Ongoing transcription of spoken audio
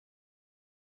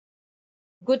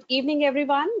Good evening,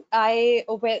 everyone.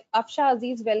 Afsha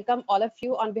Aziz, welcome all of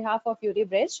you on behalf of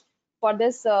Unibrijj for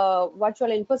this virtual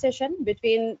info session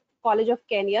between College of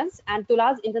Kenyans and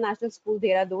Tula's International School,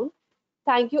 Dehradun.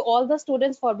 Thank you all the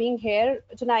students for being here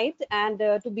tonight and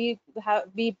to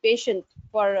be patient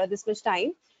for this much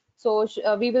time. So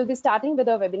we will be starting with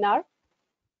a webinar.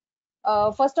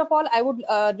 First of all, I would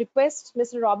request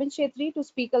Mr. Robin Chetri to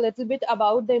speak a little bit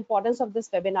about the importance of this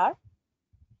webinar.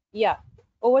 Yeah,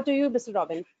 over to you, Mr.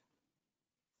 Robin.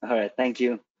 All right, thank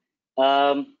you.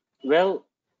 Well,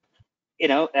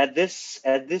 at this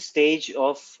stage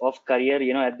of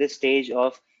career, at this stage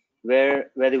of where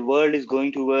the world is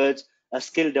going towards a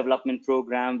skill development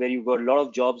program where you've got a lot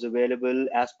of jobs available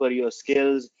as per your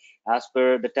skills, as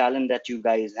per the talent that you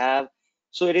guys have.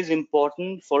 So it is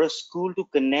important for a school to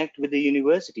connect with the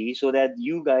university so that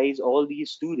you guys, all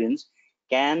these students,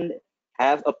 can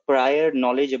have a prior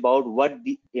knowledge about what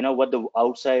the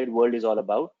outside world is all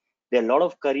about. There are a lot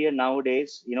of career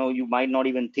nowadays, you might not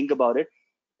even think about it.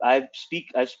 I've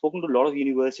spoken to a lot of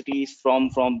universities, from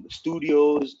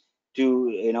studios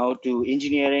to to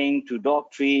engineering to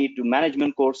doctorate to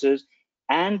management courses,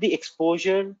 and the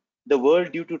exposure, the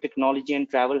world due to technology and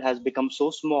travel has become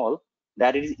so small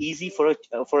that it is easy for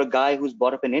a guy who's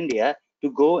brought up in India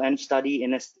to go and study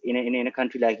in a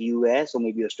country like US or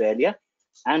maybe Australia,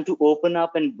 and to open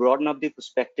up and broaden up the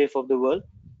perspective of the world.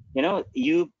 There are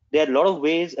a lot of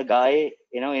ways a guy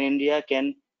in India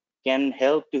can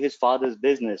help to his father's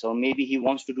business, or maybe he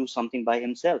wants to do something by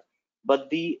himself. But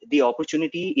the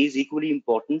opportunity is equally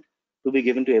important to be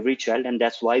given to every child, and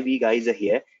that's why we guys are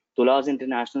here. Tula's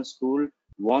International School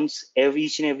wants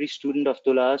each and every student of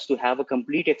Tula's to have a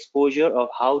complete exposure of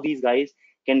how these guys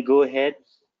can go ahead,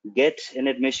 get an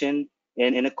admission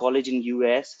in a college in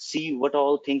US, see what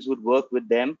all things would work with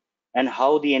them, and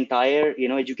how the entire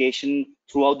education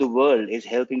throughout the world is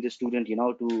helping the student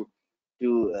to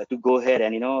go ahead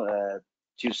and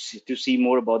to see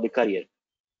more about the career.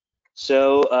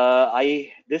 So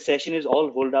this session is all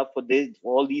hold up for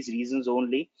all these reasons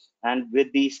only, and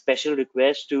with the special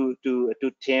request to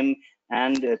Tim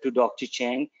and to Dr.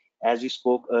 Cheng. As we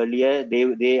spoke earlier,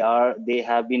 they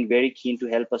have been very keen to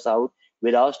help us out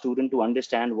with our student to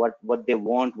understand what they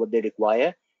want, what they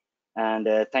require. And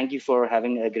thank you for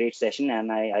having a great session,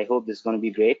 and I hope this is going to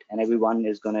be great, and everyone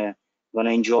is gonna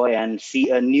enjoy and see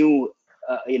a new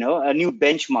a new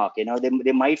benchmark.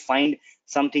 They might find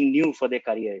something new for their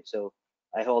career. So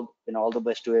I hope all the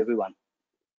best to everyone.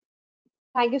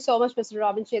 Thank you so much, Mr.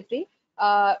 Robin Chetri.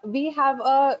 We have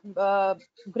a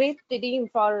great team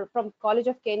from College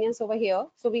of Kenyans over here.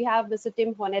 So we have Mr.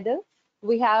 Tim Honedel,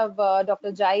 we have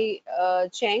Dr. Jai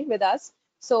Cheng with us.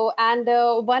 So, and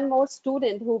one more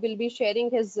student who will be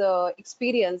sharing his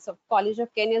experience of College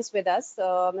of Kenyans with us,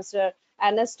 Mr.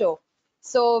 Ernesto.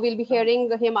 So we'll be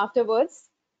hearing him afterwards.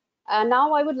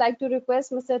 Now I would like to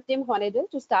request Mr. Tim Honedel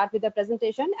to start with the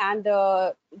presentation and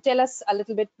tell us a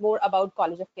little bit more about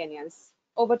College of Kenyans.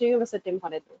 Over to you, Mr. Tim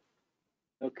Honedel.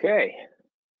 Okay.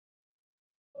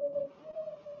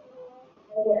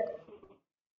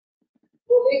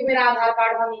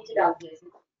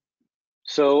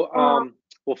 So,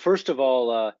 well, first of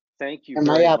all, thank you very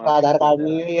much. Aadhaar card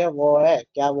नहीं है, वो है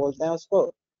क्या बोलते हैं उसको,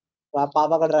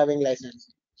 पापा का ड्राइविंग लाइसेंस,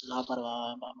 लापरवाह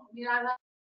है पापा.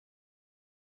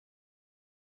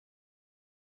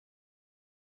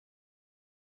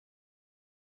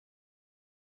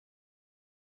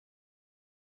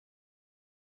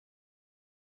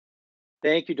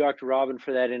 Thank you, Dr. Robin,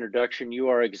 for that introduction. You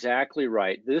are exactly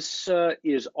right. This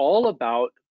is all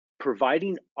about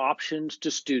providing options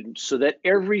to students so that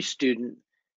every student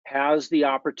has the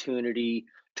opportunity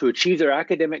to achieve their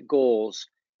academic goals,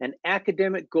 and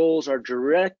academic goals are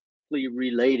directly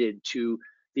related to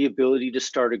the ability to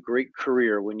start a great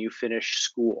career when you finish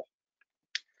school.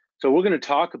 So we're going to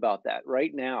talk about that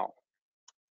right now.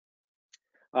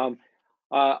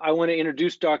 I want to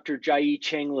introduce Dr. Jai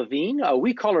Cheng Levine.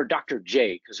 We call her Dr.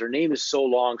 J because her name is so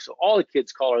long, so all the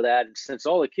kids call her that. And since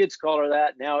all the kids call her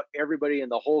that, now everybody in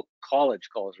the whole college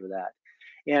calls her that.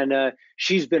 And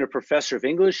she's been a professor of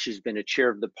English. She's been a chair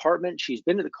of the department. She's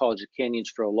been at the College of Canyons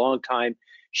for a long time.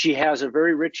 She has a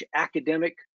very rich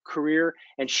academic career,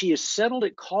 and she is settled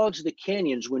at College of the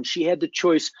Canyons when she had the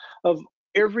choice of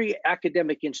every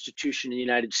academic institution in the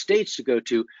United States to go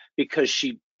to, because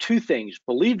she, two things,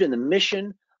 believed in the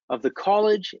mission of the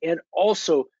college, and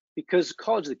also because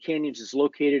College of the Canyons is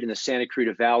located in the Santa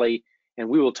Clarita Valley, and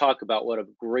we will talk about what a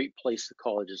great place the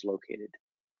college is located.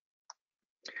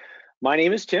 My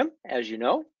name is Tim, as you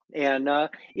know, and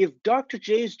if Dr.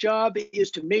 J's job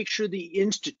is to make sure the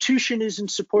institution is in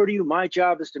support of you, my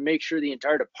job is to make sure the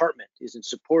entire department is in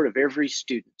support of every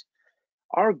student.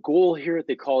 Our goal here at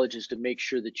the college is to make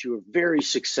sure that you are very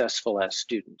successful as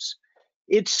students.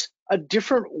 It's a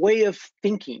different way of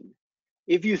thinking.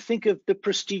 If you think of the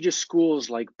prestigious schools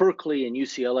like Berkeley and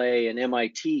UCLA and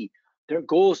MIT, their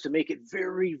goal is to make it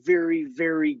very, very,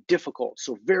 very difficult,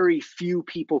 so very few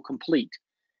people complete.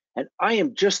 And I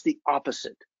am just the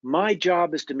opposite. My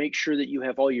job is to make sure that you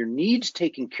have all your needs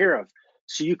taken care of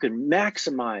so you can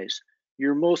maximize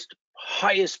your most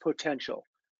highest potential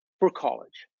for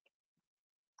college.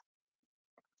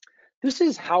 This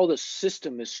is how the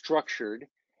system is structured.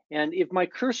 And if my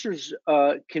cursors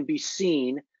can be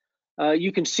seen,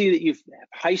 you can see that you've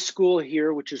high school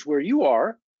here, which is where you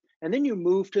are, and then you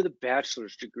move to the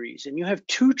bachelor's degrees. And you have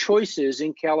two choices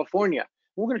in California.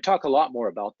 We're going to talk a lot more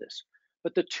about this.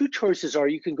 But the two choices are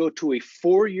you can go to a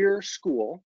 4-year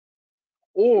school,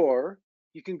 or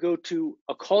you can go to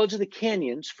a College of the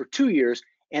Canyons for 2 years,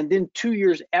 and then 2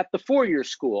 years at the 4-year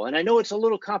school. And I know it's a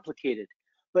little complicated,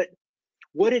 but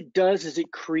what it does is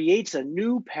it creates a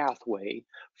new pathway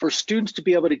for students to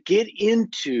be able to get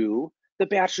into the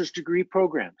bachelor's degree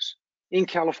programs in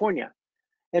California.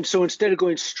 And so instead of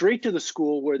going straight to the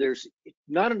school where there's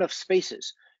not enough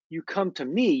spaces, you come to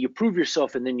me, you prove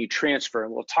yourself, and then you transfer,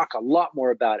 and we'll talk a lot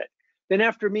more about it. Then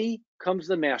after me comes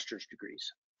the master's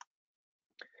degrees.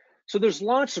 So there's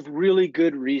lots of really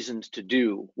good reasons to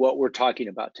do what we're talking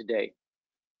about today.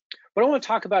 But I want to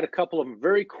talk about a couple of them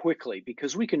very quickly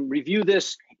because we can review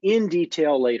this in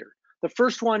detail later. The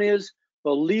first one is,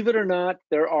 believe it or not,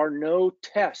 there are no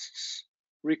tests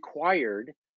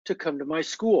required to come to my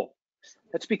school.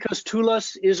 That's because Tula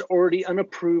is already an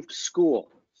approved school.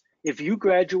 If you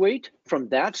graduate from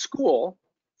that school,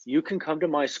 you can come to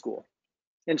my school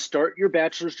and start your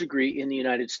bachelor's degree in the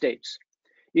United States.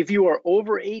 If you are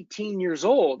over 18 years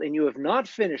old and you have not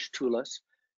finished Tula,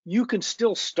 you can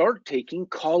still start taking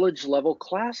college level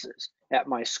classes at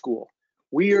my school.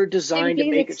 We are Tim, designed to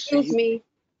please make it so excuse me.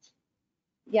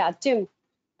 Yeah, Tim,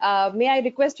 may I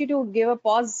request you to give a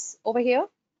pause over here?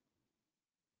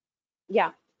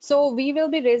 Yeah, so we will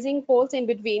be raising polls in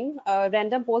between,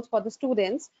 random polls for the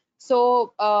students.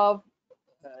 So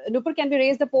Nupur, can we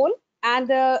raise the poll? And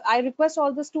I request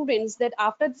all the students that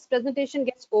after this presentation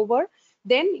gets over,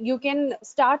 then you can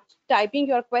start typing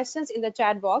your questions in the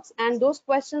chat box, and those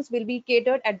questions will be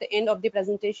catered at the end of the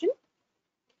presentation.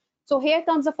 So here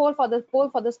comes the poll for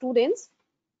the students.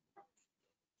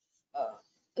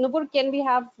 Nupur, can we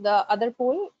have the other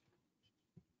poll?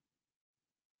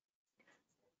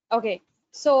 Okay,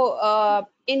 so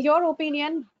in your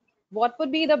opinion, what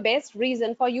would be the best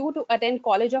reason for you to attend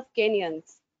College of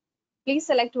Kenyans? Please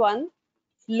select one.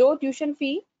 Low tuition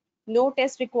fee, no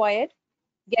test required,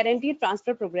 guaranteed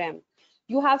transfer program.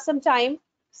 You have some time.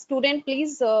 Student,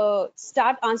 please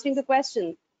start answering the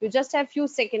question. You just have few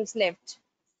seconds left.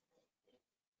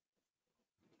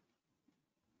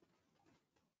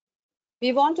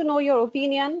 We want to know your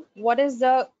opinion. What is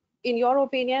the, in your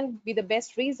opinion, be the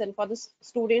best reason for the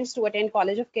students to attend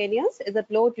College of Kenyans? Is it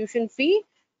low tuition fee,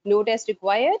 no test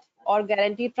required, or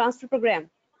guaranteed transfer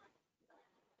program?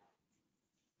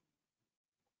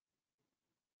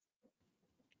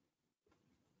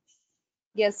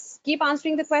 Yes, keep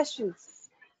answering the questions.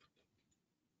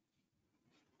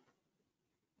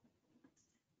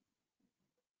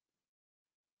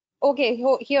 Okay,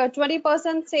 here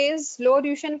 20% says low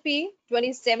tuition fee,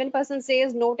 27%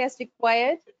 says no test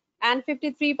required, and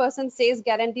 53% says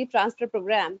guaranteed transfer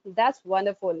program. That's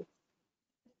wonderful.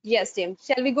 Yes, Tim.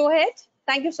 Shall we go ahead?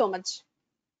 Thank you so much.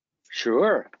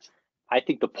 Sure. I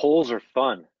think the polls are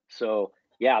fun. So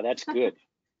yeah, that's good.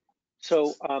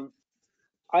 So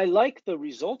I like the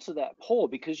results of that poll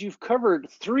because you've covered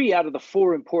 3 out of the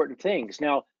 4 important things.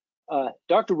 Now,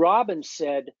 Dr. Robbins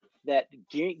said that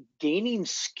gaining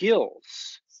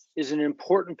skills is an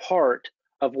important part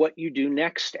of what you do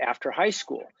next after high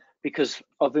school because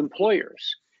of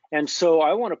employers. And so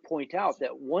I want to point out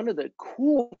that one of the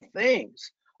cool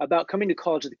things about coming to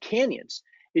College of the Canyons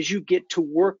is you get to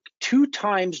work 2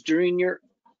 times during your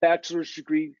bachelor's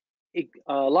degree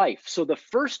life. So the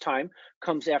first time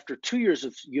comes after 2 years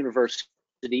of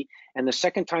university, and the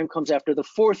second time comes after the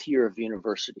 4th year of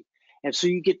university. And so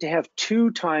you get to have 2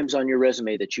 times on your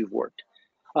resume that you've worked.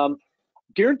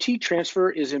 Guaranteed transfer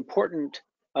is important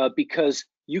because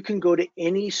you can go to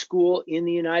any school in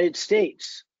the United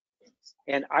States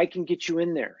and I can get you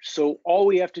in there. So all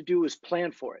we have to do is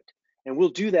plan for it. And we'll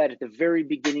do that at the very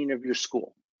beginning of your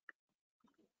school.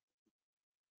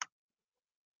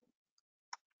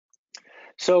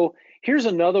 So here's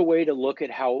another way to look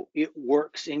at how it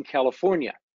works in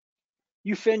California.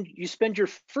 You spend your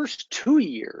first 2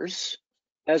 years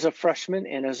as a freshman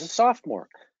and as a sophomore.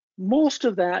 Most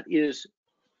of that is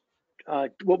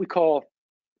what we call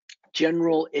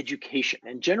general education.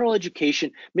 And general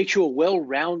education makes you a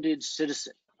well-rounded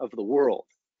citizen of the world.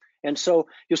 And so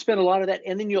you'll spend a lot of that,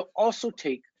 and then you'll also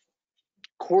take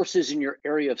courses in your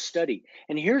area of study.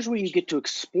 And here's where you get to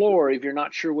explore if you're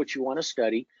not sure what you want to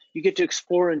study. You get to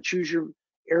explore and choose your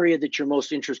area that you're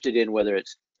most interested in, whether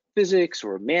it's physics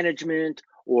or management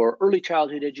or early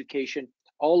childhood education,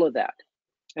 all of that.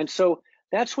 And so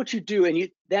that's what you do. And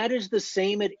that is the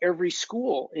same at every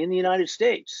school in the United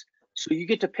States. So you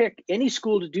get to pick any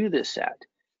school to do this at.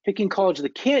 Picking College of the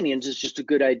Canyons is just a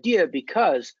good idea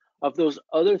because of those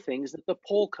other things that the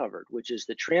poll covered, which is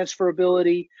the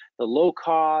transferability, the low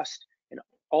cost, and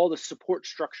all the support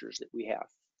structures that we have.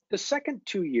 The second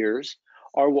 2 years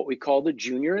are what we call the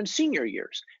junior and senior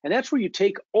years. And that's where you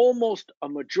take almost a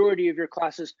majority of your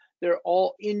classes. They're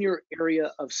all in your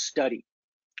area of study,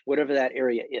 whatever that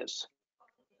area is.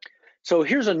 So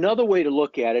here's another way to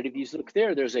look at it. If you look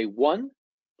there, there's a 1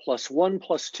 + 1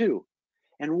 + 2.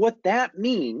 And what that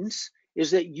means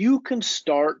is that you can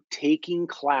start taking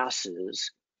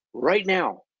classes right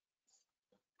now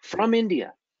from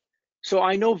India. So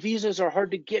I know visas are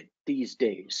hard to get these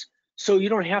days. So you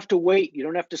don't have to wait. You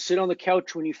don't have to sit on the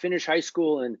couch when you finish high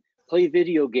school and play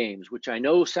video games, which I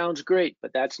know sounds great,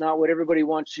 but that's not what everybody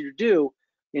wants you to do.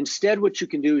 Instead, what you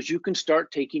can do is you can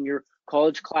start taking your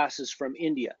college classes from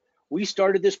India. We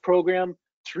started this program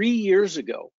 3 years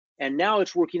ago, and now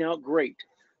it's working out great.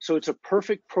 So it's a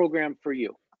perfect program for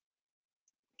you.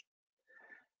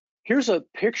 Here's a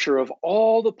picture of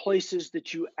all the places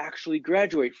that you actually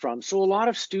graduate from. So a lot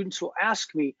of students will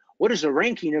ask me, what is the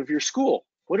ranking of your school?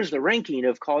 What is the ranking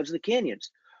of College of the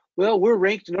Canyons? Well, we're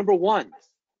ranked number one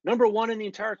in the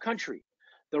entire country.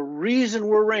 The reason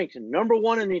we're ranked number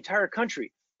one in the entire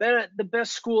country, the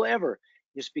best school ever,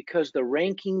 is because the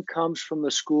ranking comes from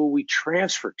the school we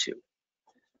transfer to.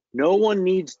 No one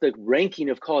needs the ranking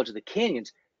of College of the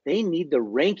Canyons. They need the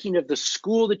ranking of the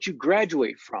school that you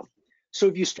graduate from. So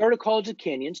if you start at College of the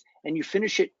Canyons and you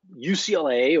finish at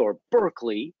UCLA or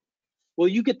Berkeley, well,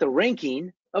 you get the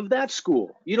ranking of that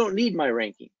school. You don't need my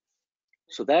ranking.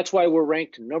 So that's why we're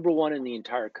ranked number one in the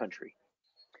entire country.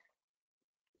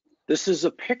 This is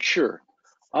a picture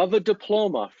of a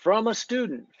diploma from a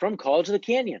student from College of the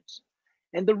Canyons.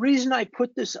 And the reason I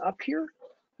put this up here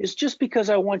is just because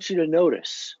I want you to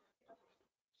notice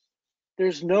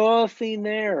there's nothing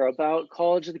there about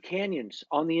College of the Canyons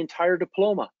on the entire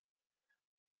diploma.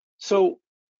 So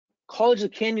College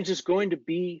of the Canyons is going to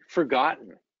be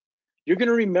forgotten. You're going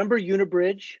to remember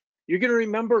Unibrijj, you're going to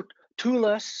remember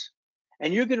Tula,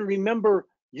 and you're going to remember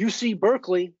UC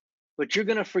Berkeley, but you're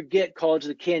going to forget College of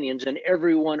the Canyons, and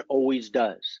everyone always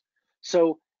does.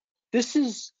 So this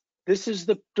is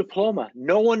the diploma.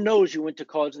 No one knows you went to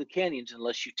College of the Canyons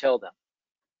unless you tell them.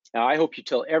 Now, I hope you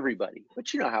tell everybody,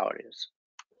 but you know how it is.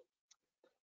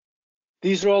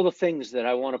 These are all the things that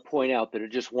I want to point out that are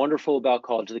just wonderful about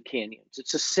College of the Canyons.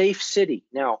 It's a safe city.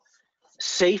 Now,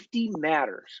 safety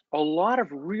matters. A lot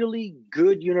of really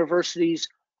good universities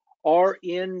are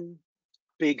in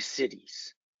big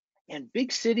cities, and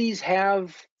big cities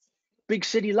have big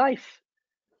city life.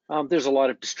 There's a lot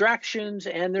of distractions,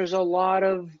 and there's a lot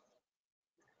of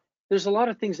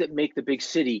things that make the big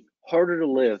city harder to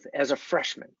live as a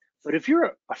freshman. But if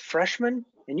you're a freshman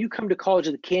and you come to College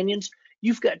of the Canyons,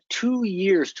 you've got 2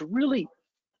 years to really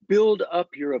build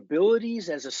up your abilities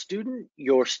as a student,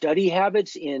 your study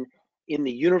habits in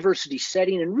the university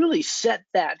setting, and really set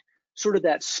that sort of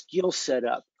that skill set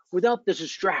up without the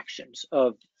distractions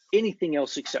of anything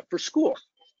else except for school.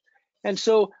 And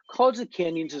so College of the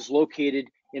Canyons is located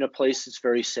in a place that's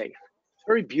very safe,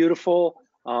 very beautiful.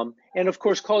 And of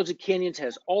course, College of the Canyons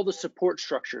has all the support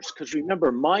structures, because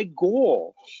remember, my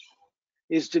goal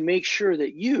is to make sure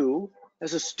that you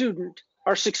as a student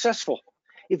are successful.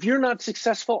 If you're not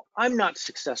successful, I'm not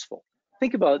successful.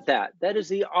 Think about that. That is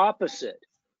the opposite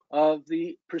of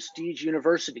the prestige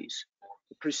universities.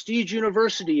 The prestige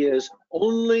university is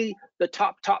only the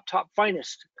top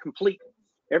finest complete.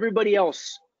 Everybody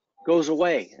else goes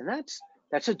away. And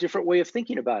that's a different way of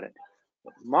thinking about it.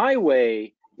 But my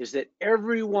way is that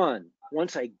everyone,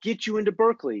 once I get you into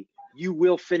Berkeley, you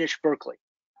will finish Berkeley.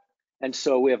 And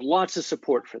so we have lots of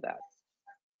support for that.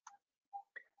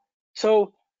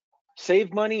 So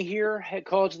save money here at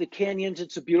College of the Canyons.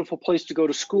 It's a beautiful place to go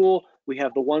to school. We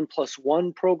have the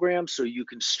 1+1 program, so you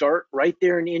can start right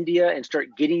there in India and start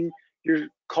getting your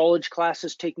college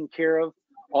classes taken care of.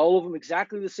 All of them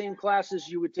exactly the same classes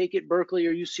you would take at Berkeley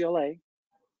or UCLA.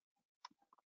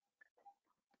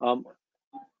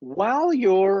 While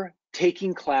you're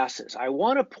taking classes, I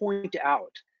want to point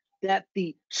out that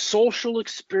the social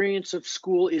experience of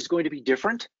school is going to be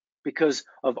different because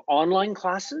of online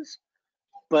classes,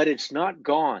 but it's not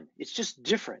gone. It's just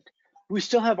different. We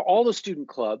still have all the student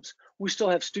clubs. We still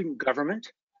have student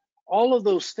government. All of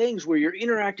those things where you're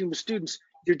interacting with students,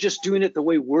 you're just doing it the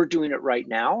way we're doing it right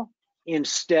now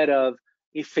instead of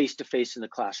a face-to-face in the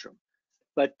classroom.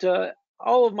 But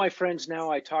all of my friends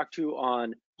now I talk to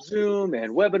on Zoom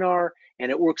and webinar, and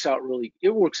it works out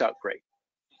great.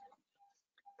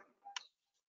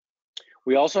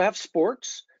 We also have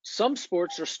sports. Some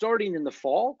sports are starting in the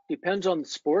fall, depends on the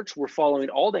sports. We're following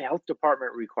all the health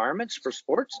department requirements for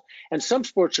sports, and some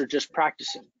sports are just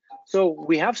practicing. So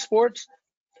we have sports,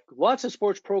 lots of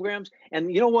sports programs,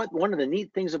 and you know what? One of the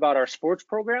neat things about our sports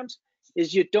programs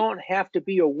is you don't have to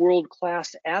be a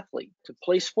world-class athlete to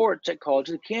play sports at College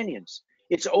of the Canyons.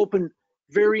 It's open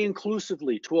very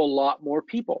inclusively to a lot more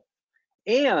people.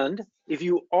 And if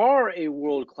you are a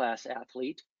world-class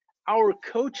athlete, our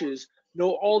coaches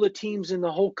know all the teams in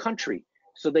the whole country.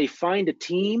 So they find a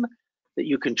team that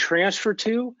you can transfer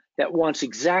to that wants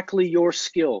exactly your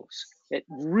skills. It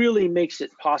really makes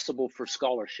it possible for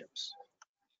scholarships.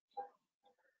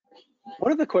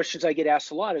 One of the questions I get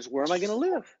asked a lot is, where am I going to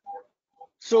live?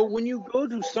 So when you go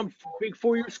to some big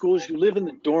four-year schools, you live in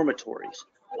the dormitories.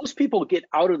 Most people get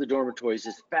out of the dormitories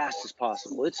as fast as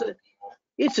possible. It's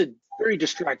a very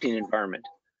distracting environment.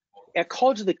 At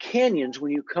College of the Canyons,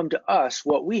 when you come to us,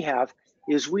 what we have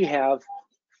is we have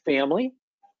family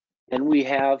and we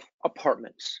have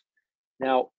apartments.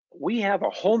 Now, we have a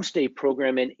homestay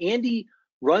program, and Andy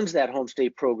runs that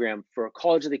homestay program for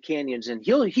College of the Canyons, and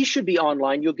he should be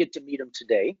online. You'll get to meet him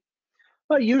today.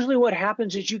 But usually what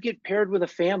happens is you get paired with a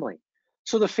family.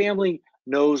 So the family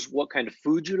knows what kind of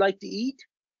food you like to eat.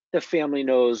 The family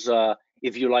knows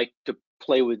if you like to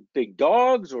play with big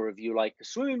dogs, or if you like the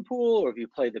swimming pool, or if you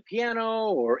play the piano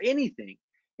or anything.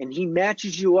 And he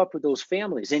matches you up with those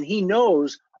families, and he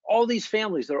knows all these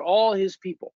families, they're all his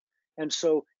people. And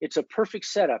so it's a perfect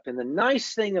setup. And the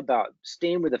nice thing about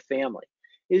staying with a family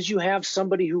is you have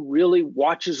somebody who really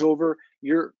watches over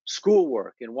your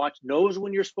schoolwork and knows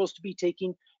when you're supposed to be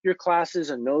taking your classes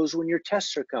and knows when your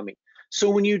tests are coming. So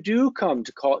when you do come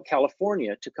to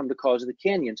California to come to College of the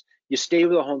Canyons, you stay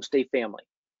with a homestay family.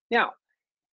 Now,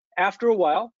 after a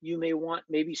while, you may want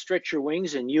maybe stretch your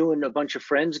wings and you and a bunch of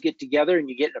friends get together and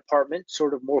you get an apartment,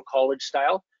 sort of more college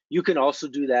style. You can also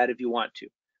do that if you want to,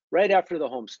 right after the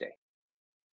homestay.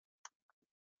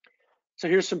 So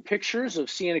here's some pictures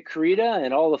of Santa Clarita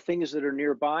and all the things that are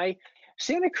nearby.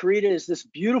 Santa Clarita is this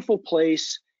beautiful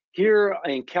place here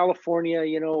in California,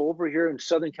 you know, over here in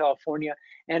Southern California.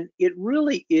 And it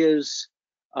really is,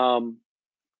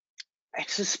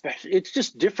 it's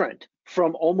just different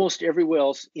from almost everywhere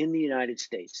else in the United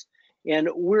States. And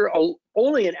we're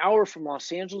only an hour from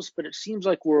Los Angeles, but it seems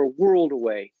like we're a world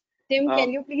away. Tim,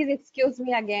 can you please excuse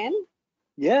me again?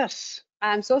 Yes.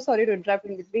 I'm so sorry to interrupt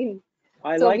in between.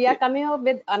 So we are coming up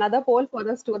with another poll for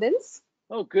the students.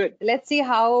 Oh, good. Let's see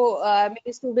how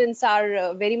many students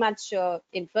are very much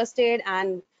interested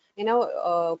and, you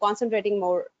know, concentrating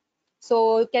more.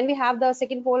 So can we have the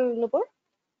second poll, Nupur?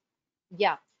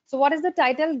 Yeah. So what is the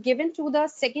title given to the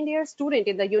second year student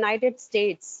in the United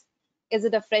States? Is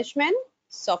it a freshman,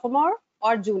 sophomore,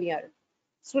 or junior?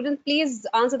 Student, please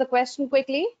answer the question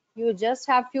quickly. You just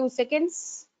have few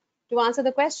seconds to answer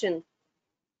the question.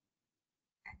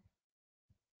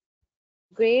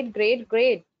 Great, great,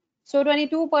 great. So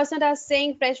 22% are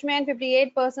saying freshman,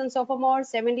 58% sophomore,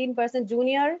 17%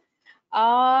 junior.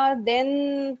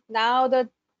 Then now the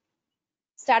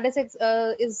statistics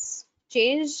is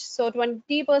changed. So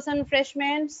 20%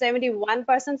 freshman,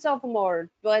 71% sophomore,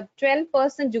 but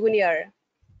 12% junior.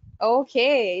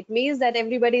 Okay, it means that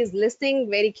everybody is listening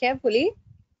very carefully.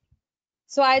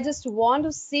 So I just want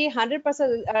to see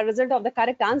 100% result of the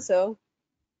correct answer.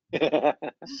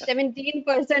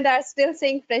 17% are still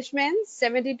saying freshman,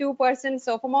 72%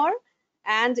 sophomore,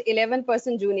 and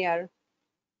 11% junior.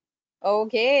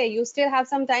 Okay, you still have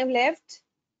some time left.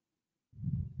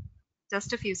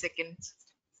 Just a few seconds.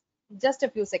 Just a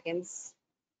few seconds.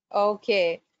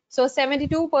 Okay, so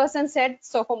 72% said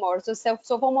sophomore. So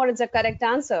sophomore is the correct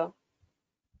answer.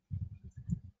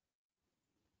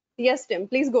 Yes, Tim,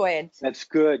 please go ahead. That's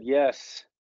good, yes.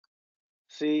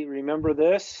 See, remember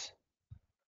this?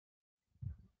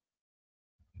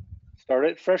 Start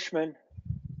at freshman.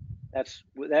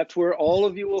 That's where all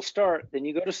of you will start. Then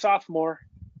you go to sophomore.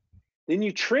 Then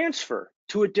you transfer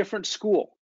to a different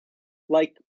school,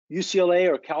 like UCLA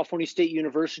or California State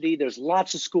University. There's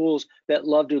lots of schools that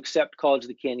love to accept College of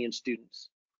the Canyon students.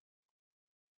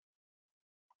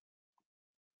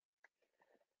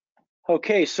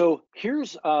 Okay, so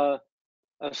here's a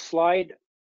slide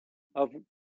of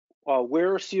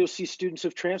where COC students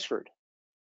have transferred.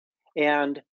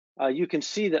 And you can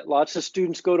see that lots of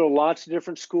students go to lots of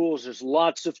different schools. There's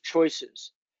lots of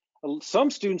choices. Some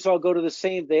students all go to the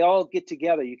same, they all get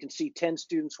together. You can see 10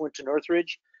 students went to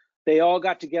Northridge. They all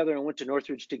got together and went to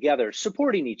Northridge together,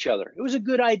 supporting each other. It was a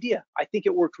good idea. I think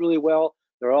it worked really well.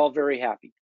 They're all very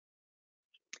happy.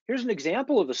 Here's an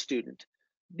example of a student.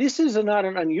 This is not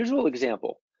an unusual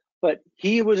example, but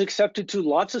he was accepted to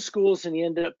lots of schools and he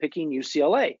ended up picking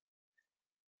UCLA.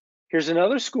 Here's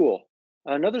another school,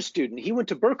 another student. He went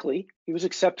to Berkeley. He was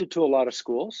accepted to a lot of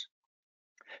schools.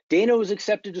 Dana was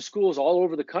accepted to schools all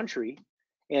over the country,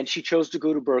 and she chose to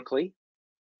go to Berkeley.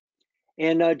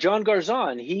 And John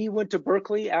Garzon, he went to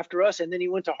Berkeley after us, and then he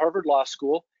went to Harvard Law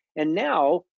School. And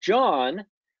now John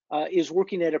is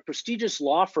working at a prestigious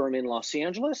law firm in Los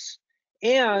Angeles,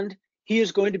 and he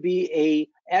is going to be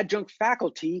an adjunct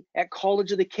faculty at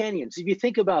College of the Canyons. If you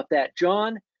think about that,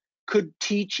 John could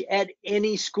teach at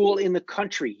any school in the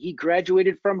country. He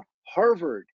graduated from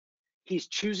Harvard. He's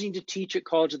choosing to teach at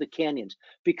College of the Canyons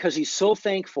because he's so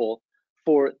thankful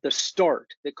for the start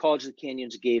that College of the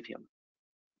Canyons gave him.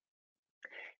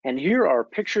 And here are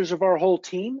pictures of our whole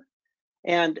team.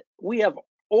 And we have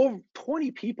over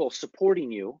 20 people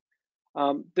supporting you.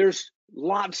 There's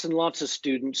lots and lots of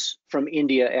students from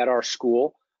India at our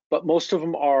school, but most of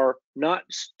them are not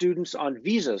students on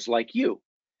visas like you.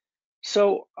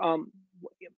 So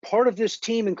part of this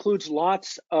team includes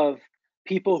lots of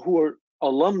people who are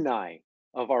alumni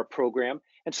of our program.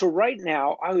 And so right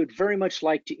now, I would very much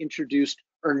like to introduce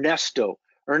Ernesto.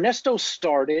 Ernesto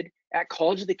started at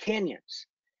College of the Canyons,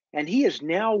 and he is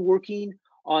now working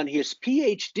on his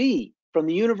PhD from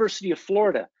the University of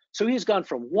Florida. So he has gone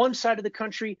from one side of the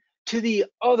country to the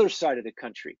other side of the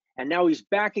country. And now he's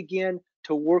back again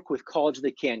to work with College of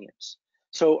the Canyons.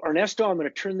 So Ernesto, I'm going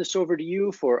to turn this over to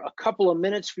you for a couple of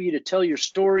minutes for you to tell your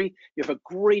story. You have a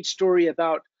great story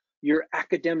about your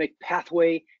academic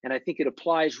pathway, and I think it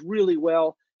applies really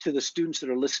well to the students that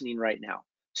are listening right now.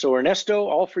 So Ernesto,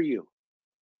 all for you.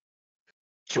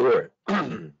 Sure.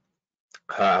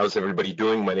 How's everybody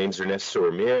doing? My name's Ernesto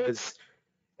Ramirez,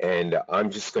 and I'm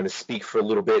just going to speak for a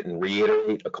little bit and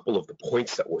reiterate a couple of the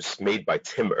points that was made by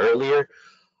Tim earlier.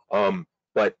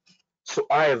 So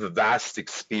I have a vast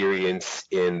experience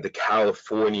in the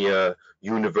California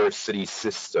university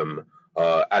system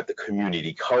at the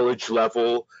community college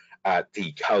level, at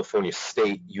the California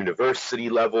State University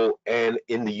level, and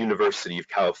in the University of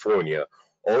California.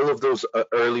 All of those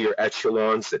earlier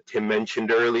echelons that Tim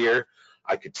mentioned earlier,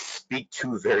 I could speak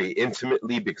to very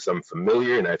intimately because I'm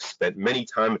familiar and I've spent many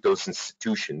time at those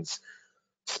institutions.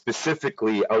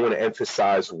 Specifically, I want to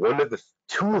emphasize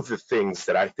two of the things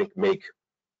that I think make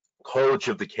College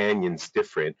of the Canyons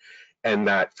different, and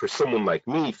that for someone like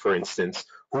me, for instance,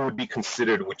 who would be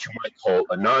considered what you might call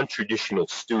a non-traditional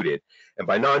student, and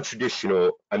by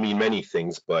non-traditional, I mean many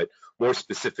things, but more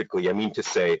specifically, I mean to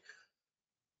say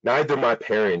neither my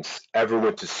parents ever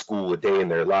went to school a day in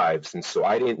their lives, and so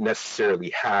I didn't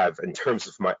necessarily have, in terms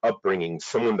of my upbringing,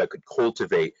 someone that could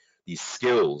cultivate these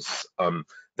skills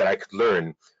that I could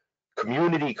learn.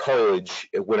 Community college,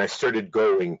 when I started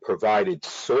going, provided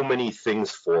so many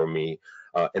things for me,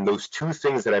 and those two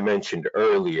things that I mentioned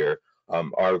earlier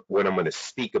are what I'm going to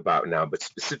speak about now, but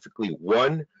specifically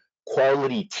one,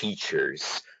 quality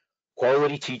teachers.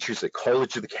 Quality teachers at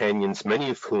College of the Canyons,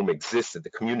 many of whom exist at the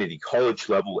community college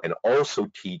level and also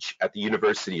teach at the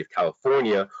University of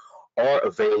California, are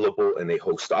available, and they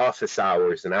host office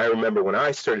hours. And I remember when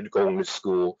I started going to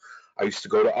school, I used to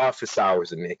go to office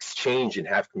hours and exchange and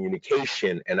have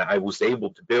communication, and I was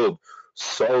able to build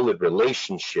solid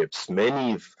relationships,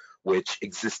 many of which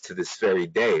exist to this very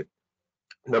day.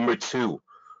 Number two,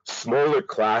 smaller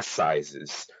class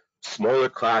sizes. Smaller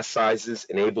class sizes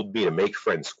enabled me to make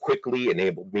friends quickly,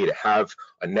 enabled me to have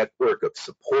a network of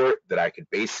support that I could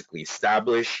basically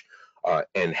establish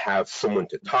and have someone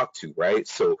to talk to, right?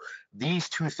 So these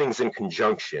two things in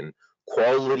conjunction,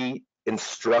 quality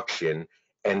instruction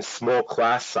and small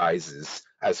class sizes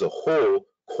as a whole,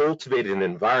 cultivated an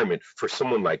environment for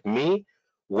someone like me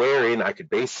wherein I could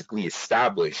basically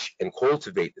establish and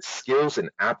cultivate the skills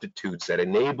and aptitudes that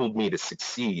enabled me to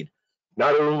succeed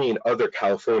not only in other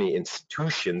California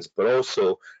institutions, but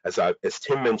also, as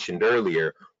Tim mentioned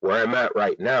earlier, where I'm at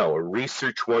right now, a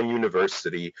Research One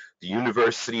university, the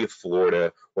University of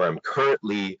Florida, where I'm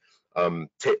currently in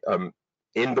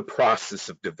the process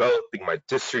of developing my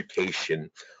dissertation.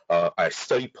 I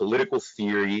study political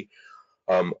theory.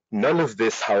 None of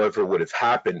this, however, would have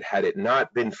happened had it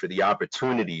not been for the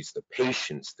opportunities, the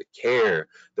patience, the care,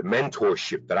 the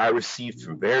mentorship that I received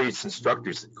from various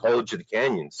instructors at College of the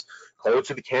Canyons. College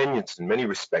of the Canyons, in many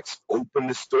respects, opened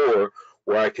this door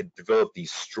where I could develop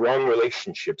these strong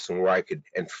relationships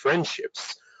and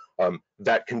friendships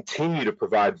that continue to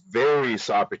provide various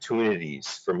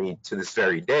opportunities for me to this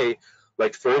very day.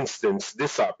 Like, for instance,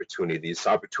 this opportunity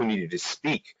to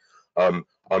speak on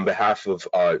behalf of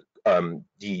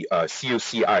the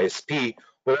COC ISP,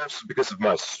 but also because of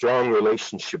my strong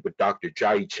relationship with Dr.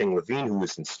 Jai Cheng Levine, who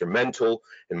was instrumental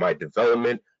in my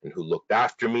development and who looked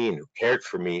after me and who cared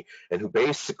for me and who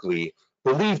basically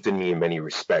believed in me in many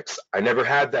respects. I never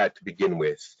had that to begin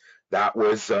with. That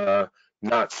was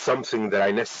not something that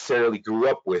I necessarily grew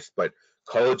up with, but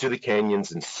College of the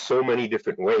Canyons in so many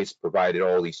different ways provided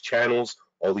all these channels,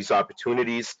 all these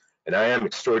opportunities, and I am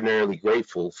extraordinarily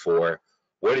grateful for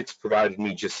what it's provided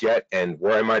me just yet and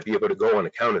where I might be able to go on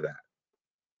account of that.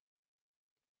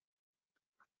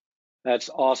 That's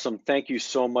awesome. Thank you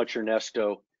so much,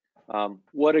 Ernesto.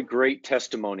 What a great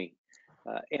testimony.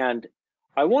 And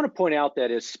I want to point out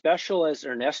that as special as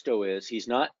Ernesto is, he's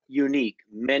not unique.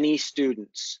 Many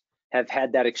students have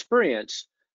had that experience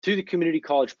through the community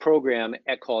college program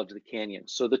at College of the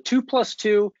Canyons. So the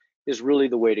 2+2 is really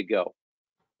the way to go.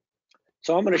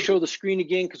 So I'm going to show the screen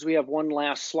again because we have one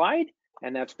last slide,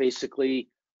 and that's basically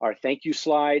our thank you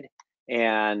slide.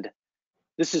 And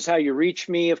this is how you reach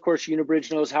me. Of course,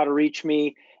 Unibrijj knows how to reach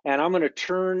me. And I'm going to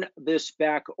turn this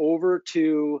back over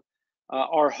to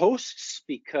our hosts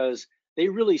because they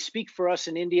really speak for us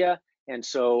in India. And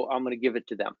so I'm going to give it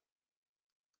to them.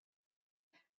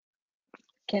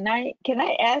 Can I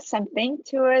add something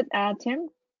to it, Tim?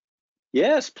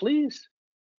 Yes, please.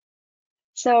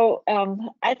 So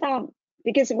I thought,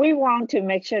 because we want to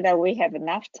make sure that we have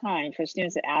enough time for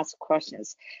students to ask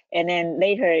questions. And then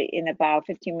later in about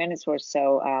 15 minutes or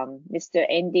so, Mr.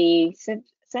 Andy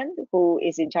Simpson, who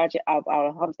is in charge of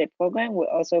our homestay program, will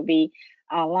also be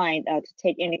online to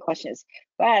take any questions.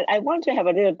 But I want to have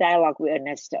a little dialogue with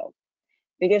Ernesto,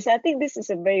 because I think this is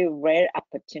a very rare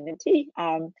opportunity.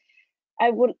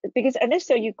 Because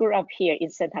Ernesto, you grew up here in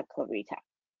Santa Clarita.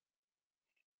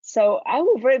 So I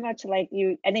would very much like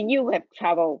you, and then you have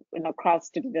traveled across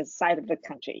to the side of the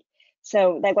country.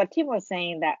 So like what Tim was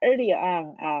saying, that earlier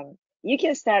on, you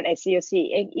can start at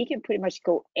COC and you can pretty much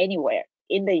go anywhere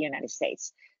in the United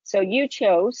States. So you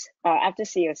chose after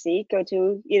COC, go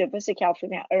to University of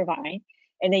California, Irvine,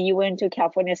 and then you went to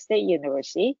California State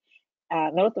University,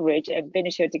 Northridge, and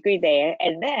finished your degree there.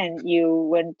 And then you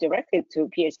went directly to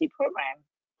PhD program.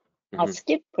 I'll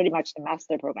skip pretty much the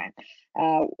master program,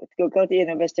 go to the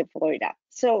University of Florida.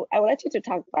 So I would like you to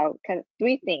talk about kind of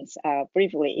three things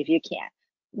briefly, if you can.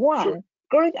 One, sure.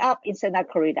 Growing up in Santa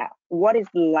Clarita, what is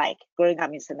it like growing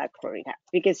up in Santa Clarita?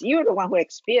 Because you're the one who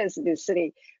experienced this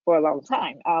city for a long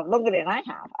time, longer than I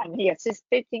have. I'm here since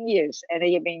 15 years, and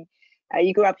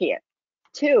you grew up here.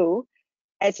 Two,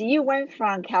 as you went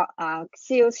from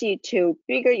COC to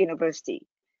bigger university,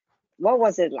 what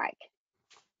was it like?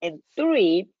 And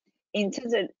three, in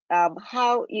terms of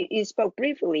how you spoke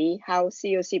briefly how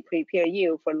COC prepare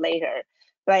you for later,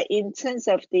 but in terms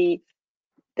of the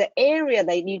area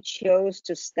that you chose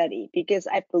to study, because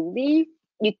I believe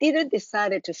you didn't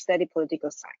decide to study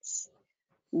political science.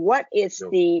 What is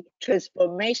the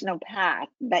transformational path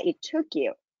that it took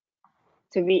you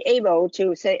to be able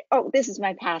to say, oh, this is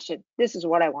my passion, this is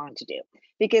what I want to do?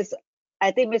 Because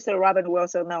I think Mr. Robin will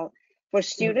also know, for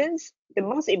students, the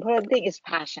most important thing is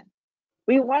passion.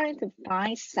 We wanted to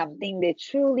find something they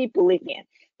truly believe in,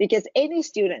 because any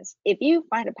students, if you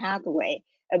find a pathway,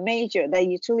 a major that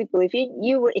you truly believe in,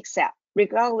 you will excel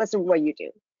regardless of what you do.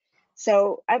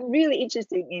 So I'm really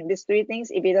interested in these three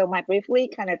things. If you don't mind briefly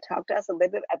kind of talk to us a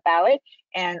little bit about it.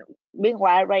 And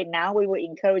meanwhile, right now, we will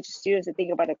encourage students to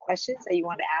think about the questions that you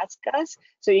want to ask us,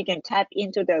 so you can tap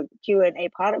into the Q&A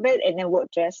part of it, and then we'll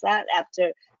address that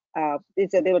after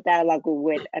it's a little dialogue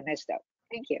with Ernesto.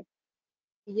 Thank you.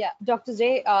 Yeah, Dr.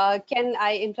 J, can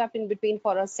I interrupt in between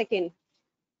for a second?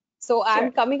 So Sure.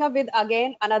 I'm coming up with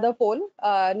again another poll.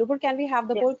 Nupur, can we have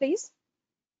the poll, please?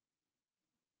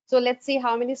 So let's see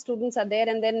how many students are there,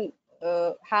 and then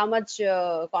how much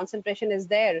concentration is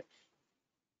there.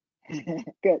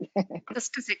 Good.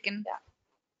 Just a second. Yeah.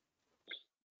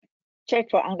 Check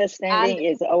for understanding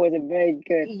is always a very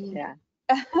good. Yeah.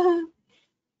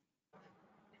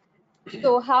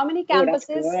 So how many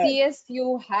campuses CS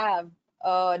you have?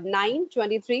 9,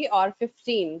 23, or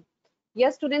 15?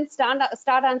 Yes, students,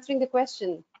 start answering the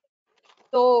question.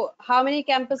 So how many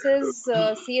campuses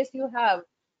CS you have?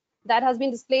 That has been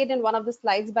displayed in one of the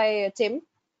slides by Tim.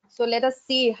 So let us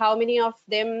see how many of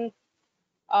them.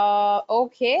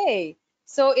 Okay.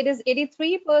 So it is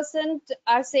 83%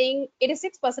 are saying,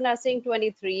 86% are saying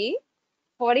 23,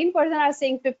 14% are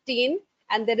saying 15,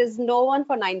 and there is no one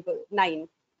for 9.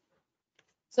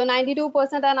 So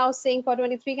 92% are now saying for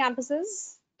 23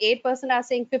 campuses, 8% are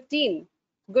saying 15.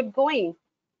 Good going.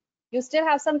 You still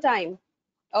have some time.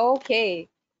 Okay.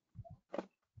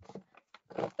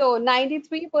 So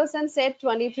 93% said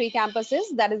 23 campuses.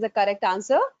 That is the correct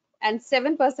answer. And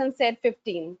 7% said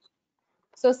 15.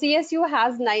 So CSU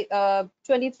has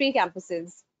 23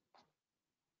 campuses.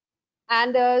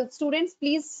 And students,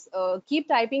 please keep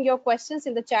typing your questions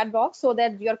in the chat box so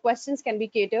that your questions can be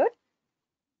catered.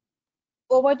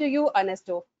 Over to you,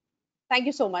 Ernesto. Thank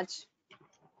you so much.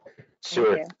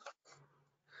 Sure.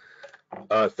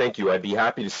 Thank Thank you. I'd be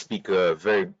happy to speak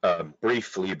very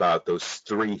briefly about those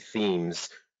three themes,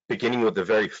 beginning with the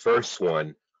very first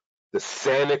one, the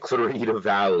Santa Clarita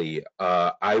Valley.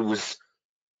 I was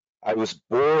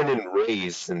born and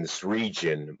raised in this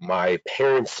region. My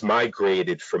parents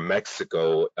migrated from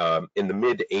Mexico in the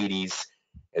mid 80s.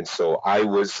 And so I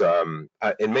was,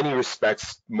 in many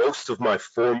respects, most of my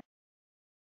form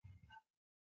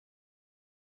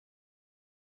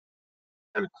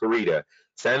Santa Clarita.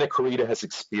 Santa Clarita has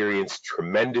experienced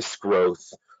tremendous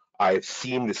growth. I've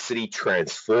seen the city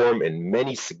transform in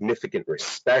many significant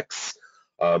respects.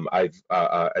 I've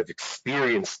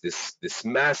experienced this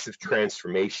massive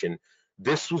transformation.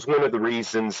 This was one of the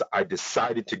reasons I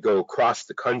decided to go across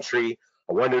the country.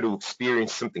 I wanted to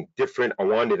experience something different. I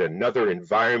wanted another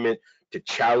environment to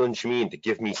challenge me and to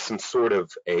give me some sort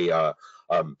of a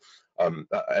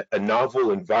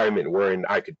novel environment wherein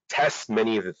I could test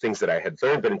many of the things that I had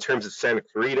learned. But in terms of Santa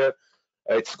Clarita,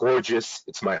 it's gorgeous.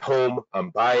 It's my home. I'm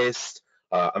biased.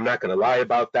 I'm not going to lie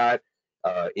about that.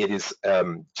 It is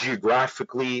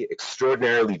geographically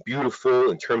extraordinarily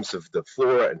beautiful in terms of the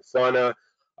flora and fauna.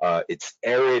 It's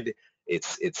arid.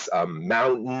 It's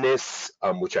mountainous,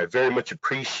 which I very much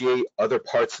appreciate. Other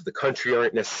parts of the country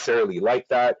aren't necessarily like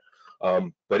that,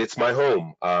 but it's my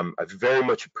home. I've very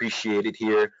much appreciated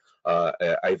here.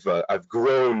 I've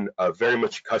grown very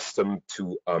much accustomed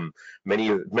to many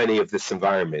of this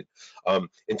environment.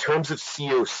 In terms of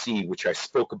COC, which I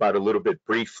spoke about a little bit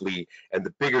briefly, and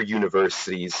the bigger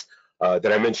universities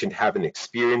that I mentioned having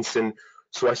experience in.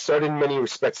 So I started in many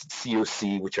respects at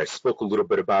COC, which I spoke a little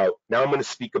bit about. Now I'm going to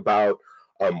speak about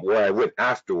where I went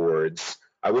afterwards.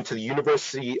 I went to the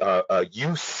University,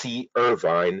 UC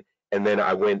Irvine, and then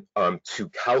I went to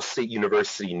Cal State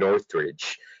University,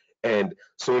 Northridge. And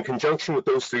so in conjunction with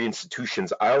those three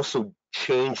institutions, I also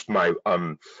changed my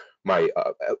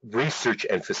research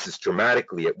emphasis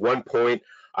dramatically. At one point,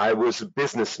 I was a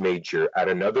business major. At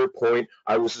another point,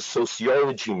 I was a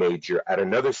sociology major. At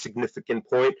another significant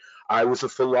point, I was a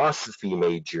philosophy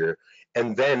major.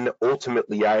 And then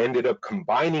ultimately, I ended up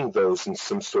combining those in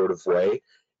some sort of way,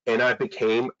 and I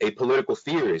became a political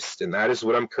theorist. And that is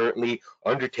what I'm currently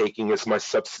undertaking as my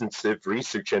substantive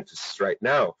research emphasis right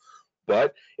now.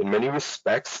 But in many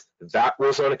respects, that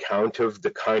was on account of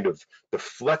the kind of the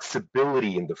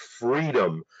flexibility and the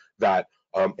freedom that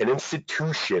an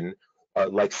institution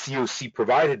like COC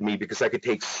provided me, because I could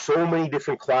take so many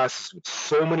different classes with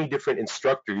so many different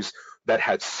instructors that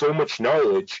had so much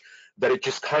knowledge that it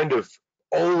just kind of,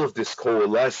 all of this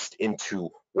coalesced into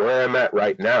where I'm at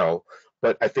right now.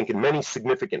 But I think in many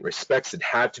significant respects, it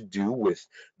had to do with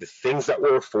the things that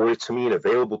were afforded to me and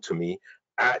available to me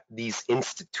at these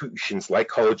institutions like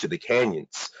College of the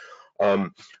Canyons.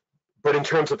 But in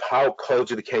terms of how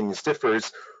College of the Canyons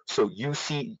differs, so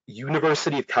UC,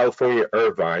 University of California,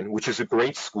 Irvine, which is a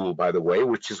great school, by the way,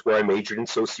 which is where I majored in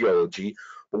sociology.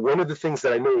 But one of the things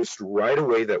that I noticed right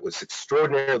away that was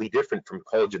extraordinarily different from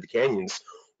College of the Canyons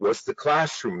was the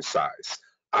classroom size.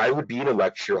 I would be in a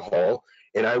lecture hall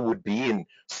and I would be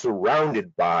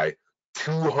surrounded by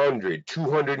 200,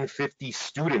 250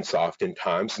 students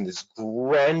oftentimes in this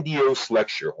grandiose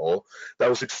lecture hall that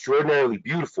was extraordinarily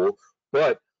beautiful,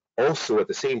 but also at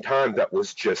the same time that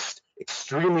was just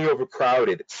extremely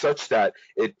overcrowded, such that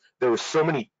there were so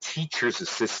many teachers'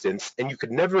 assistants, and you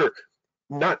could never,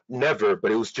 not never,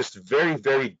 but it was just very,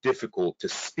 very difficult to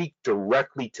speak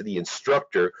directly to the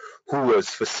instructor who was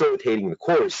facilitating the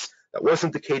course. That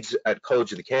wasn't the case at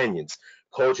College of the Canyons.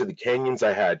 College of the Canyons,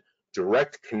 I had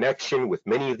direct connection with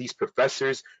many of these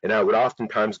professors, and I would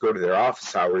oftentimes go to their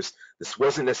office hours. This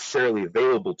wasn't necessarily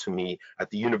available to me at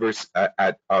the university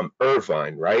at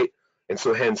Irvine, right? And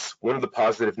so hence one of the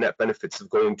positive net benefits of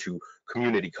going to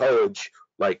community college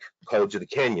like College of the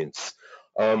Canyons.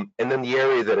 And then the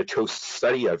area that I chose to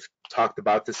study, I've talked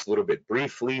about this a little bit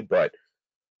briefly, but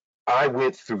I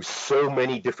went through so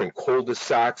many different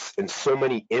cul-de-sacs and so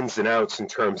many ins and outs in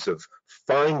terms of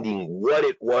finding what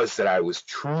it was that I was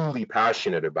truly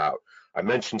passionate about. I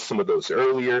mentioned some of those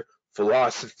earlier: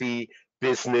 philosophy,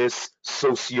 business,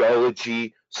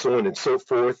 sociology, so on and so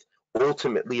forth.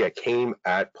 Ultimately, I came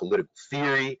at political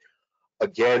theory.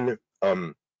 Again,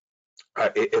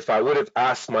 if I would have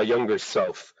asked my younger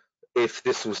self if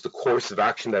this was the course of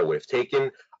action that I would have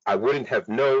taken, I wouldn't have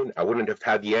known. I wouldn't have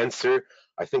had the answer.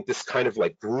 I think this kind of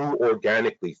like grew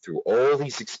organically through all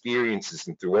these experiences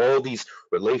and through all these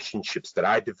relationships that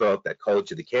I developed at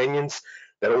College of the Canyons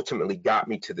that ultimately got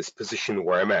me to this position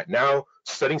where I'm at now,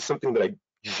 studying something that I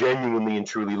genuinely and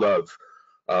truly love,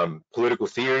 political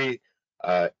theory.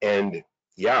 And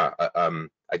yeah,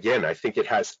 again, I think it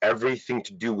has everything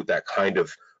to do with that kind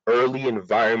of early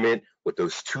environment, with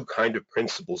those two kind of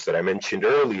principles that I mentioned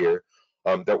earlier,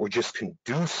 that were just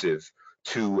conducive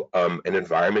to an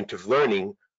environment of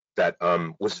learning that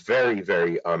was very,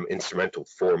 very instrumental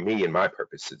for me and my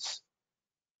purposes.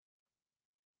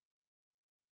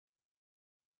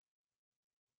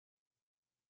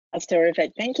 That's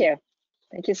terrific. Thank you.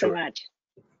 Thank you so Sure. much.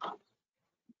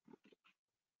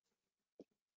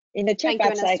 In the chat Thank you,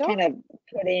 box, I Ernesto. kind of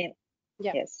put in,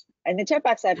 Yeah. yes, in the chat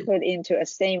box, I put into a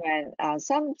statement,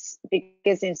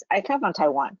 because since I come from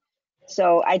Taiwan,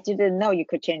 so I didn't know you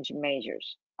could change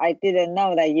majors. I didn't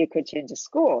know that you could change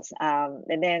schools.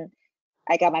 And then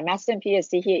I got my master and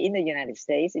PhD here in the United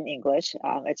States in English.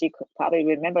 As you could probably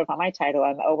remember from my title,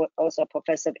 I'm also a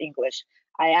professor of English.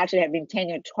 I actually have been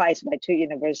tenured twice by 2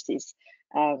 universities,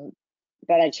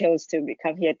 but I chose to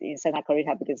come here in Santa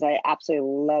Clarita because I absolutely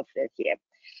loved it here.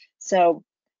 So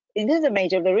in terms of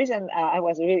major, the reason I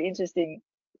was really interested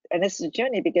in this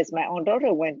journey because my own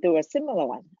daughter went through a similar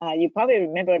one. You probably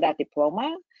remember that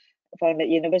diploma from the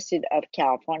University of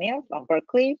California, from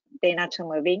Berkeley, Dana Chen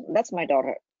Levine. That's my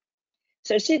daughter.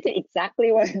 So she did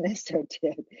exactly what Ernesto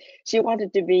did. She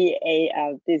wanted to be a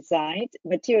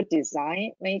material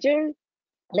design major.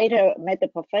 Later met the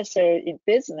professor in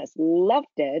business, loved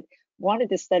it, wanted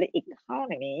to study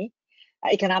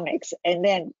economics. And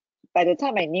then by the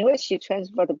time I knew it, she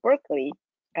transferred to Berkeley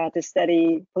to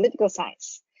study political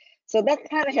science. So that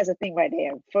kind of has a thing right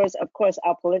there. First, of course,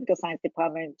 our political science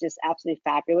department is just absolutely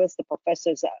fabulous. The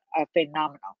professors are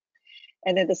phenomenal.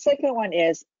 And then the second one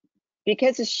is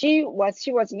because she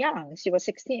was young. She was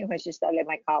 16 when she started at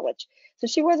my college. So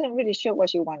she wasn't really sure what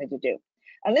she wanted to do.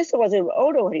 Unless it was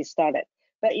older when he started.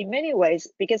 But in many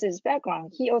ways, because of his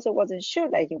background, he also wasn't sure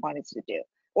that he wanted to do.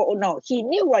 Or no, he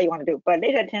knew what he wanted to do, but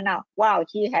later it turned out, wow,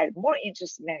 he had more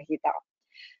interest than he thought.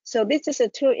 So this is a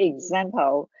true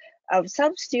example of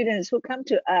some students who come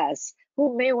to us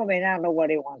who may or may not know what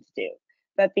they want to do.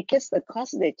 But because the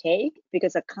course they take,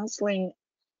 because of counseling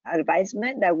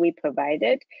advisement that we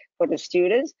provided for the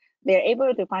students, they're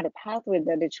able to find a pathway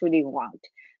that they truly want.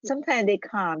 Sometimes they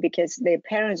come because their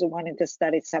parents wanted to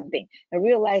study something and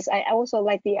realize I also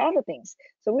like the other things.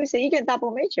 So we say you can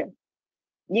double major.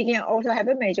 You can also have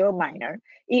a major or minor.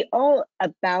 It's all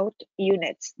about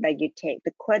units that you take,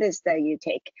 the credits that you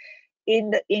take.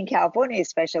 In California,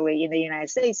 especially in the United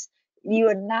States, you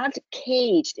are not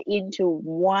caged into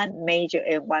one major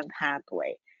and one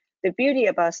pathway. The beauty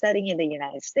about studying in the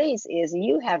United States is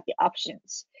you have the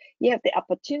options. You have the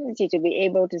opportunity to be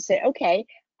able to say, okay,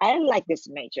 I like this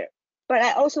major, but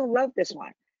I also love this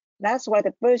one. That's why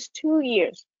the first 2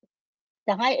 years,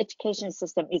 the higher education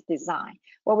system is designed,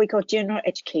 what we call general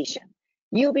education.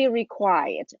 You'll be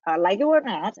required, like it or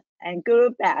not, and good or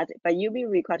bad, but you'll be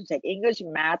required to take English,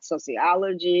 math,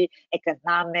 sociology,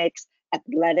 economics,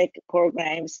 athletic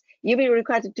programs. You'll be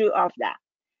required to do all of that.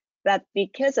 But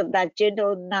because of that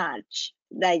gentle nudge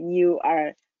that you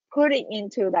are putting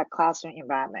into that classroom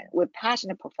environment with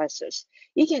passionate professors,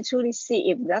 you can truly see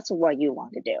if that's what you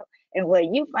want to do. And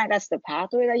when you find that's the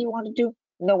pathway that you want to do,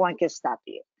 no one can stop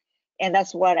you. And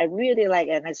that's what I really like.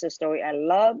 And that's the story. I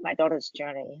love my daughter's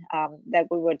journey, that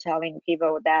we were telling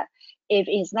people that if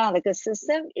it's not a good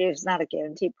system, if it's not a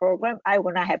guaranteed program, I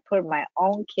would not have put my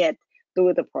own kid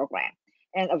through the program.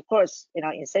 And of course,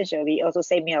 essentially, it also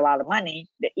saved me a lot of money.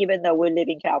 Even though we live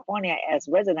in California as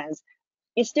residents,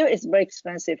 it still is very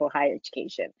expensive for higher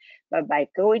education. But by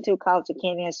going to College of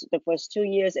Canyons the first 2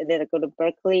 years and then go to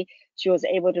Berkeley, she was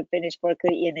able to finish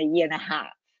Berkeley in a year and a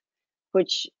half,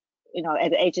 which,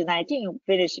 at the age of 19,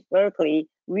 finished Berkeley,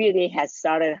 really has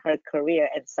started her career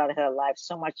and started her life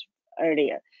so much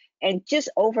earlier. And just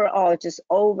overall, just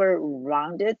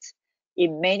over-rounded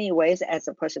in many ways as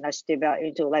a person that's developed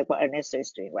into like what Ernesto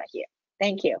is doing right here.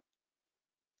 Thank you.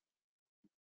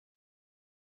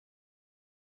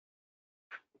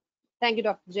 Thank you,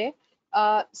 Dr. J.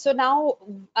 So now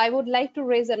I would like to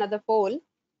raise another poll,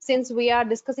 since we are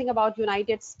discussing about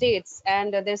United States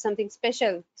and there's something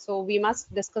special, so we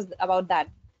must discuss about that.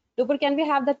 Nupur, can we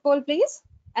have that poll, please?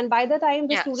 And by the time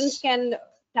the students Yes. can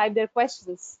type their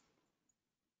questions.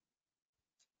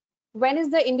 When is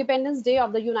the Independence Day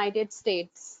of the United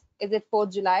States? Is it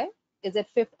 4th July? Is it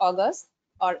 5th August?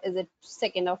 Or is it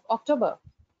 2nd of October?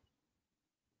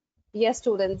 Yes,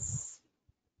 students.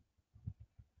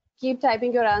 Keep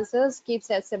typing your answers. Keep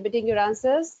submitting your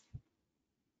answers.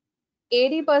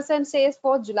 80% says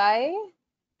 4th July.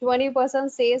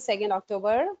 20% says 2nd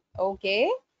October. Okay.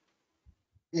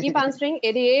 Keep answering.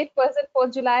 88%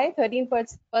 4th July.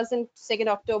 13% 2nd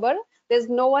October. There's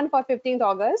no one for 15th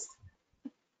August.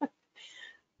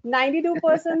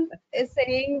 92% is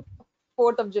saying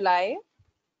 4th of July.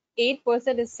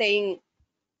 8% is saying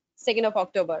 2nd of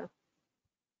October.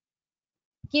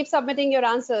 Keep submitting your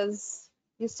answers.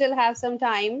 You still have some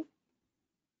time.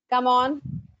 Come on.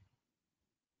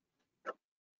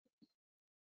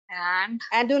 And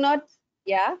And do not,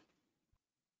 yeah.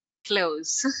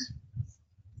 close.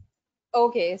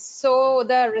 Okay, so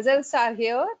the results are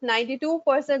here.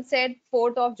 92% said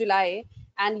 4th of July.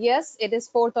 And yes, it is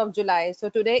 4th of July. So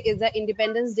today is the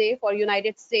Independence Day for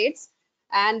United States.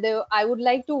 And I would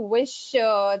like to wish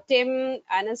Tim,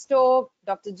 Ernesto,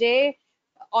 Dr. J,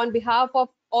 on behalf of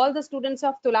all the students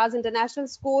of Tula's International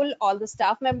School, all the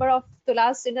staff member of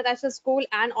Tula's International School,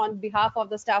 and on behalf of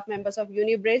the staff members of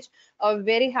Unibrijj, a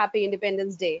very happy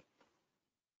Independence Day.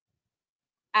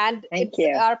 And Thank it's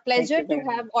you. our Thank pleasure you to very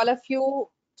much. have all of you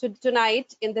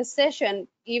tonight in this session.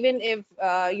 Even if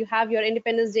you have your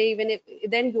Independence Day, even if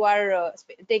then you are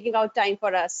taking out time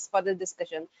for us for the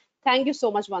discussion. Thank you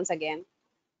so much once again.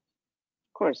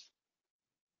 Of course.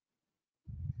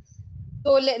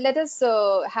 So let us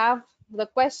have the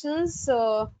questions.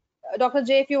 Dr.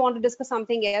 J, if you want to discuss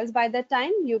something else by that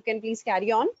time, you can please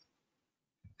carry on.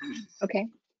 Okay.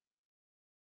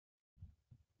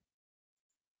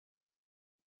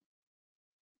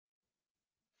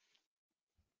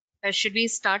 Should we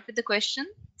start with the questions?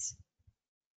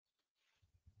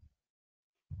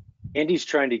 Andy's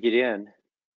trying to get in.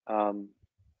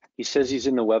 He says he's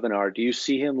in the webinar. Do you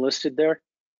see him listed there?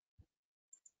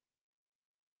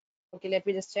 Okay, let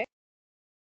me just check.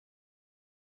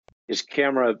 His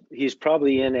camera, he's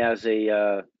probably in as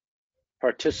a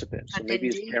participant, so maybe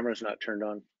his Attendee. camera's not turned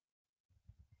on.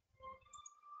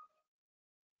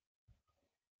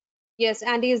 Yes,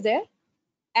 Andy is there.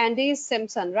 Andy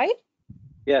Simpson, right?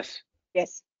 Yes.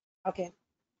 Yes. Okay.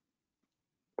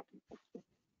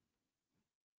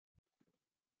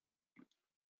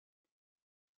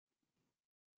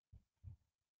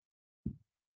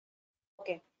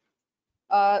 Okay.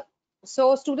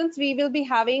 So students, we will be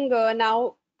having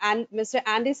now and Mr.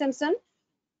 Andy Simpson,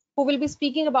 who will be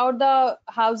speaking about the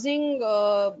housing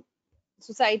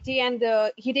society, and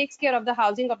he takes care of the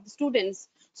housing of the students.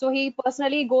 So he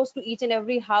personally goes to each and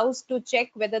every house to check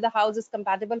whether the house is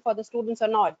compatible for the students or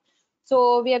not.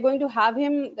 So we are going to have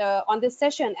him on this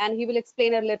session, and he will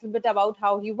explain a little bit about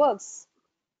how he works.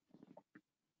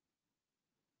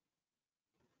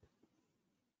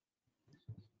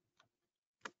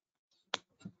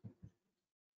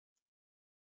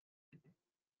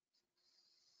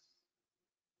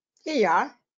 Here you are.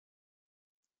 Can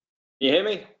you hear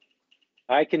me?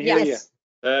 I can hear you. Yes.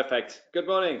 Perfect. Good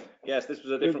morning. Yes, this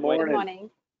was a Good different way. Good morning.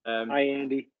 morning. Hi,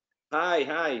 Andy.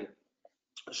 Hi.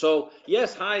 So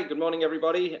yes, hi. Good morning,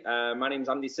 everybody. My name's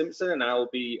Andy Simpson, and I'll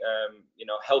be,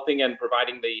 helping and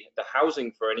providing the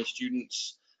housing for any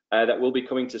students that will be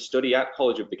coming to study at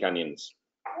College of the Canyons.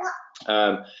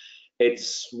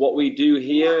 It's what we do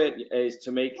here is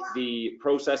to make the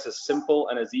process as simple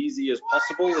and as easy as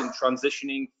possible in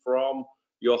transitioning from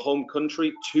your home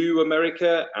country to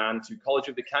America and to College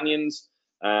of the Canyons,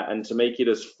 and to make it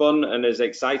as fun and as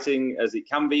exciting as it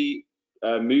can be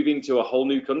moving to a whole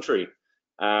new country.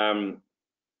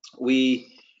 We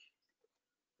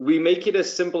make it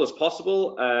as simple as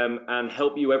possible and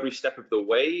help you every step of the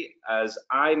way, as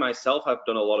I myself have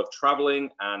done a lot of traveling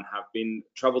and have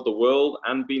traveled the world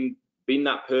and been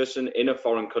that person in a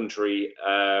foreign country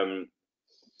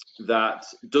that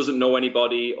doesn't know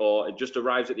anybody or just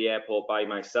arrives at the airport by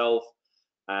myself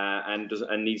and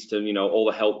needs to, all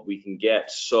the help we can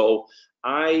get. So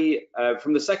I,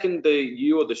 from the second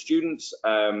you or the students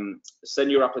send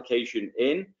your application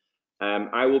in,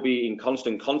 I will be in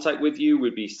constant contact with you.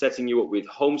 We'll be setting you up with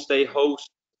homestay hosts,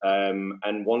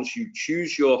 and once you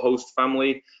choose your host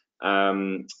family,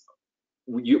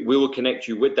 we will connect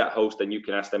you with that host, and you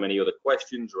can ask them any other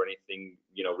questions or anything,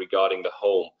 you know, regarding the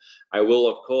home. I will,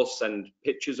 of course, send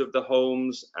pictures of the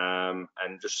homes, and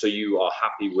just so you are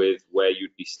happy with where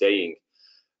you'd be staying.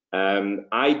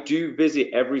 I do visit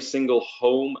every single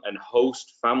home and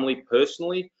host family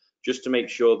personally, just to make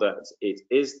sure that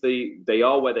they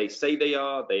are where they say they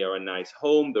are. They are a nice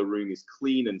home. The room is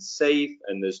clean and safe,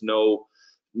 and there's no,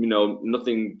 you know,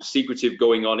 nothing secretive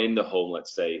going on in the home,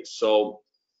 let's say. So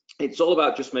it's all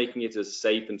about just making it as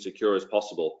safe and secure as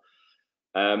possible.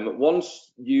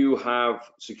 Once you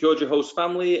have secured your host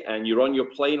family and you're on your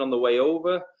plane on the way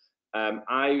over,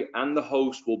 I and the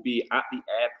host will be at the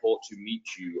airport to meet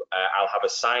you. I'll have a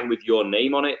sign with your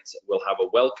name on it. We'll have a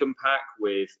welcome pack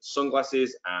with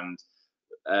sunglasses and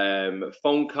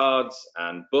phone cards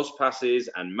and bus passes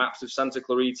and maps of Santa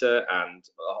Clarita and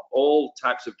all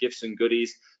types of gifts and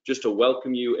goodies, just to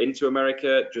welcome you into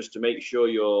America, just to make sure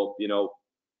you're, you know,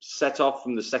 set off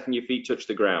from the second your feet touch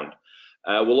the ground.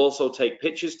 We'll also take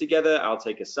pictures together. I'll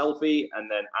take a selfie, and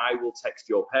then I will text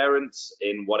your parents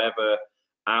in whatever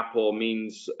app or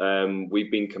means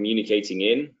we've been communicating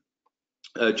in,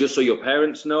 just so your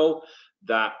parents know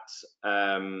that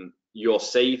you're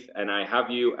safe and I have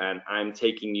you, and I'm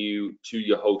taking you to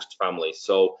your host family,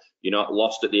 so you're not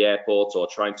lost at the airport or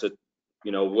trying to,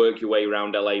 you know, work your way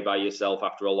around LA by yourself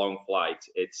after a long flight.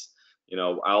 It's, you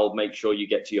know, I'll make sure you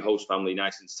get to your host family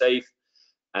nice and safe.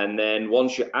 And then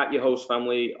once you're at your host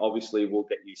family, obviously we'll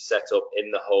get you set up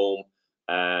in the home,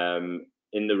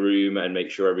 in the room, and make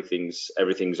sure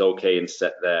everything's okay and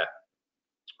set there.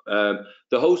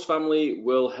 The host family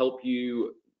will help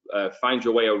you find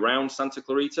your way around Santa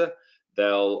Clarita.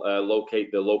 They'll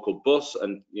locate the local bus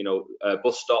and, you know,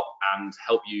 bus stop, and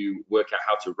help you work out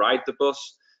how to ride the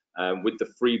bus. With the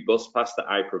free bus pass that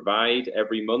I provide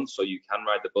every month, so you can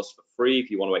ride the bus for free if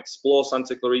you want to explore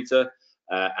Santa Clarita,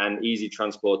 and easy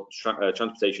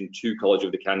transportation to College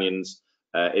of the Canyons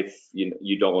if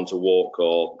you don't want to walk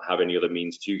or have any other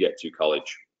means to get to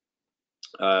college.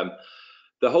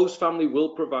 The host family will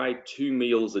provide 2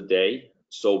 meals a day,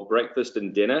 so breakfast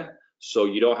and dinner. So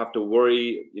you don't have to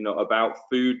worry, you know, about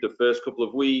food the first couple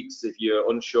of weeks. If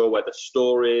you're unsure where the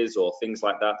store is or things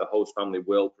like that, the host family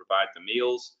will provide the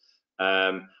meals.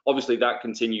 Obviously that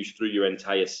continues through your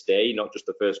entire stay, not just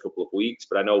the first couple of weeks,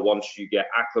 but I know once you get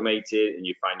acclimated and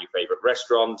you find your favorite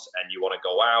restaurants and you want to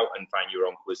go out and find your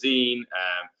own cuisine,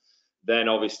 then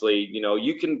obviously, you know,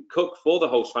 you can cook for the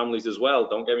host families as well.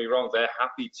 Don't get me wrong, they're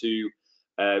happy to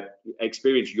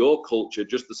experience your culture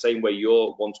just the same way you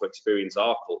want to experience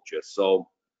our culture. So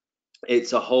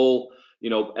it's a whole, you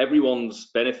know,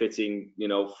 everyone's benefiting, you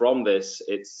know, from this.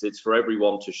 It's for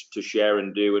everyone to share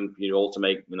and do, and, you know, all to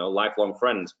make, you know, lifelong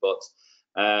friends. But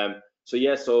so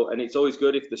yeah, and it's always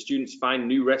good if the students find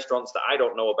new restaurants that I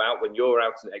don't know about when you're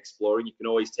out and exploring. You can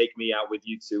always take me out with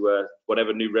you to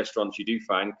whatever new restaurants you do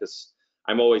find, because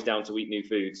I'm always down to eat new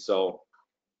food. So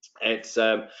it's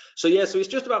so it's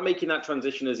just about making that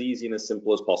transition as easy and as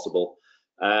simple as possible.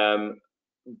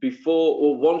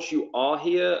 Once you are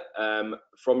here,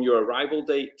 from your arrival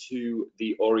date to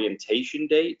the orientation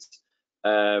date,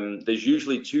 there's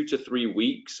usually 2 to 3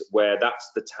 weeks where that's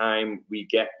the time we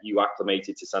get you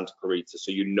acclimated to Santa Clarita,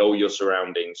 so you know your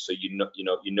surroundings, so you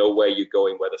know where you're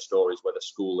going, where the store is, where the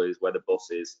school is, where the bus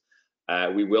is.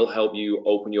 We will help you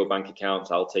open your bank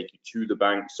accounts. I'll take you to the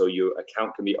bank so your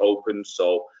account can be opened,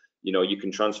 so you know you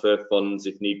can transfer funds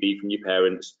if need be from your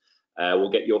parents.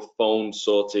 We'll get your phone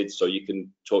sorted so you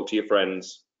can talk to your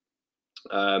friends.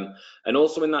 And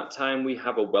also in that time, we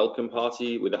have a welcome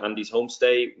party with Andy's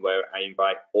Homestay, where I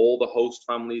invite all the host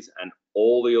families and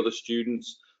all the other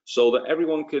students so that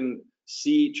everyone can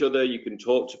see each other. You can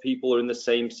talk to people who are in the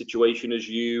same situation as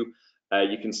you.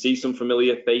 You can see some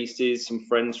familiar faces, some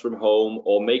friends from home,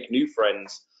 or make new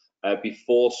friends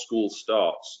before school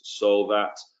starts, so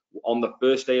that on the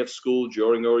first day of school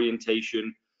during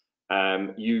orientation,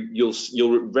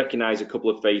 you'll recognize a couple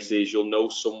of faces. You'll know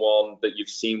someone that you've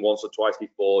seen once or twice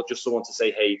before, just someone to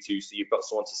say hey to, so you've got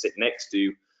someone to sit next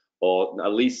to, or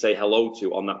at least say hello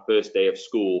to on that first day of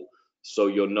school, so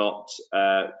you're not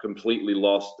completely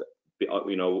lost,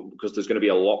 you know, because there's going to be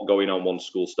a lot going on once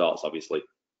school starts, obviously.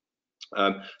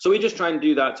 So we just try and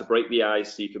do that to break the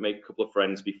ice, so you can make a couple of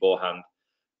friends beforehand.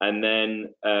 And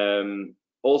then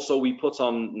also we put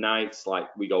on nights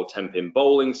like we go 10-pin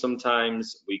bowling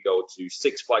sometimes. We go to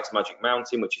Six Flags Magic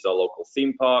Mountain, which is our local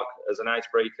theme park, as an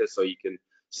icebreaker, so you can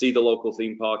see the local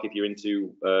theme park if you're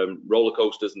into roller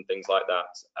coasters and things like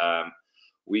that.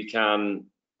 We can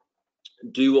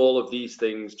do all of these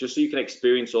things just so you can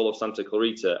experience all of Santa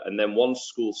Clarita. And then once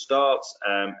school starts,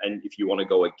 and if you want to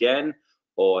go again,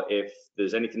 or if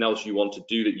there's anything else you want to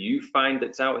do that you find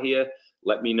that's out here,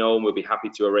 let me know and we'll be happy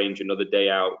to arrange another day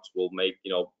out. We'll make,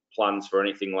 you know, plans for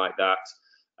anything like that.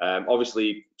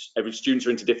 Obviously, every students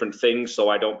are into different things, so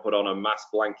I don't put on a mass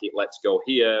blanket, let's go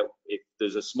here. If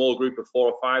there's a small group of 4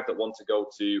 or 5 that want to go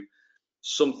to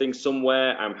something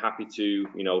somewhere, I'm happy to,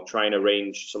 you know, try and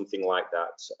arrange something like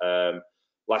that.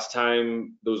 Last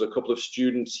time there was a couple of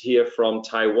students here from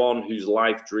Taiwan whose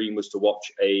life dream was to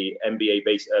watch a NBA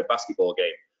basketball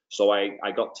game. So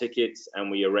I got tickets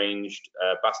and we arranged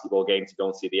a basketball game to go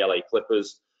and see the LA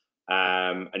Clippers.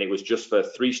 And it was just for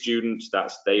 3 students.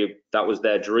 That was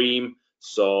their dream.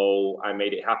 So I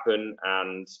made it happen,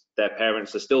 and their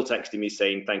parents are still texting me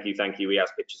saying, thank you, he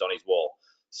has pictures on his wall.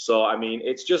 So, I mean,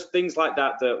 it's just things like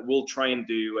that that we'll try and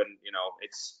do, and, you know,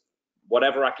 it's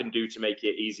whatever I can do to make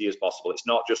it easy as possible. It's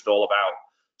not just all about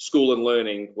school and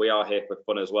learning. We are here for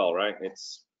fun as well, right?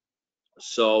 It's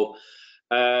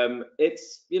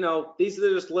you know, these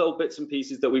are just little bits and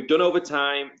pieces that we've done over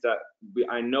time that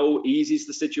I know eases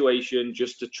the situation,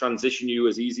 just to transition you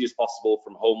as easy as possible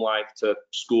from home life to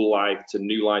school life to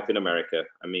new life in America.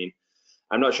 I mean,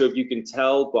 I'm not sure if you can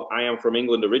tell, but I am from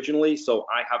England originally, so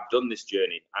I have done this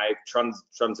journey. I've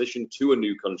transitioned to a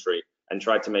new country and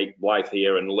tried to make life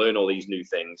here and learn all these new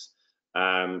things.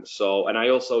 And I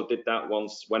also did that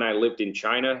once when I lived in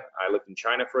China. I lived in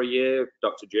China for a year.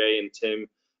 Dr. J and Tim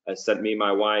sent me and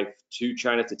my wife to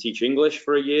China to teach English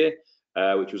for a year,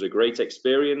 which was a great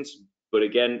experience. But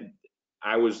again,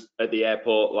 I was at the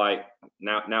airport like,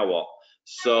 now what?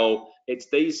 So it's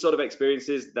these sort of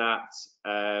experiences that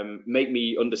make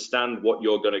me understand what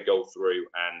you're going to go through,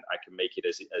 and I can make it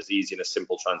as easy and a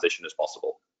simple transition as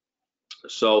possible.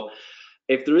 So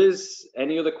if there is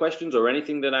any other questions or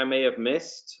anything that I may have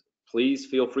missed, please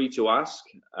feel free to ask.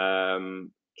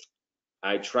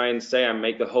 I try and say I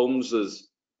make the homes as,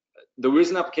 there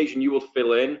is an application you will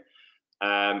fill in,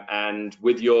 and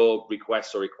with your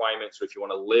requests or requirements, or if you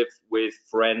want to live with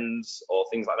friends or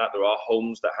things like that, there are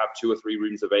homes that have 2 or 3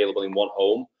 rooms available in one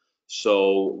home.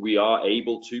 So we are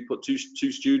able to put two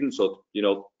students, or, you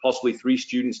know, possibly 3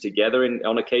 students together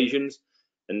on occasions,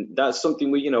 and that's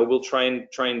something we, you know, we'll try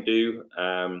and do.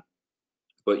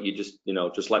 But you just, you know,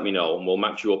 just let me know and we'll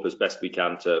match you up as best we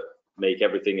can to make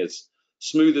everything as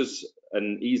smooth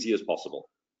and easy as possible.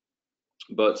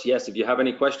 But yes, if you have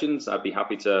any questions, I'd be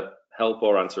happy to help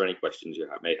or answer any questions you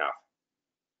may have.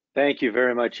 Thank you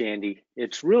very much, Andy.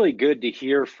 It's really good to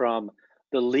hear from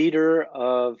the leader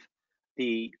of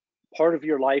the part of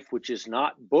your life which is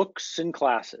not books and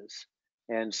classes.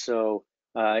 And so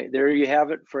there you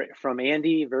have it from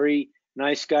Andy, very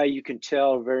nice guy. You can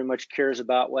tell very much cares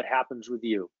about what happens with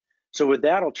you. So with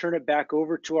that, I'll turn it back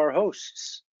over to our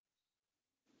hosts.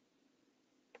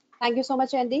 Thank you so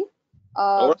much, Andy.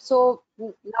 Right. So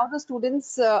now the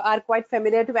students are quite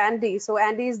familiar to Andy. So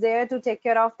Andy is there to take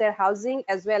care of their housing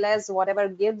as well as whatever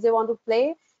games they want to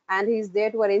play, and he's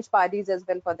there to arrange parties as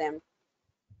well for them.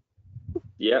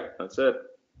 Yeah, that's it.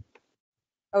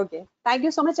 Okay. Thank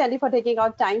you so much, Andy, for taking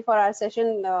out time for our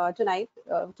session today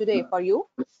for you.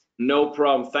 No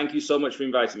problem. Thank you so much for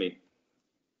inviting me.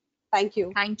 Thank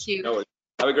you. Thank you. No worries.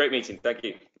 Have a great meeting. Thank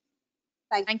you.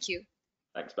 Thank you.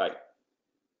 Thanks. Bye.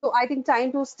 So I think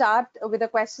time to start with the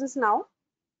questions now.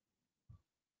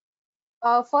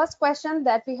 First question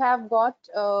that we have got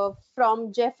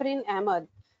from Jeffrey Ahmed.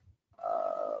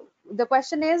 The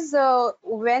question is,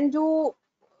 when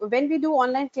we do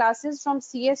online classes from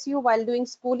CSU while doing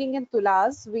schooling in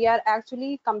Tulas, we are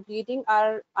actually completing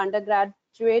our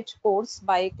undergraduate course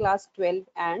by class 12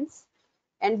 ends,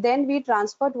 and then we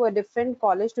transfer to a different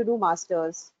college to do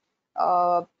masters.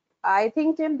 I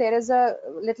think, Tim, there is a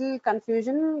little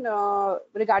confusion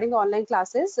regarding the online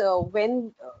classes,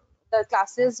 when the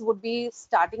classes would be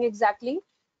starting exactly,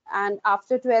 and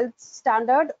after 12th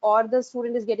standard, or the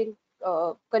student is getting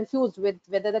confused with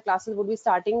whether the classes would be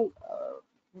starting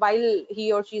while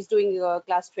he or she is doing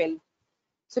class 12.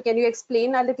 So can you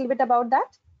explain a little bit about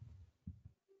that?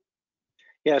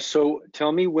 Yeah, so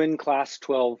tell me when class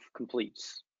 12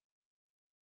 completes.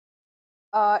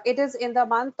 It is in the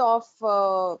month of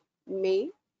May.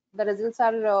 The results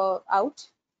are out.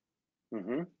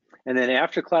 Mm-hmm. And then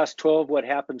after class 12, what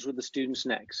happens with the students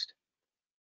next?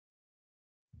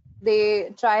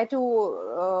 They try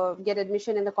to get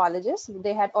admission in the colleges.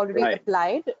 They had already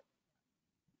applied.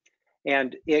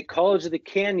 And at College of the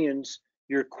Canyons,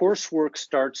 your coursework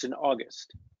starts in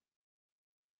August.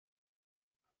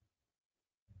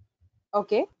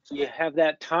 Okay. So you have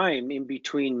that time in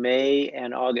between May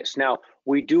and August. Now,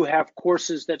 we do have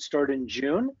courses that start in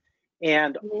June,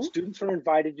 and students are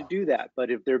invited to do that. But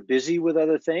if they're busy with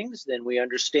other things, then we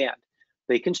understand.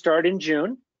 They can start in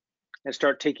June. and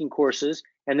start taking courses,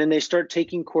 and then they start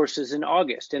taking courses in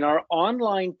August. And our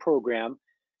online program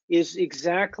is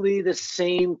exactly the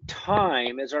same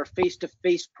time as our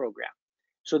face-to-face program.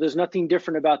 So there's nothing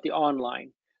different about the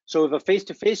online. So if a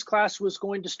face-to-face class was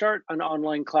going to start, an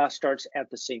online class starts at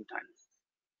the same time.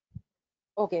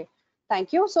 Okay,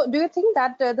 thank you. So do you think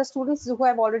that the students who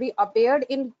have already appeared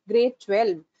in grade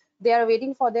 12, they are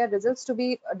waiting for their results to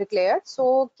be declared?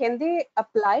 So can they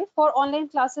apply for online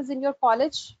classes in your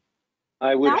college?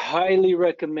 I would now? highly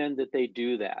recommend that they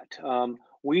do that.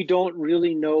 We don't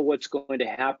really know what's going to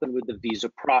happen with the visa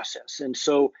process. And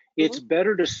so it's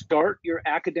better to start your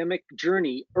academic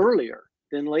journey earlier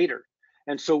than later.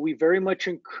 And so we very much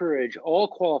encourage all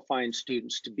qualifying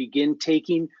students to begin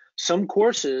taking some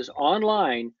courses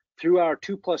online through our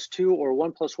 2+2 or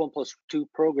 1+1+2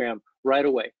 program right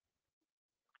away.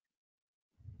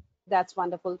 That's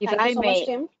wonderful. If Thank I you so may, much,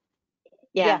 Tim.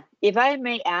 Yeah, if I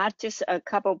may add just a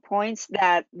couple points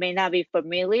that may not be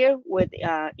familiar with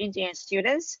Indian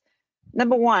students.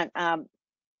 Number one,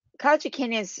 College of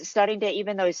Canyon is starting day,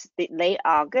 even though it's late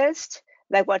August.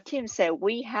 Like what Tim said,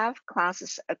 we have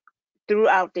classes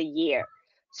throughout the year.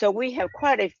 So we have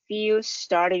quite a few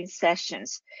starting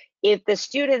sessions. If the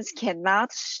students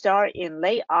cannot start in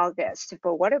late August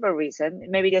for whatever reason,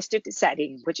 maybe they're still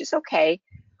deciding, which is okay.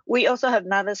 We also have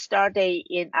another start day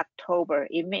in October,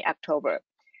 in mid-October.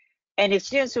 And if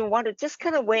students who want to just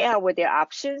kind of weigh out with their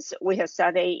options, we have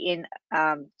start day in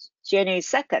January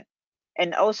 2nd.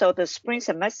 And also the spring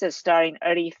semester starting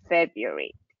early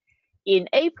February. In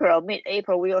April,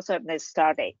 mid-April, we also have the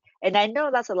start date. And I know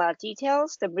that's a lot of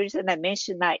details. The reason I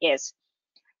mention that is,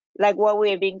 like what we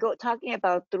have been talking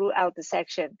about throughout the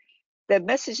section, the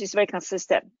message is very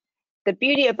consistent. The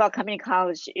beauty about community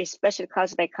college, especially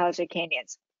college like College of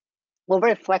Canyons, we're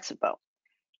very flexible.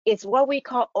 It's what we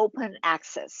call open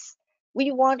access.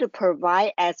 We want to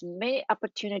provide as many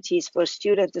opportunities for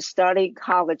students to study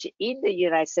college in the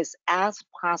United States as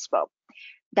possible.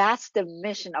 That's the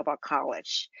mission of our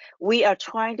college. We are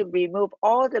trying to remove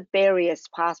all the barriers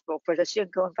possible for the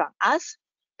student going from us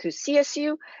to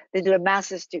CSU, then to a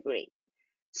master's degree.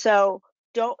 So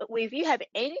if you have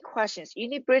any questions,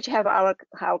 Unibrijj have our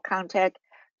contact.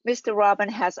 Mr. Robin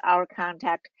has our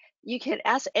contact. You can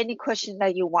ask any question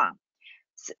that you want.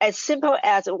 As simple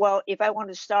as, well, if I want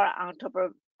to start on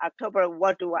October,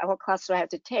 what class do I have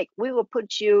to take? We will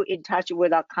put you in touch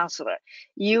with our counselor.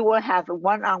 You will have a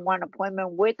one-on-one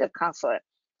appointment with the counselor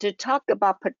to talk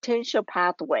about potential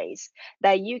pathways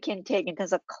that you can take in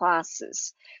terms of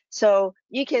classes. So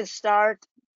you can start,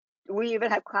 we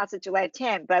even have classes July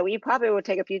 10th, but we probably will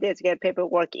take a few days to get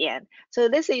paperwork in. So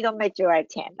let's say you don't make July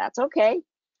 10th, that's okay.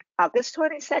 August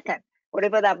 22nd,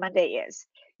 whatever that Monday is,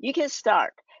 you can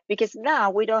start, because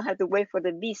now we don't have to wait for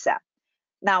the visa.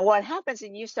 Now, what happens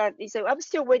when you start, you say, I'm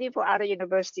still waiting for other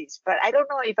universities, but I don't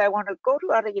know if I want to go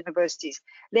to other universities.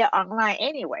 They're online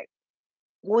anyway.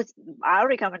 What our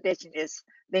recommendation is,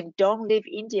 then don't leave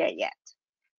India yet.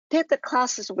 Take the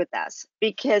classes with us,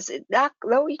 because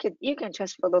you can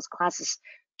transfer those classes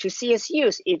to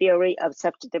CSUs if you're already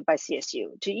accepted by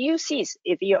CSU, to UCs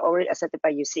if you're already accepted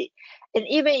by UC. And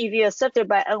even if you're accepted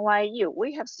by NYU,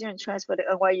 we have students transfer to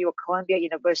NYU or Columbia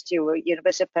University or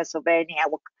University of Pennsylvania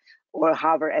or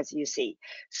Harvard, as you see.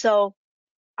 So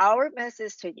our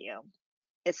message to you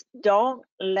is, don't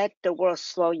let the world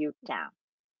slow you down.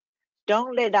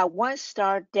 Don't let that one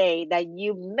start day that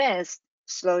you missed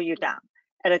slow you down.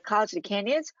 At the College of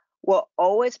Canyons, we'll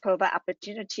always provide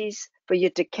opportunities for you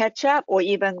to catch up or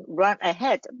even run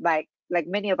ahead, like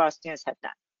many of our students have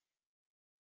done.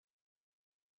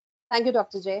 Thank you,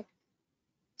 Dr. J.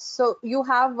 So you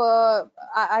have,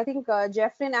 I think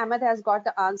Jeffrey Ahmed has got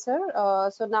the answer.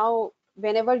 So now,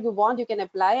 whenever you want, you can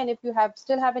apply. And if you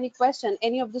still have any question,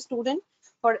 any of the student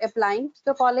for applying to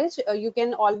the college, you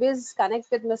can always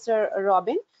connect with Mr.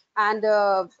 Robin, and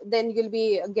then you'll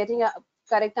be getting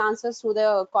correct answers to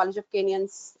the College of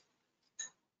Canyons.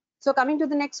 So coming to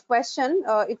the next question,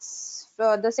 it's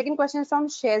the second question is from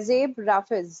Shehzeb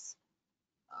Rafiz.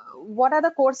 What are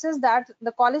the courses that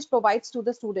the college provides to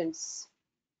the students?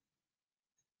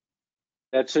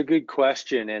 That's a good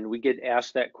question, and we get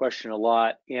asked that question a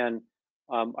lot. And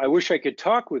I wish I could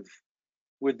talk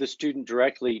with the student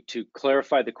directly to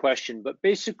clarify the question, but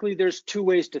basically there's two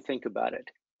ways to think about it.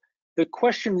 The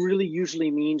question really usually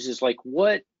means is like,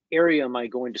 what area am I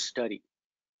going to study?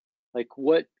 Like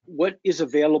what is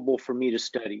available for me to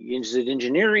study? Is it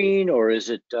engineering, or is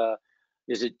it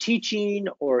teaching,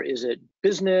 or is it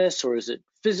business, or is it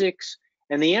physics?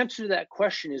 And the answer to that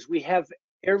question is, we have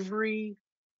every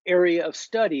area of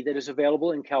study that is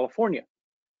available in California.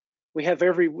 We have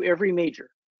every major.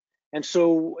 And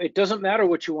so it doesn't matter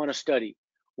what you want to study,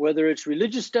 whether it's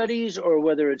religious studies or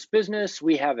whether it's business,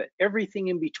 we have it, everything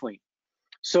in between.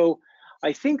 So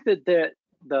I think that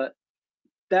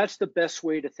that's the best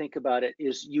way to think about it,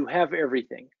 is you have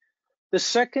everything. The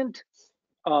second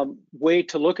way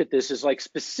to look at this is like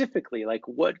specifically, like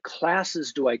what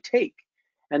classes do I take?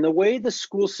 And the way the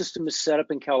school system is set up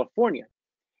in California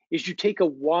is you take a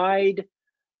wide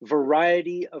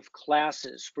variety of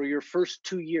classes for your first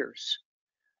 2 years,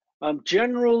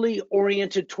 generally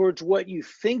oriented towards what you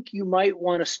think you might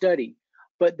want to study,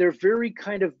 but they're very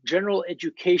kind of general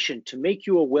education to make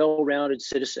you a well-rounded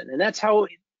citizen. And that's how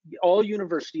all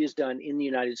university is done in the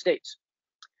United States.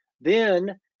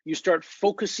 Then you start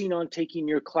focusing on taking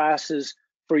your classes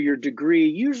for your degree,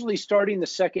 usually starting the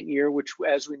second year, which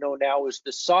as we know now is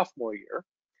the sophomore year,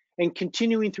 and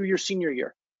continuing through your senior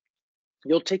year.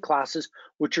 You'll take classes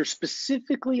which are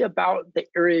specifically about the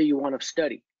area you want to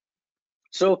study.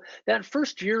 So that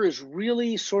first year is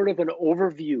really sort of an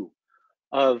overview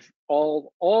of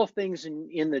all things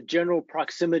in the general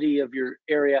proximity of your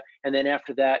area, and then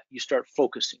after that you start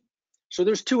focusing. So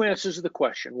there's two answers to the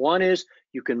question. One is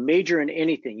you can major in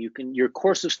anything. Your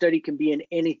course of study can be in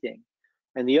anything.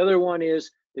 And the other one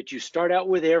is that you start out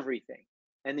with everything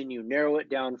and then you narrow it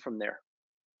down from there.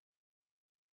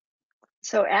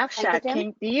 So Akshat,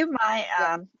 do you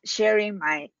mind sharing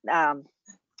my,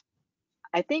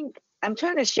 I think I'm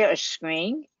trying to share a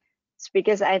screen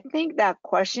because I think that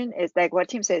question is like what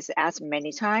Tim says asked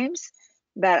many times,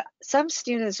 that some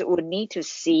students would need to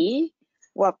see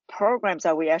what programs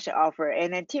that we actually offer.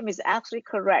 And then Tim is actually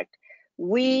correct.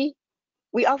 We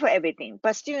offer everything,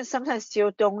 but students sometimes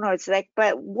still don't know. It's like,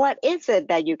 but what is it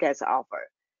that you guys offer?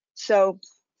 So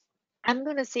I'm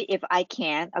gonna see if I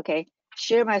can, okay,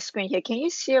 share my screen here. Can you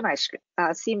share my screen,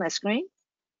 see my screen?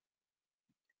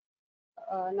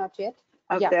 Not yet.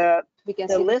 Of we can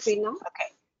the see list. the screen now.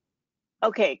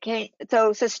 Okay,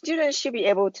 so students should be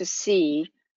able to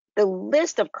see the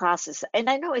list of classes, and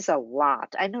I know it's a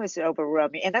lot. I know it's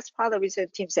overwhelming, and that's part of the reason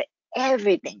Tim said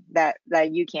everything that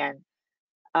you can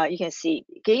see.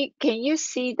 Can you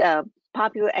see the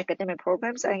popular academic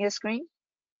programs on your screen?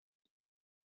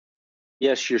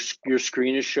 Yes, your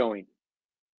screen is showing.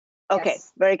 Okay,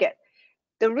 yes. Very good.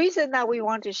 The reason that we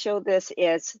want to show this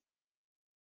is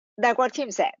like what Tim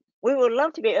said. We would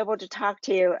love to be able to talk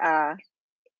to you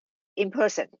in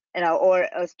person,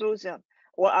 or through Zoom,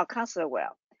 or our counselor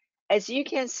will. As you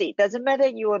can see, doesn't matter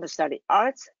you want to study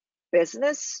arts,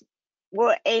 business,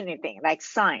 or anything like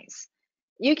science.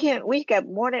 We got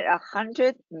more than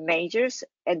 100 majors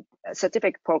and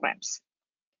certificate programs.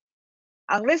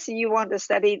 Unless you want to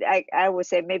study, I would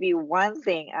say maybe one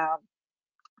thing,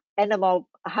 animal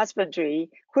husbandry,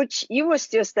 which you will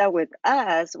still start with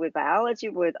us, with biology,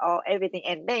 with everything,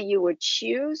 and then you would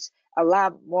choose a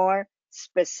lot more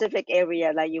specific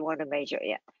area that you want to major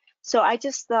in. So I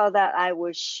just thought that I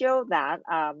would show that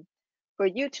for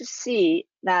you to see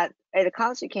that at the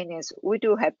College of Canyons, we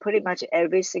do have pretty much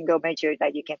every single major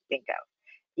that you can think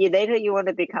of. Later you want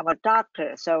to become a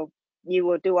doctor, so you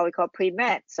will do what we call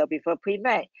pre-med. So before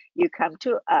pre-med, you come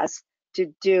to us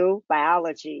to do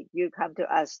biology, you come to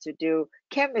us to do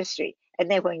chemistry. And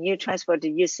then when you transfer to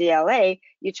UCLA,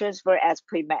 you transfer as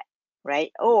pre-med,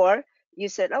 right? Or you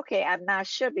said, okay, I'm not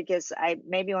sure because I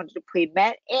maybe want to do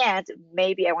pre-med and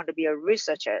maybe I want to be a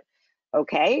researcher.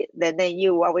 Okay, then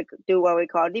you what we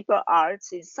call liberal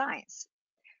arts in science,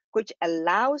 which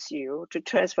allows you to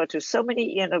transfer to so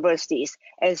many universities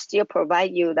and still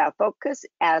provide you that focus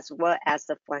as well as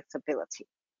the flexibility.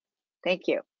 Thank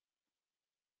you.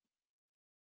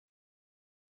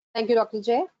 Thank you, Dr.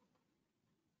 J.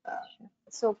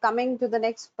 So coming to the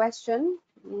next question,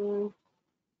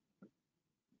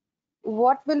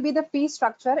 what will be the fee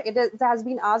structure? It has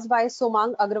been asked by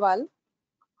Somang Agrawal.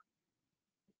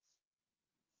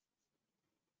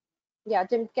 Yeah,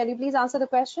 Tim, can you please answer the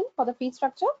question for the fee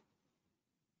structure?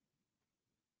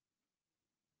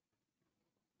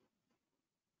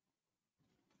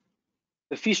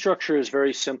 The fee structure is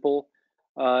very simple.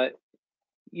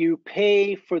 You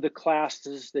pay for the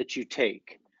classes that you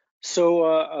take. So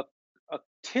a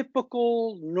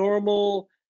typical normal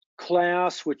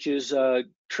class, which is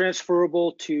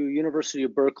transferable to University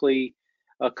of Berkeley,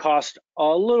 cost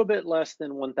a little bit less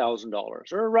than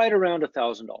 $1,000, or right around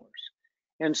 $1,000.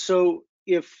 And so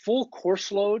if full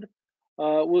course load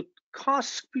will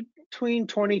cost between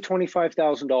 $20,000 to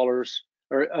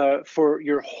 $25,000 for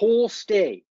your whole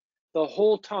stay, the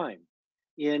whole time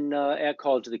at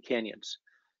College of the Canyons.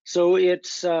 So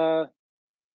it's very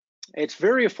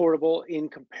affordable in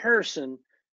comparison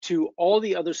to all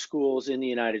the other schools in the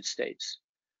United States.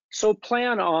 So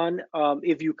plan on,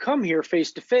 if you come here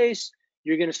face to face,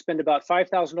 you're going to spend about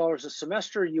 $5,000 a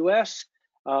semester US.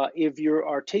 If you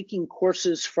are taking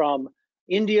courses from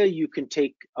India, you can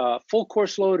take a full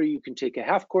course load or you can take a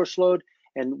half course load,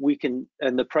 and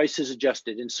the price is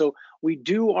adjusted. And so we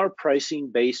do our pricing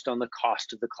based on the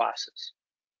cost of the classes.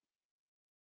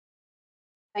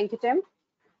 Thank you, Tim.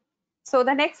 So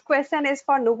the next question is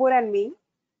for Nupur and me.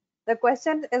 The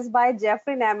question is by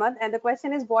Jeffrey Ahmed, and the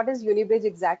question is, what is Unibrijj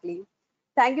exactly?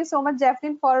 Thank you so much,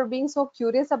 Jeffrey, for being so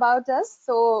curious about us.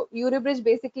 So Unibrijj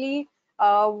basically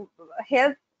help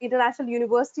international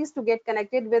universities to get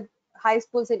connected with high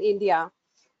schools in India.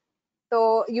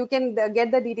 So you can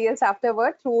get the details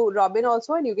afterward through Robin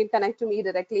also, and you can connect to me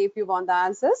directly if you want the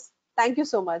answers. Thank you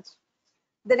so much.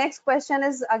 The next question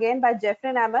is again by Jeffrey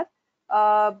Ahmed.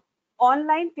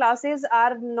 Online classes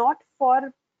are not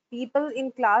for people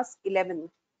in class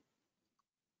 11.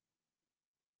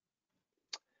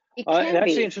 It can That's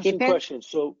be. an interesting Depends. question.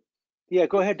 So yeah,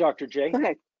 go ahead, Dr. J. Go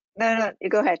ahead. No, you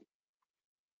go ahead.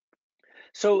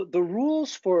 So the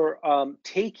rules for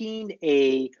taking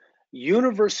a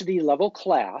university level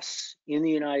class in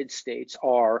the United States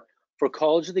are, for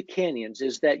College of the Canyons,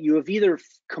 is that you have either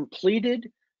completed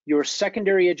your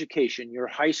secondary education, your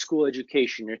high school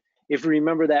education, if you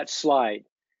remember that slide,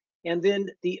 and then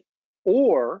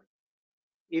or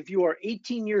if you are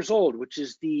 18 years old, which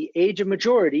is the age of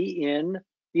majority in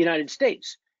the United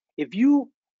States, if you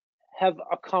have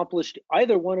accomplished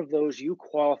either one of those, you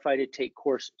qualify to take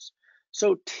courses.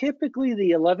 So typically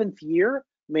the 11th year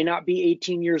may not be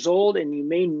 18 years old, and you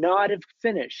may not have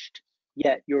finished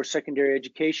yet your secondary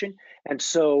education. And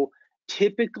so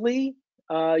typically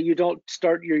you don't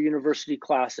start your university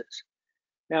classes.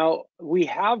 Now, we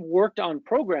have worked on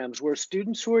programs where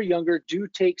students who are younger do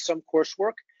take some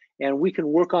coursework, and we can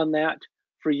work on that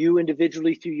for you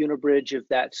individually through Unibrijj if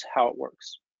that's how it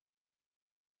works.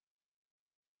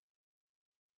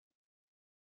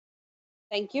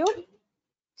 Thank you.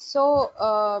 So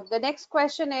the next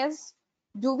question is,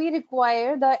 do we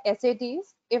require the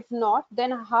SATs? If not,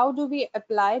 then how do we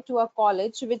apply to a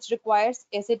college which requires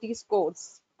SAT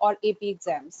scores or AP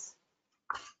exams?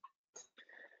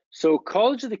 So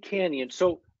College of the Canyon,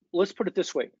 so let's put it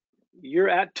this way. You're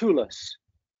at Tula.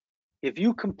 If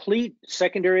you complete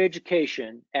secondary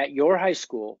education at your high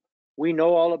school, we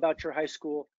know all about your high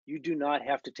school. You do not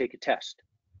have to take a test.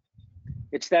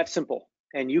 It's that simple.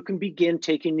 And you can begin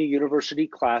taking the university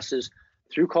classes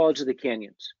through College of the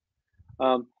Canyons.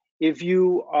 And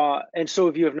so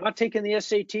if you have not taken the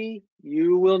SAT,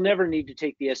 you will never need to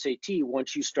take the SAT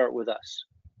once you start with us.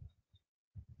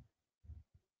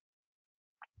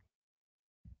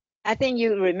 I think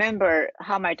you remember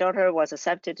how my daughter was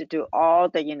accepted to do all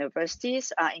the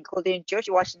universities, including George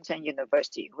Washington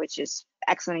University, which is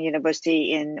excellent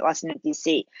university in Washington,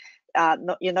 D.C.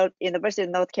 University of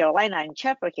North Carolina in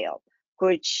Chapel Hill,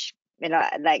 which,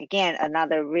 like again,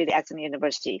 another really excellent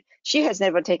university. She has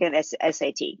never taken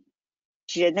SAT.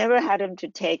 She had never had him to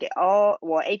take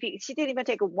AP. She didn't even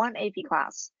take one AP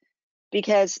class,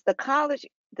 because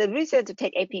the reason to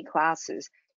take AP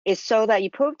classes is so that you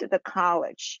prove to the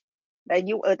college that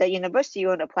the university you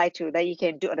want to apply to, that you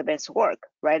can do advanced work,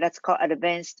 right? That's called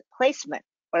advanced placement,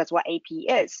 or that's what AP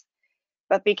is.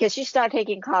 But because she started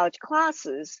taking college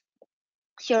classes,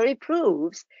 she already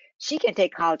proves she can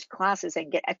take college classes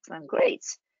and get excellent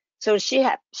grades. So she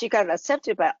got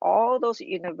accepted by all those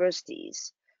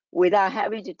universities without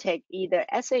having to take either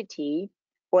SAT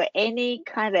or any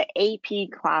kind of AP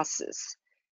classes.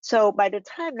 So by the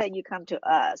time that you come to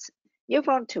us, you're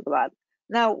from Tula.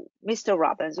 Now, Mr.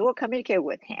 Robbins, we'll communicate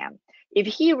with him. If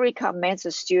he recommends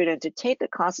a student to take the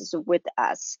classes with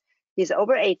us, he's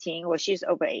over 18 or she's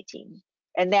over 18.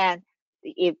 And then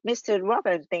if Mr.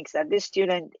 Robbins thinks that this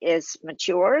student is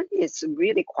mature, is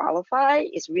really qualified,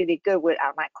 is really good with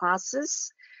online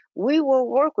classes, we will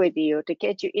work with you to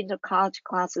get you into college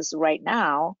classes right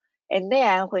now. And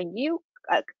then when you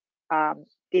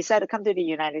decide to come to the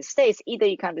United States, either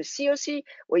you come to COC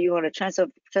or you want to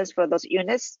transfer those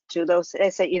units to those,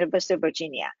 let's say, University of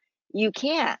Virginia. You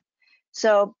can.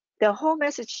 So the whole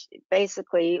message,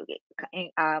 basically,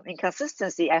 in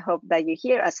consistency, I hope that you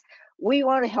hear us. We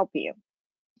want to help you.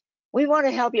 We want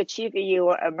to help you achieve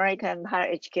your American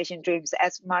higher education dreams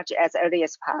as much as early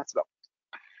as possible.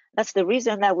 That's the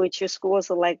reason that we choose schools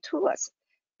like Tula,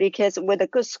 because with a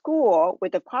good school,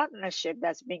 with a partnership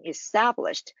that's being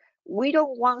established, we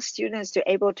don't want students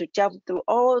to able to jump through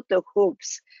all the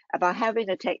hoops about having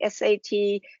to take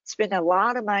SAT, spend a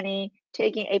lot of money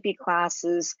taking AP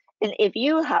classes. And if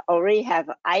you already have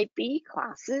IB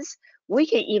classes, we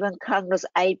can even count those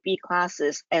IB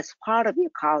classes as part of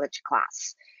your college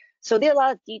class. So there are a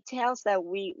lot of details that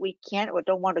we can't or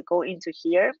don't want to go into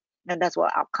here, and that's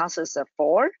what our counselors are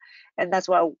for. And that's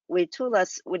why we Tula,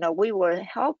 we will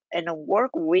help and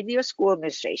work with your school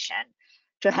administration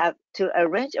to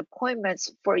arrange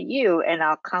appointments for you and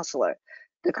our counselor.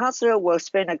 The counselor will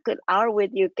spend a good hour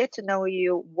with you, get to know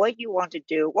you, what you want to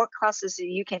do, what classes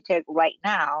you can take right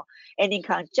now, and in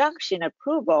conjunction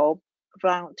approval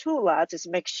from Tula to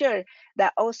make sure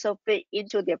that also fit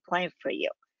into their plan for you.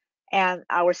 And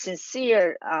our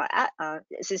sincere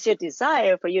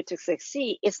desire for you to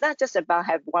succeed is not just about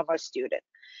having one more student,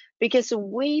 because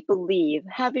we believe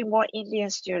having more Indian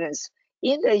students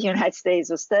in the United States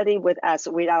to study with us,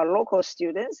 with our local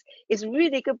students, is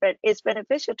really good, but it's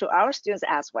beneficial to our students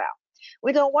as well.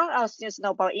 We don't want our students to know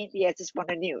about India just from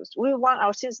the news. We want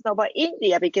our students to know about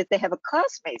India because they have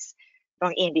classmates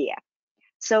from India.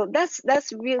 So that's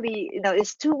really,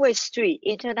 it's two-way street.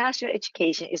 International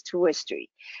education is two-way street.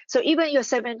 So even you're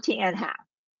 17 and a half,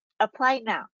 apply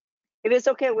now. If it's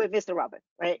okay with Mr. Robin,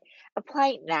 right?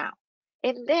 Apply now.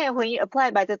 And then when you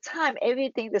apply, by the time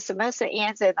everything, the semester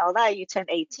ends and all that, you turn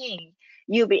 18,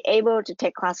 you'll be able to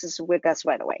take classes with us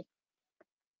right away.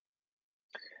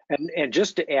 And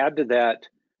just to add to that,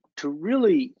 to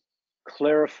really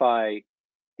clarify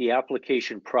the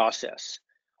application process,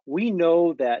 we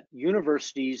know that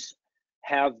universities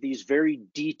have these very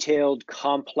detailed,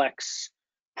 complex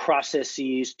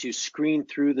processes to screen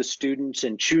through the students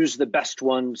and choose the best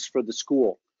ones for the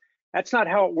school. That's not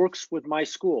how it works with my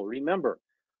school. Remember,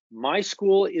 my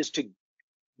school is to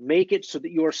make it so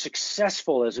that you are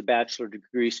successful as a bachelor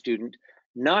degree student,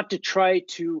 not to try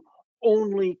to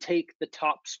only take the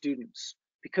top students,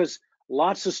 because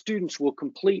lots of students will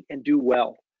complete and do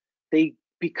well. They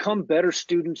become better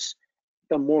students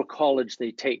the more college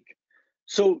they take.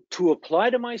 So to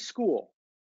apply to my school,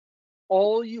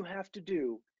 all you have to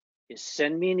do is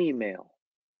send me an email.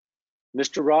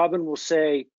 Mr. Robin will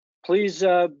say, please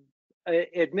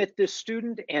admit this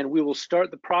student, and we will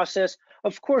start the process.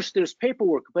 Of course, there's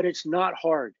paperwork, but it's not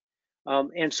hard.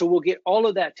 And so we'll get all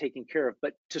of that taken care of.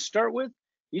 But to start with,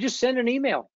 you just send an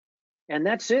email, and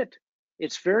that's it.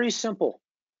 It's very simple.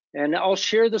 And I'll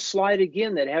share the slide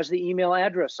again that has the email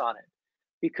address on it,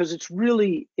 because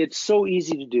it's so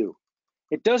easy to do.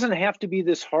 It doesn't have to be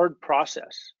this hard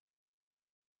process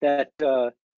that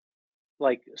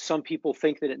like some people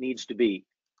think that it needs to be.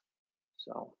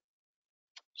 So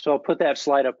I'll put that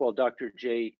slide up while Dr.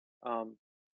 J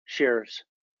shares.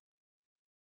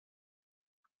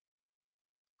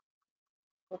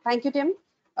 Thank you, Tim.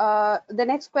 The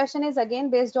next question is again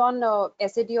based on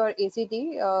SAT or ACT.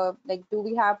 Like, do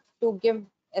we have to give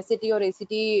SAT or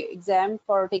ACT exam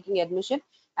for taking admission?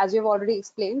 As you've already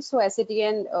explained, so SAT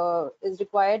is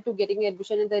required to getting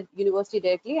admission in the university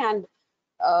directly, and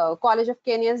College of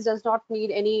Kenyans does not need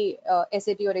any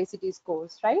SAT or ACT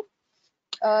scores, right?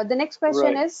 The next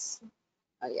question Right. is,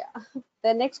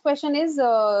 the next question is,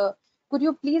 could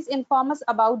you please inform us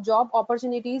about job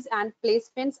opportunities and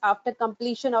placements after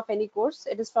completion of any course?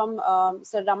 It is from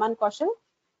Sir Raman Kaushal.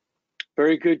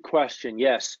 Very good question.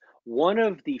 Yes, one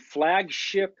of the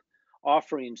flagship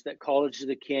offerings that College of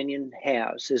the Canyon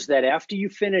has is that after you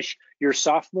finish your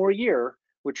sophomore year,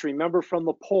 which remember from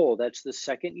the poll, that's the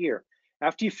second year.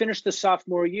 After you finish the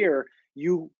sophomore year,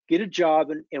 you get a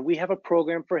job, and we have a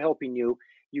program for helping you.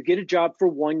 You get a job for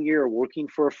 1 year working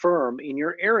for a firm in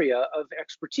your area of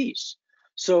expertise.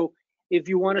 So if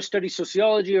you want to study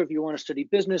sociology, or if you want to study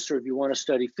business, or if you want to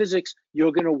study physics,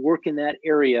 you're going to work in that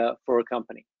area for a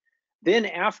company. Then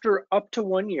after up to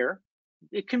 1 year,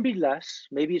 it can be less,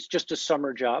 maybe it's just a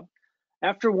summer job.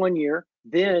 After 1 year,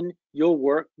 then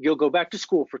you'll go back to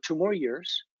school for 2 more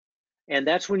years. And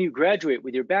that's when you graduate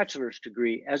with your bachelor's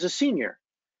degree as a senior.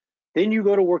 Then you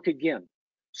go to work again.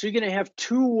 So you're going to have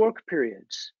 2 work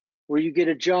periods where you get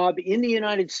a job in the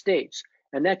United States.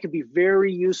 And that could be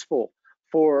very useful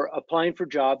for applying for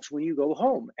jobs when you go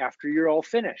home after you're all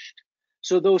finished.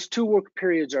 So those 2 work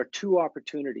periods are 2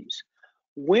 opportunities.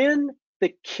 When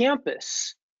the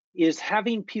campus is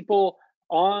having people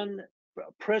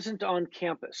present on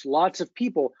campus, lots of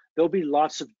people, there'll be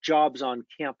lots of jobs on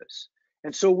campus.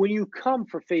 And so when you come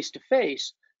for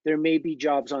face-to-face, there may be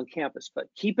jobs on campus. But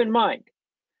keep in mind,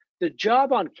 the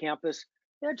job on campus,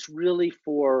 that's really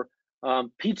for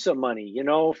pizza money,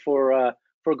 for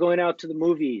going out to the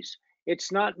movies.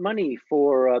 It's not money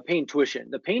for paying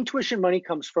tuition. The paying tuition money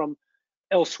comes from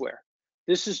elsewhere.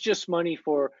 This is just money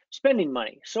for spending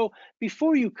money. So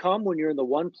before you come, when you're in the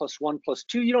 1 + 1 +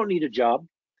 2, you don't need a job.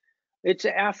 It's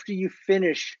after you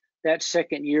finish that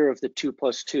second year of the 2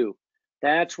 + 2.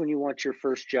 That's when you want your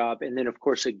first job. And then, of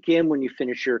course, again, when you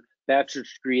finish your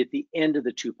bachelor's degree at the end of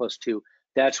the 2 + 2,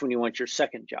 That's when you want your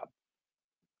second job.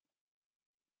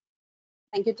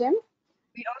 Thank you, Tim.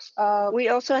 We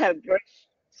also have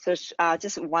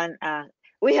just one.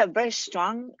 We have very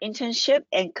strong internship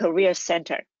and career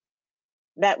center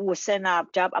that will send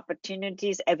out job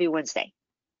opportunities every Wednesday.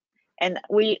 And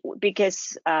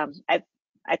because I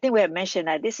think we have mentioned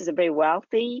that this is a very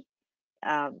wealthy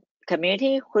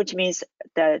community, which means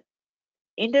the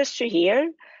industry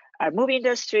here, movie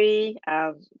industry,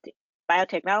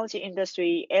 biotechnology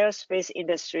industry, aerospace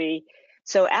industry.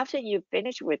 So after you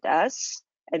finish with us,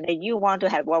 and then you want to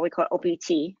have what we call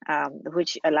OPT,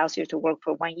 which allows you to work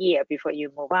for 1 year before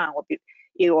you move on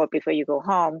or before you go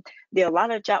home, there are a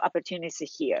lot of job opportunities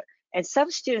here. And some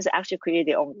students actually create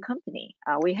their own company.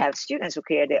 We have students who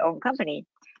create their own company,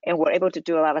 and we're able to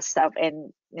do a lot of stuff.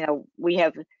 And we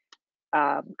have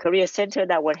career center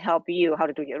that will help you how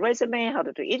to do your resume, how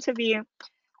to do interview,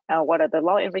 what are the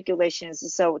law and regulations.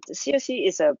 So the COC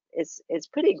is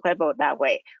pretty incredible that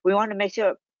way. We want to make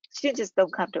sure students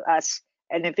don't come to us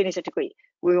and then finish a degree.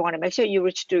 We want to make sure you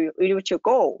reach your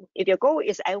goal. If your goal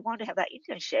is I want to have that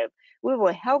internship, we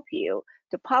will help you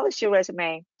to polish your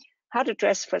resume, how to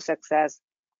dress for success,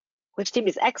 which Tim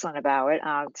is excellent about it.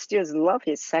 Students love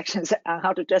his sections on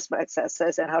how to dress for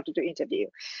success and how to do interview.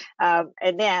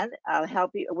 And then I'll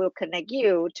help you, we'll connect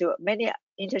you to many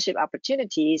internship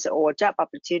opportunities or job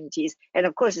opportunities. And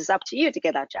of course, it's up to you to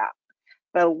get that job.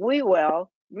 But we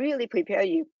will really prepare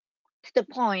you to the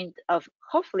point of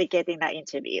hopefully getting that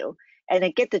interview and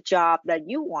then get the job that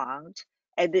you want,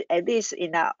 at least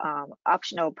in a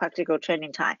optional practical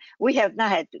training time. We have not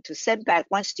had to send back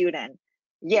one student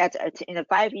yet. In the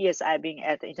 5 years I've been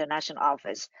at the international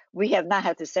office, we have not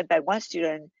had to send back one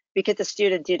student because the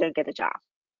student didn't get a job.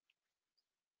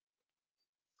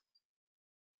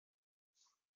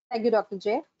 Thank you, Dr.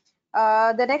 J.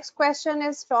 The next question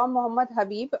is from Mohammad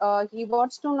Habib. He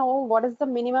wants to know what is the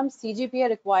minimum CGPA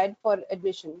required for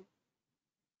admission?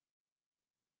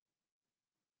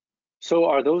 So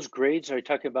are those grades, are you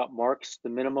talking about marks, the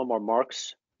minimum or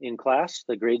marks in class,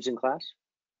 the grades in class?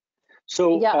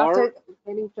 So yeah, after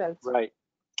getting 12th. Right.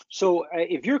 So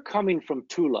if you're coming from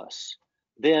Tulas,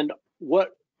 then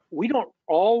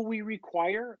all we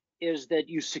require is that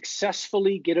you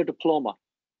successfully get a diploma.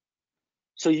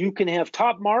 So you can have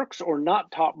top marks or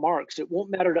not top marks. It won't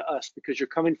matter to us because you're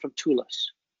coming from Tulas.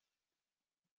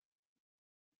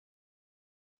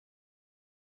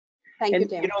 Thank you,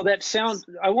 Tim. That sounds,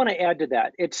 I want to add to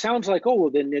that. It sounds like, oh, well,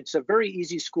 then it's a very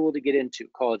easy school to get into,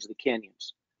 College of the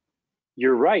Canyons.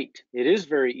 You're right, it is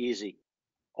very easy.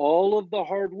 All of the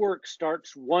hard work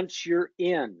starts once you're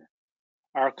in.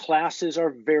 Our classes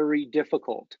are very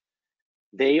difficult.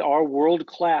 They are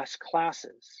world-class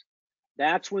classes.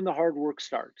 That's when the hard work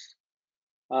starts.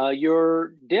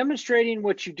 You're demonstrating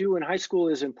what you do in high school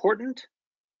is important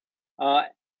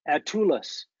at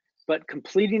Tulas, but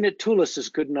completing at Tulas is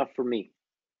good enough for me.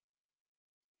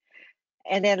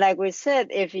 And then, like we said,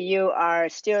 if you are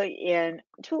still in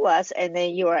Tulas and then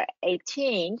you are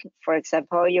 18, for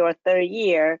example, your third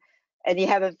year, and you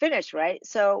haven't finished, right?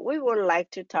 So we would like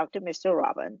to talk to Mr.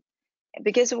 Robin,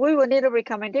 because we will need a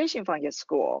recommendation from your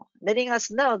school, letting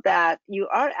us know that you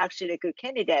are actually a good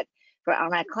candidate for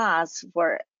online class,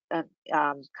 for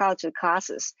college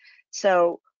classes.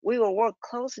 So we will work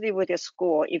closely with your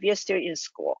school if you're still in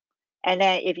school. And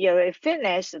then if you're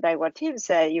finished, like what Tim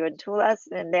said, you're in Tulas,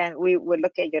 and then we will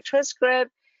look at your transcript.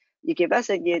 You give us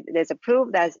there's a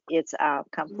proof that it's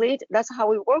complete. That's how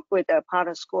we work with the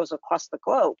partner schools across the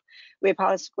globe. We have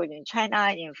partner schools in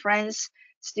China, in France.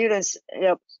 Students,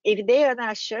 if they are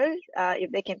not sure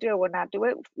if they can do it or not do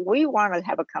it, we want to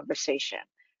have a conversation.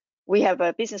 We have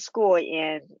a business school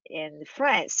in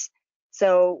France.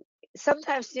 So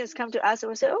sometimes students come to us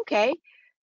and we say, okay,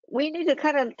 we need to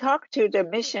kind of talk to the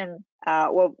mission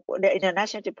or the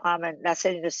international department that's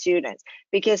sending the students,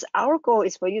 because our goal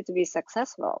is for you to be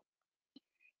successful.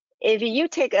 If you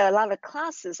take a lot of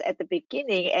classes at the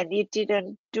beginning and you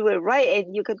didn't do it right,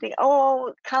 and you can think,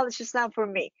 oh, college is not for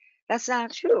me. That's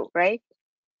not true, right?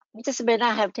 You just may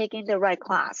not have taken the right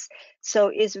class.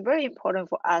 So it's very important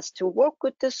for us to work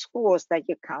with the schools that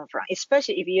you come from,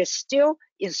 especially if you're still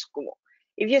in school.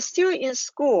 If you're still in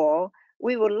school,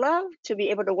 we would love to be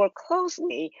able to work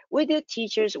closely with your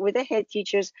teachers, with the head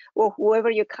teachers, or whoever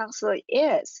your counselor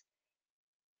is.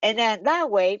 And then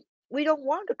that way, we don't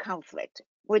want to conflict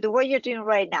with what you're doing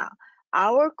right now.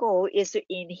 Our goal is to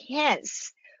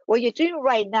enhance what you're doing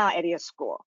right now at your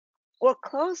school. Work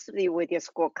closely with your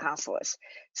school counselors,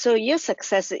 so your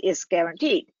success is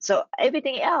guaranteed. So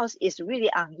everything else is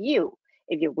really on you.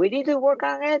 If you're willing to work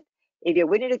on it, if you're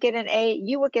willing to get an A,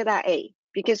 you will get that A,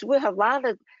 because we have a lot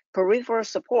of peripheral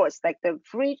supports like the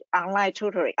free online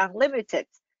tutoring, unlimited.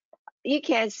 You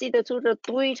can see the tutor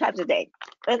 3 times a day.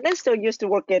 Ernesto used to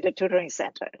work at the tutoring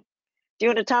center. Do you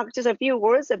want to talk just a few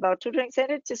words about tutoring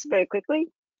center, just very quickly?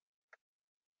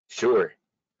 Sure.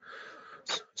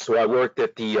 So I worked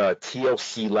at the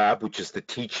TLC lab, which is the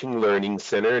Teaching Learning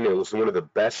Center, and it was one of the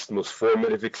best, most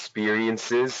formative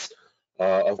experiences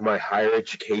of my higher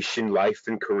education life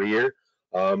and career.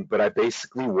 But I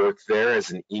basically worked there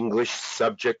as an English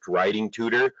subject writing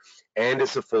tutor and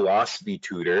as a philosophy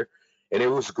tutor. And it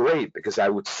was great because I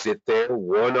would sit there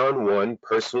one-on-one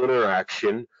personal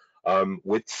interaction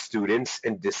with students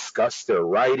and discuss their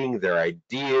writing, their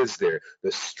ideas, the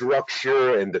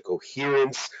structure and the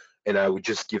coherence. And I would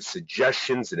just give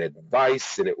suggestions and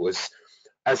advice. And it was,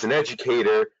 as an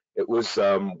educator, it was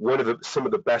some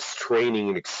of the best training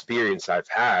and experience I've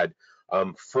had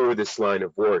for this line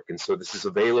of work. And so this is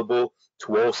available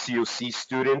to all COC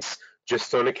students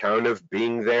just on account of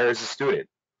being there as a student.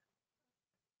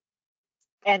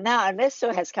 And now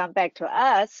Ernesto has come back to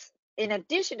us. In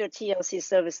addition to TLC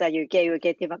service that you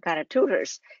get different kind of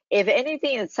tutors. If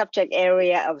anything in the subject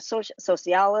area of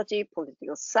sociology,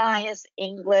 political science,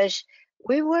 English,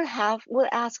 we'll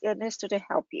ask Ernesto to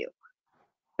help you.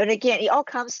 But again, it all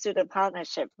comes to the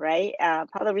partnership, right? Part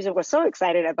of the reason we're so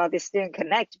excited about this Student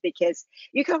Connect, because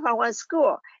you come from one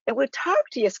school and we talk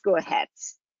to your school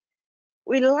heads.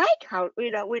 We like how,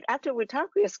 after we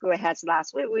talked to your school heads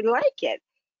last week, we like it.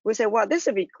 We said, well, this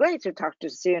would be great to talk to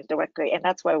students directly, and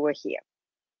that's why we're here.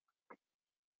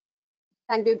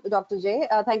 Thank you, Dr. J.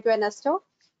 Thank you, Ernesto.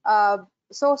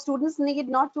 So students need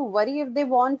not to worry if they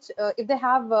want, if they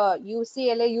have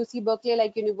UCLA, UC Berkeley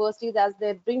like universities as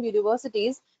their dream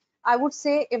universities. I would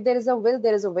say if there is a will,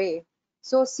 there is a way.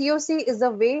 So COC is the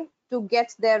way to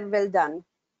get their will done.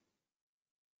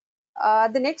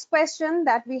 The next question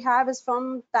that we have is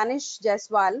from Tanish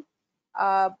Jaiswal.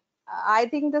 I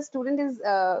think the student is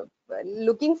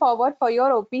looking forward for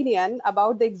your opinion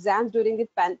about the exams during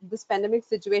this pandemic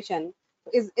situation.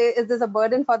 Is this a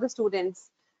burden for the students?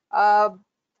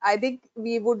 I think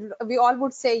we all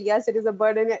would say yes, it is a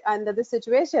burden under this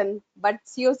situation, but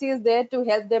COC is there to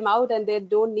help them out and they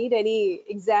don't need any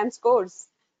exam scores.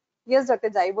 Yes, Dr.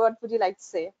 Jai, what would you like to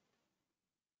say?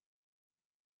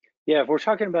 Yeah, if we're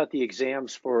talking about the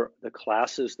exams for the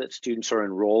classes that students are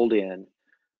enrolled in,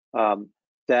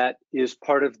 that is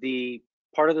part of the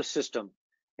system,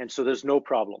 and so there's no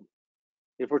problem.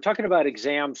 If we're talking about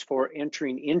exams for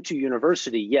entering into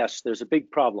university, yes, there's a big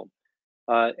problem.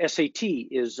 SAT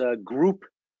is a group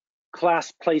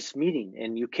class place meeting,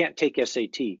 and you can't take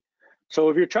SAT. So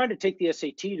if you're trying to take the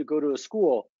SAT to go to a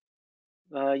school,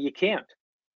 you can't.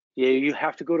 You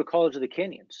have to go to College of the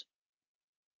Canyons.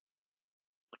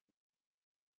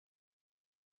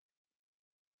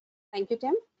 Thank you,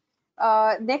 Tim.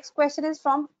 Next question is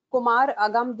from Kumar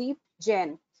Agamdeep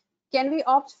Jain. Can we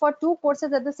opt for 2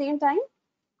 courses at the same time?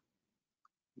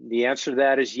 The answer to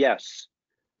that is yes.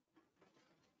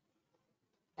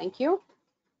 Thank you.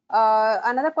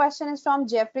 Another question is from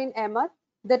Jeffrey Ahmed.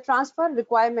 The transfer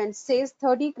requirement says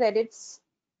 30 credits.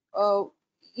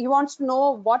 He wants to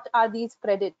know what are these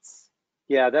credits?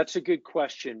 Yeah, that's a good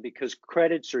question because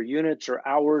credits or units or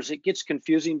hours, it gets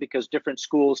confusing because different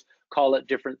schools call it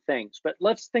different things. But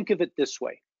let's think of it this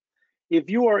way. If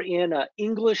you are in an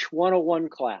English 101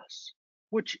 class,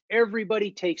 which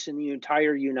everybody takes in the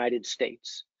entire United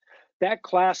States, that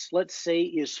class, let's say,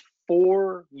 is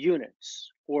 4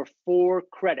 units or 4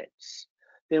 credits.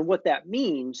 Then what that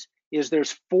means is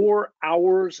there's 4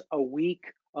 hours a week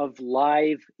of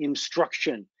live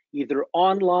instruction, either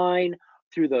online,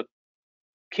 through the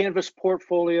Canvas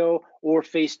portfolio, or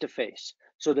face-to-face.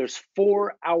 So there's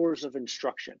 4 hours of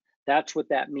instruction. That's what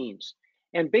that means.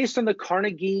 And based on the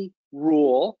Carnegie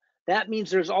rule, that means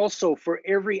there's also, for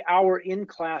every hour in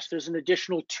class, there's an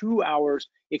additional 2 hours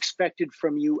expected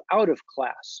from you out of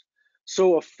class.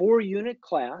 So a 4-unit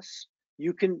class,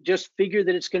 you can just figure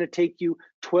that it's going to take you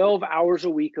 12 hours a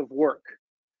week of work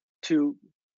to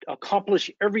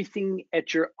accomplish everything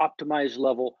at your optimized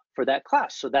level for that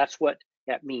class. So that's what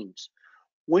that means.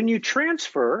 When you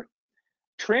transfer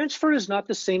is not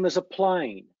the same as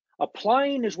applying.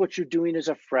 Applying is what you're doing as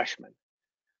a freshman.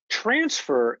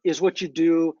 Transfer is what you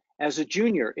do as a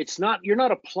junior. You're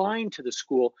not applying to the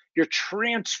school, you're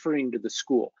transferring to the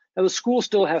school. Now the school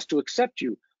still has to accept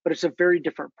you, but it's a very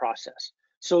different process.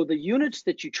 So the units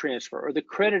that you transfer, or the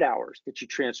credit hours that you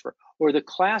transfer, or the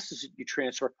classes that you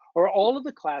transfer, are all of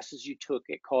the classes you took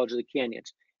at College of the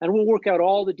Canyons. And we'll work out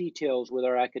all the details with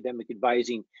our academic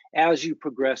advising as you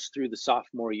progress through the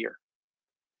sophomore year.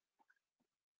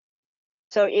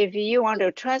 So if you want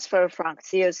to transfer from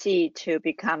COC to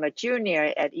become a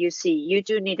junior at UC, you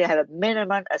do need to have a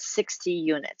minimum of 60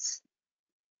 units.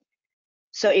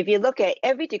 So if you look at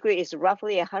every degree is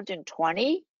roughly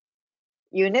 120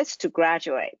 units to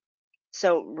graduate.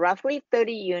 So roughly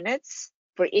 30 units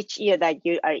for each year that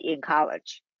you are in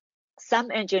college.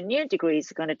 Some engineering degrees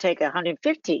are going to take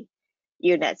 150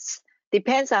 units,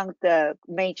 depends on the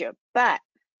major. But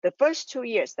the first 2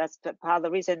 years, that's part of the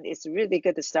reason it's really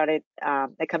good to start at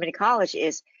a community college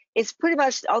is it's pretty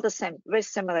much all the same, very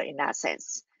similar in that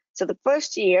sense. So the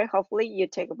first year, hopefully you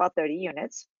take about 30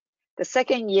 units. The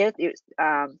second year,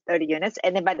 30 units.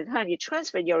 And then by the time you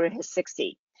transfer, you already have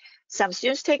 60. Some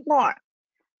students take more.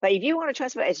 But if you want to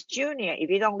transfer as junior, if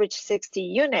you don't reach 60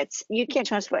 units, you can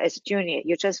transfer as junior.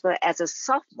 You transfer as a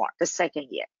sophomore the second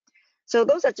year. So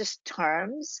those are just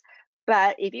terms.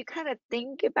 But if you kind of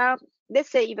think about, let's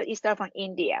say you start from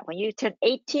India, when you turn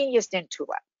 18, you stand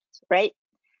Tula, right?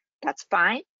 That's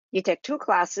fine. You take 2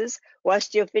 classes while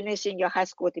still finishing your high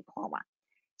school diploma.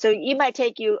 So it might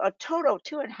take you a total of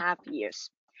 2.5 years.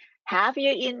 Half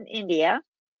year in India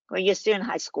when you're still in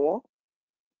high school,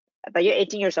 but you're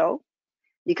 18 years old.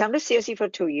 You come to COC for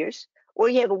 2 years, or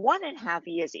you have 1.5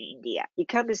 years in India. You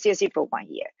come to COC for 1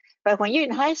 year. But when you're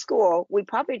in high school, we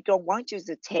probably don't want you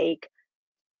to take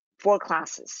 4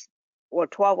 classes or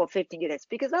 12 or 15 units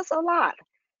because that's a lot.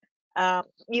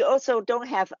 You also don't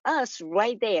have us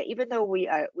right there, even though we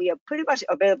are pretty much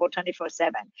available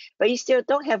 24/7. But you still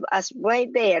don't have us right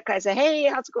there. Cause say, hey,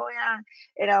 how's it going on?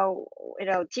 You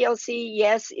know, TLC,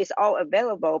 yes, it's all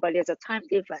available, but there's a time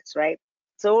difference, right?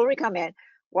 So we recommend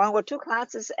 1 or 2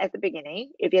 classes at the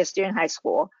beginning if you're still in high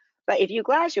school. But if you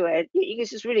graduate, your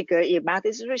English is really good, your math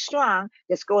is really strong,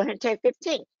 just go ahead and take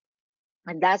 15.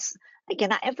 And that's, I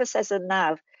cannot emphasize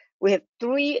enough. We have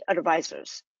 3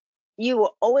 advisors. You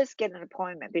will always get an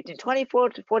appointment between 24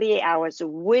 to 48 hours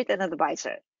with an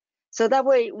advisor. So that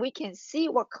way we can see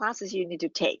what classes you need to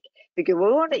take, because we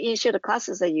want to ensure the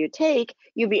classes that you take,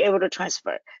 you'll be able to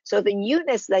transfer. So the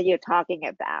units that you're talking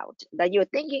about, that you're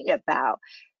thinking about,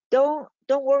 don't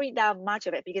worry that much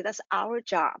of it, because that's our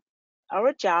job.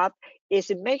 Our job is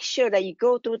to make sure that you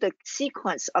go through the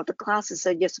sequence of the classes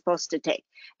that you're supposed to take.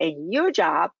 And your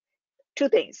job, 2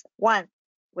 things. 1,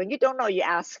 when you don't know, you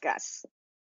ask us,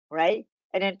 right?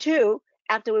 And then 2,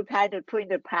 after we've had to put in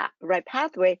the right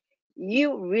pathway,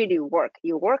 you really work.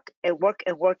 You work and work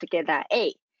and work to get that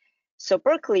A. So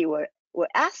Berkeley will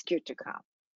ask you to come,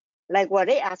 like what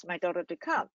they asked my daughter to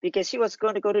come, because she was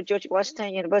going to go to George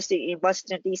Washington University in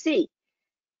Washington, D.C.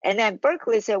 And then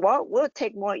Berkeley said, well, we'll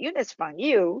take more units from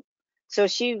you. So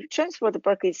she transferred to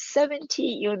Berkeley 70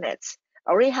 units,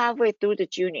 already halfway through the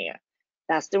junior.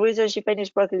 That's the reason she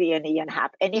finished Berkeley in a year and a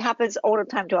half. And it happens all the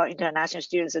time to our international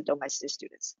students and domestic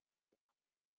students.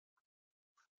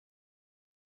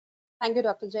 Thank you,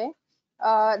 Dr. Jay.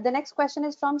 The next question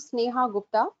is from Sneha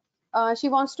Gupta. She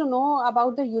wants to know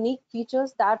about the unique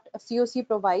features that COC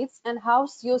provides and how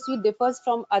COC differs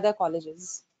from other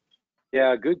colleges.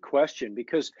 Yeah, good question,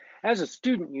 because as a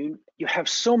student, you have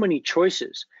so many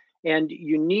choices, and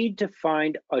you need to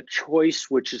find a choice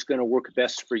which is going to work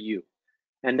best for you.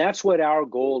 And that's what our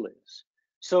goal is.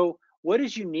 So what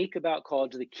is unique about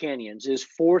College of the Canyons is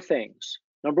 4 things.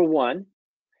 Number 1,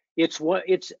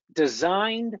 it's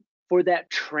designed for that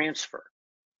transfer.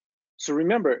 So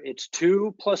remember, it's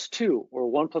 2 + 2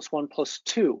 or 1 + 1 +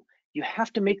 2. You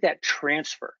have to make that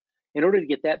transfer in order to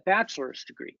get that bachelor's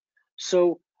degree.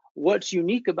 So what's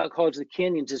unique about College of the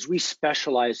Canyons is we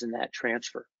specialize in that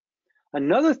transfer.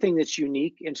 Another thing that's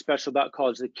unique and special about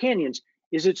College of the Canyons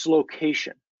is its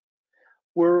location.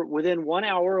 We're within 1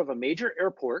 hour of a major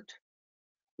airport.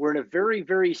 We're in a very,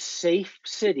 very safe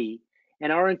city,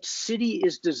 and our city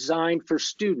is designed for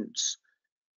students.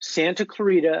 Santa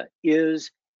Clarita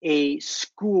is a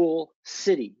school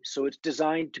city, so it's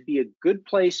designed to be a good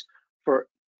place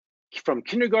from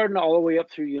kindergarten all the way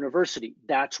up through university.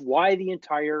 That's why the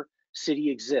entire city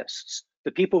exists.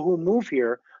 The people who move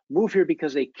here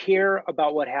because they care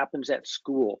about what happens at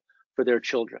school for their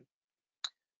children.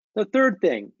 The third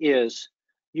thing is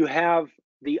you have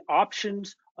the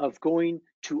options of going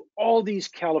to all these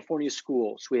California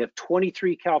schools. We have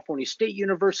 23 California state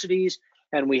universities,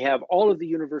 and we have all of the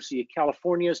University of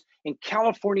Californias, and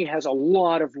California has a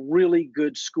lot of really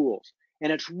good schools,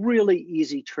 and it's really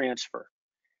easy transfer.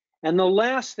 And the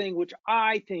last thing, which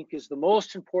I think is the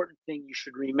most important thing you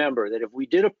should remember, that if we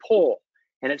did a poll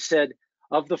and it said,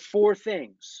 of the 4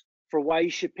 things for why you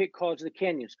should pick College of the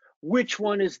Canyons, which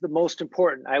one is the most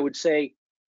important? I would say,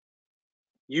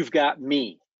 you've got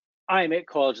me. I'm at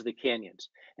College of the Canyons.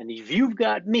 And if you've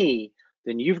got me,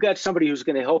 then you've got somebody who's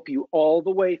going to help you all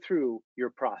the way through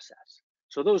your process.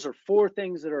 So those are 4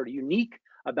 things that are unique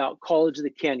about College of the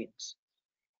Canyons.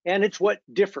 And it's what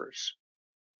differs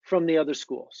from the other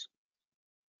schools.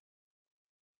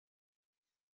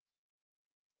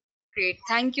 Great.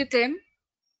 Thank you, Tim.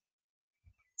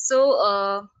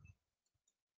 So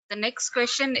the next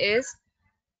question is,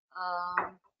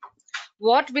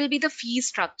 what will be the fee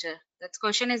structure? That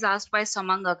question is asked by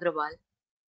Samang Agrawal.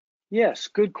 Yes,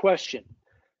 good question.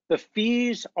 The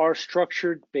fees are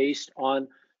structured based on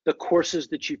the courses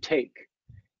that you take.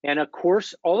 And of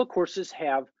course, all the courses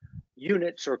have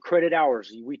units or credit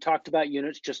hours. We talked about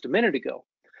units just a minute ago.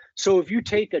 So if you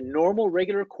take a normal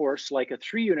regular course, like a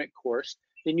 3-unit course,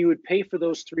 then you would pay for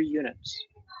those 3 units.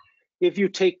 If you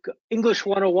take English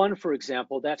 101, for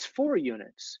example, that's 4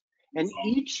 units. And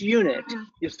each unit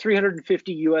is $350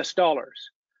 US.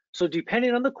 So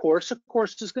depending on the course, a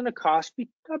course is going to cost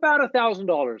about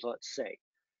 $1,000, let's say,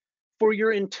 for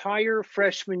your entire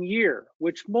freshman year,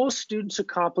 which most students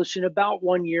accomplish in about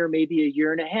 1 year, maybe a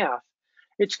year and a half.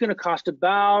 It's going to cost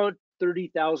about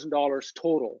 $30,000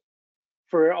 total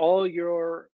for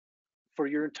your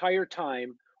entire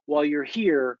time while you're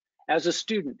here as a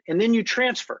student, and then you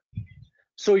transfer.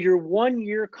 So your 1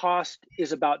 year cost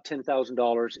is about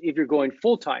 $10,000 if you're going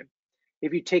full time.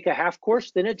 If you take a half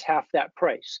course, then it's half that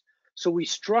price. So we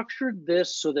structured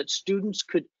this so that students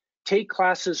could take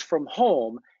classes from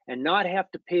home and not have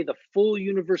to pay the full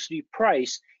university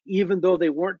price, even though they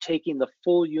weren't taking the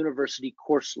full university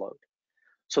course load.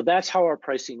 So that's how our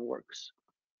pricing works.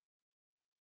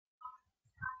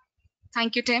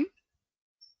 Thank you, Tim.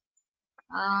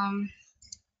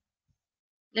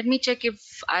 Let me check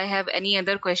if I have any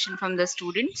other question from the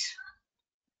students.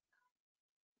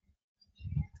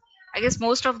 I guess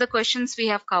most of the questions we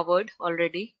have covered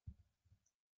already.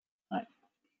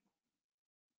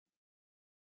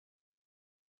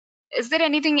 Is there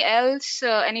anything else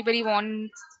anybody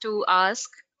wants to ask?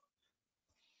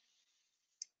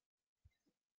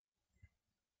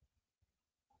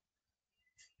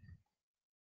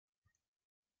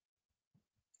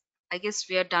 I guess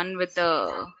we are done with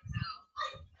the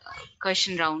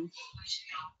question round.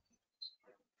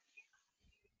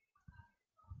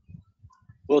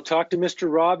 We'll talk to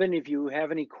Mr. Robin. If you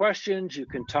have any questions, you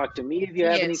can talk to me if you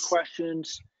have any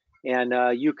questions.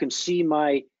 And you can see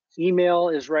my email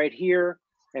is right here.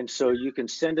 And so you can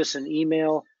send us an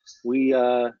email.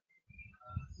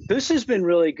 This has been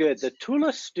really good. The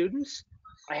Tula students,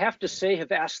 I have to say,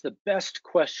 have asked the best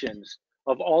questions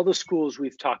of all the schools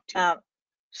we've talked to.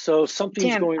 So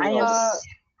something's Tim, going well.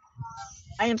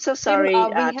 I am so sorry Tim, we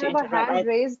to have a interrupt. hand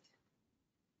raised.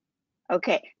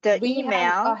 Okay, the We email.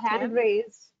 have a hand Tim?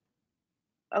 raised.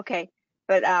 Okay,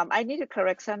 but I need to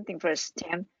correct something first,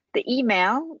 Tim. The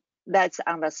email that's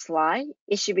on the slide,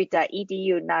 it should be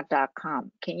 .edu, not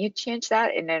 .com. Can you change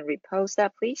that and then repost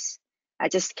that, please? I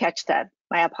just catch that.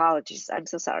 My apologies. I'm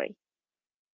so sorry.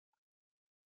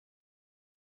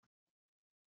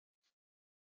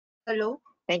 Hello.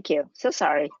 Thank you. So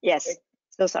sorry. Yes.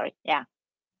 So sorry. Yeah.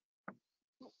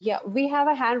 Yeah, we have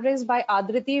a hand raised by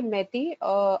Adriti Mehti.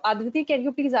 Adriti, can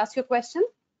you please ask your question?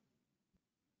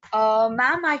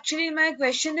 Ma'am, actually my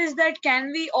question is that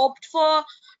can we opt for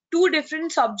 2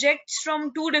 different subjects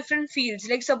from 2 different fields,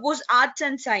 like suppose arts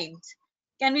and science?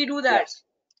 Can we do that? Yes.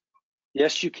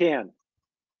 Yes, you can.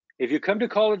 If you come to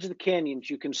College of the Canyons,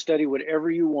 you can study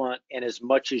whatever you want and as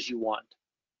much as you want.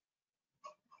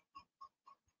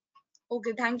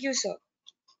 Okay, thank you, sir.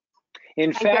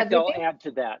 In Thank you, fact, I'll Aditi. add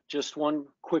to that just one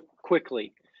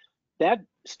quickly. That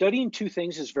studying 2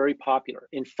 things is very popular.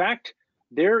 In fact,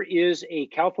 there is a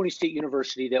California State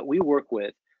University that we work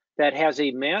with that has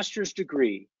a master's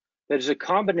degree that is a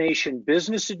combination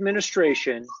business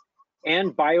administration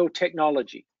and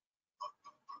biotechnology.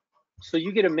 So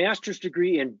you get a master's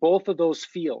degree in both of those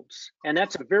fields. And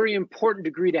that's a very important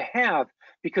degree to have,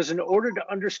 because in order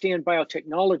to understand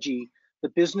biotechnology, the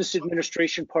business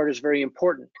administration part is very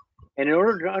important. And in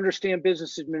order to understand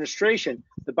business administration,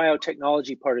 the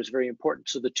biotechnology part is very important.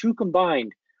 So the 2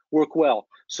 combined work well.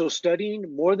 So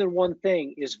studying more than one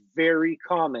thing is very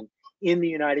common in the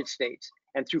United States.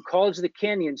 And through College of the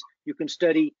Canyons, you can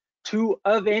study 2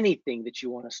 of anything that you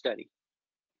want to study.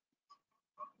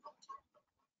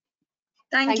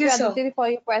 Thank you, sir. Aditi, for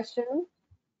your question.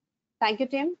 Thank you,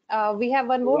 Tim. We have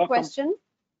one You're more welcome. question.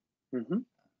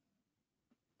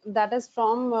 That is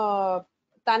from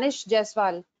Tanish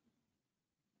Jaiswal.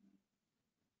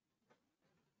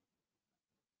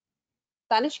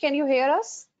 Tanish, can you hear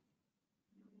us?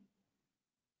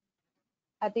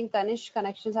 I think Tanish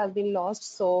connections has been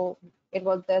lost, so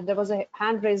there was a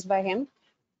hand raised by him.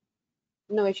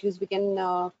 No issues. We can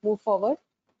move forward.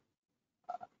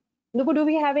 Nupu, do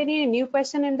we have any new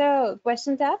question in the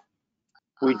question tab?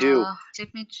 We do.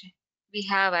 Let me check. We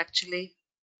have actually.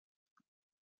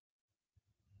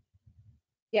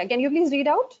 Yeah, can you please read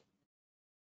out?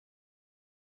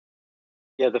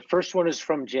 Yeah, the first one is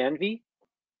from Janvi,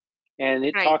 and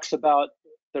it Right. talks about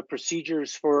the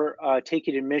procedures for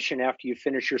taking admission after you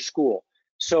finish your school.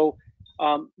 So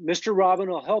Mr. Robin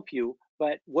will help you,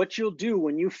 but what you'll do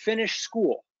when you finish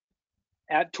school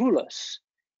at Tulas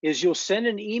is you'll send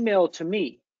an email to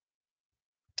me,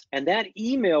 and that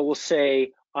email will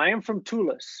say, I am from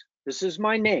Tulas. This is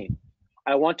my name.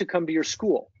 I want to come to your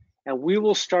school, and we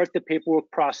will start the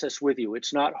paperwork process with you.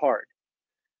 It's not hard.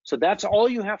 So that's all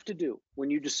you have to do when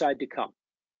you decide to come.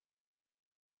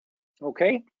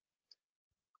 Okay?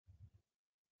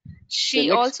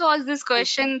 She also asked this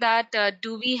question that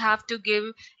do we have to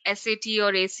give SAT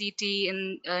or ACT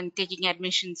in taking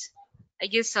admissions? I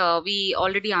guess we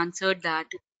already answered that.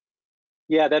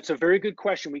 Yeah, that's a very good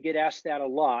question. We get asked that a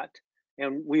lot,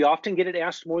 and we often get it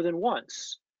asked more than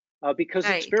once because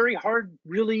it's Right. very hard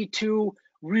really to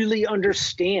really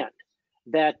understand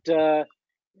that,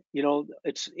 you know,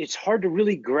 it's hard to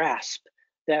really grasp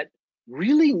that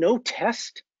really no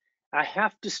test. I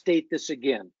have to state this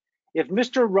again. If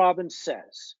Mr. Robbins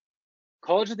says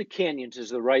College of the Canyons is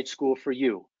the right school for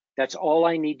you, that's all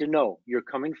I need to know. You're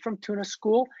coming from Tuna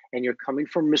School and you're coming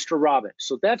from Mr. Robbins.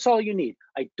 So that's all you need.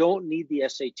 I don't need the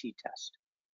SAT test.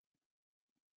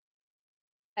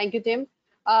 Thank you, Tim.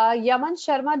 Yaman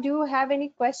Sharma, do you have any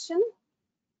question?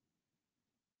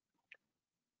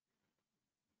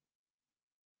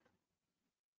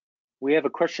 We have a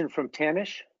question from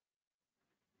Tanish.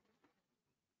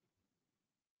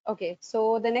 Okay,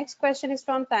 so the next question is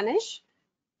from Tanish.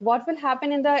 What will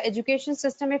happen in the education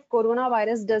system if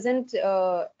coronavirus doesn't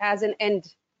has an end?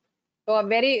 So a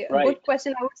very good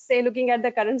question, I would say, looking at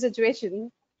the current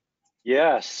situation.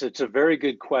 Yes, it's a very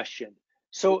good question.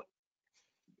 So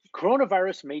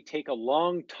coronavirus may take a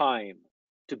long time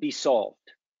to be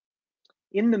solved.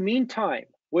 In the meantime,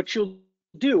 what you'll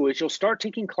do is you'll start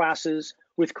taking classes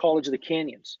with College of the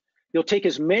Canyons. You'll take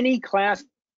as many classes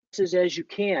as you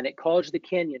can at College of the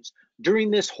Canyons during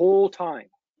this whole time.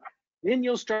 Then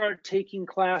you'll start taking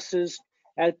classes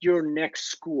at your next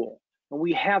school. And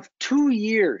we have 2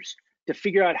 years to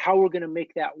figure out how we're going to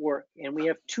make that work. And we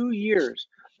have 2 years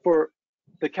for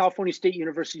the California State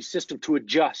University system to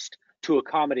adjust to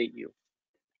accommodate you.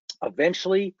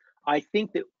 Eventually, I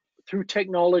think that through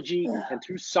technology and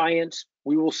through science,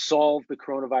 we will solve the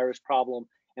coronavirus problem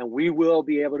and we will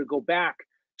be able to go back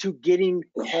to getting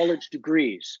college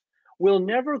degrees. We'll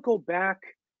never go back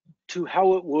to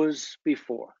how it was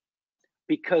before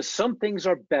because some things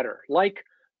are better, like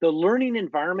the learning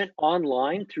environment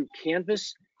online through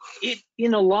Canvas.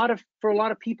 For a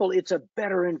lot of people, it's a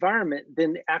better environment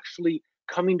than actually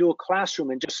coming to a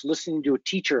classroom and just listening to a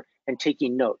teacher and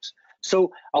taking notes.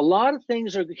 So a lot of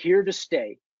things are here to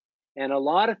stay, and a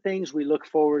lot of things we look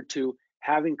forward to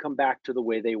having come back to the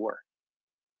way they were.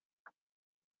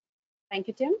 Thank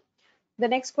you, Tim. The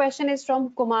next question is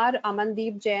from Kumar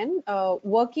Amandeep Jain.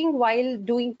 Working while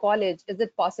doing college, is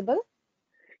it possible?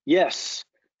 Yes,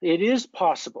 it is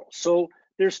possible. So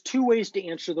there's 2 ways to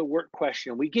answer the work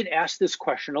question. We get asked this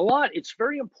question a lot. It's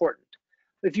very important.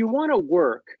 If you want to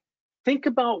work, think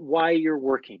about why you're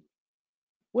working.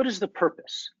 What is the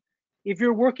purpose? If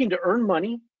you're working to earn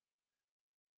money,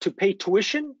 to pay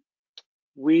tuition,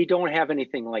 we don't have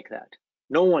anything like that.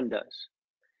 No one does.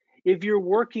 If you're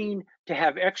working to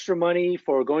have extra money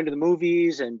for going to the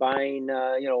movies and buying,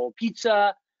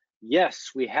 pizza, yes,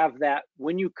 we have that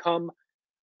when you come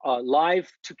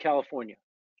live to California.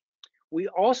 We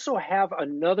also have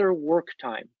another work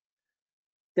time.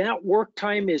 That work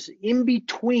time is in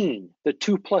between the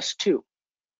 2+2.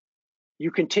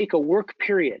 You can take a work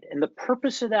period, and the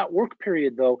purpose of that work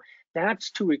period, though,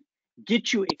 that's to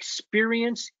get you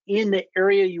experience in the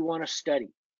area you want to study.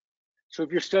 So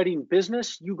if you're studying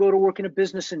business, you go to work in a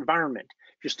business environment.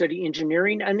 If you're studying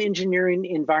engineering, an engineering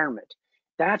environment.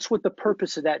 That's what the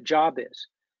purpose of that job is.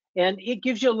 And it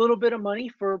gives you a little bit of money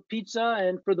for pizza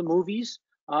and for the movies.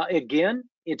 Again,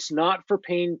 it's not for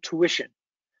paying tuition.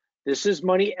 This is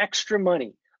money, extra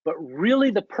money, but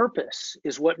really the purpose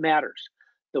is what matters.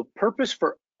 The purpose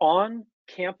for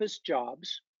on-campus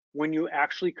jobs, when you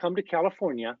actually come to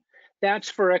California, that's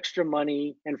for extra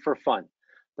money and for fun.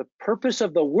 The purpose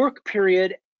of the work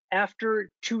period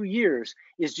after 2 years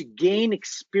is to gain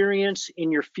experience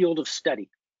in your field of study.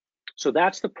 So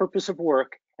that's the purpose of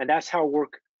work, and that's how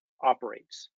work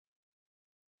operates.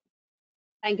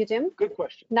 Thank you, Tim. Good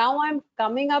question. Now I'm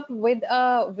coming up with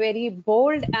a very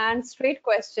bold and straight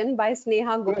question by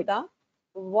Sneha Gupta.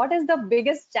 what is the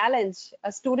biggest challenge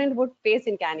a student would face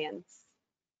in canyons?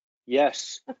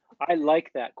 Yes, I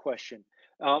like that question.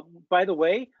 By the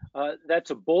way,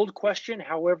 that's a bold question.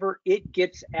 However, it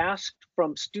gets asked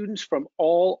from students from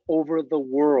all over the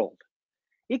world.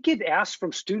 It gets asked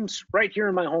from students right here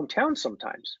in my hometown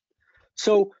sometimes.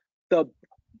 So the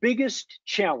biggest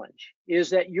challenge is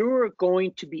that you're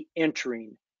going to be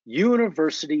entering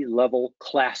university level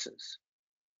classes.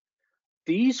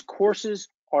 These courses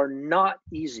are not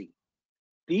easy.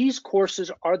 These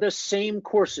courses are the same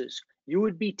courses you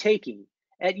would be taking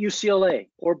at UCLA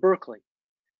or Berkeley.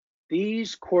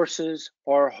 These courses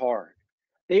are hard.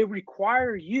 They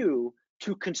require you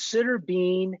to consider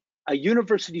being a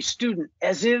university student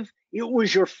as if it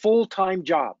was your full-time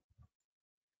job.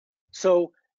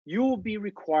 So you will be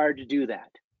required to do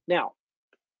that. Now,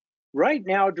 right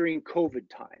now during COVID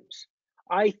times,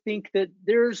 I think that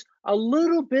there's a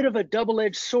little bit of a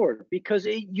double-edged sword, because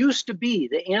it used to be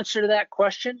the answer to that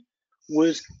question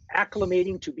was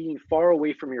acclimating to being far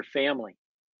away from your family.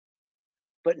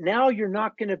 But now you're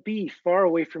not going to be far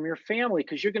away from your family,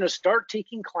 because you're going to start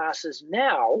taking classes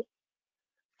now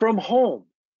from home.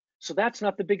 So that's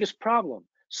not the biggest problem.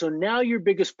 So now your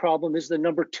biggest problem is the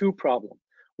number 2 problem,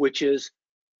 which is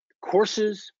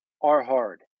courses are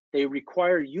hard. They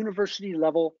require university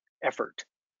level effort.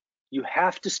 You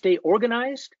have to stay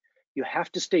organized, you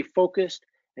have to stay focused,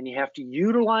 and you have to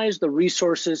utilize the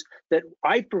resources that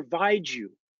I provide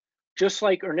you. Just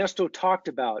like Ernesto talked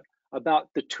about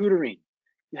the tutoring.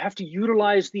 You have to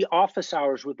utilize the office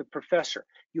hours with the professor.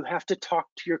 You have to talk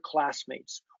to your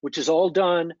classmates, which is all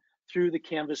done through the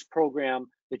Canvas program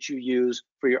that you use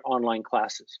for your online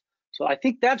classes. So I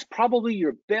think that's probably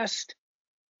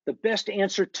the best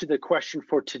answer to the question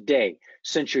for today,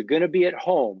 since you're going to be at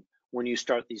home when you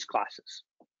start these classes.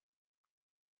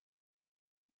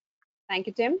 Thank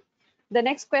you, Tim. The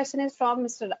next question is from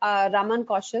Mr. Raman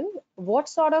Kaushal. What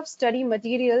sort of study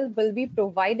material will be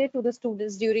provided to the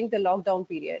students during the lockdown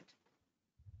period?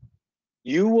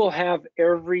 You will have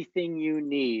everything you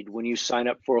need when you sign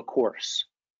up for a course.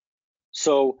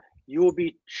 So you will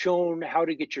be shown how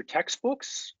to get your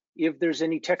textbooks. If there's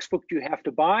any textbook you have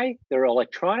to buy, they're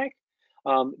electronic.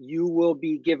 You will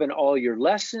be given all your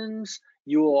lessons.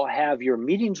 You will have your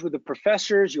meetings with the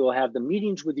professors. You will have the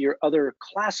meetings with your other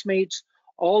classmates.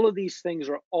 All of these things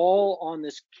are all on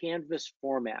this Canvas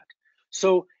format.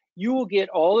 So you will get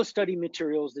all the study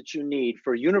materials that you need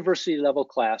for university level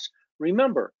class.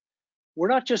 Remember, we're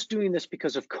not just doing this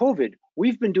because of COVID.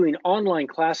 We've been doing online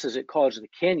classes at College of the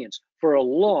Canyons for a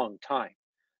long time.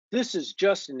 This is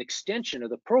just an extension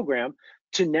of the program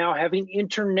to now having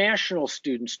international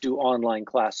students do online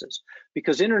classes,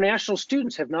 because international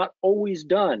students have not always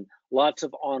done lots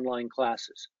of online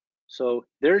classes. So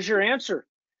there's your answer.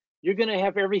 You're going to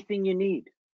have everything you need.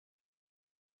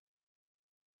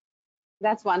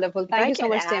 That's wonderful. Thank you so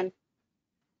much, Tim.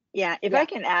 Yeah, if I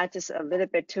can add just a little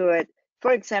bit to it.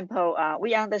 For example,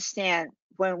 we understand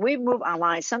when we move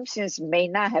online, some students may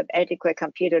not have adequate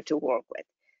computer to work with.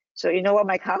 So you know what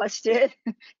my college did?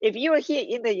 If you are here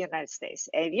in the United States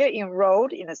and you're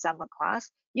enrolled in a summer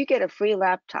class, you get a free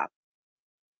laptop.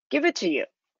 Give it to you.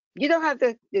 You don't have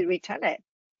to return it.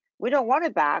 We don't want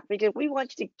it back because we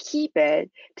want you to keep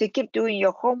it to keep doing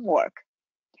your homework.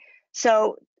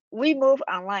 So we moved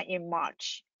online in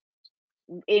March.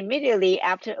 Immediately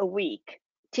after a week,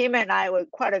 Tim and I, with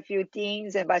quite a few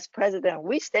deans and vice president,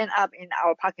 we stand up in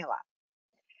our parking lot.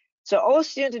 So all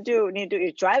students need to do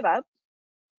is drive up,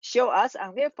 show us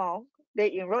on their phone,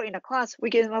 they enroll in a class, we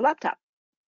give them a laptop.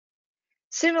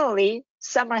 Similarly,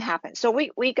 summer happened. So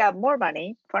we got more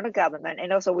money from the government,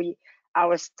 and also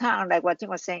our town, like what Tim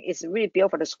was saying, is really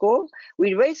built for the school.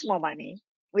 We raised more money.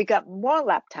 We got more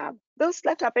laptop. Those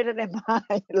laptops better than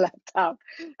my laptop.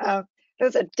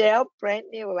 Those are Dell brand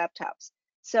new laptops.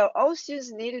 So all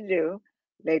students need to do,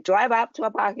 they drive up to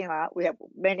a parking lot. We have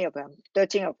many of them,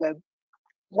 13 of them.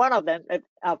 One of them,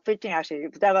 15 actually,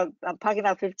 parking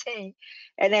lot 15.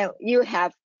 And then you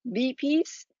have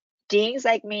VPs, deans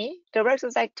like me,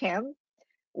 directors like Tim,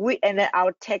 and then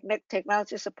our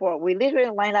technology support. We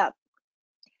literally line up.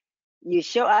 You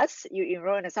show us, you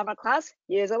enroll in a summer class,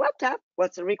 here's a laptop.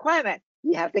 What's the requirement?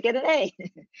 You have to get an A.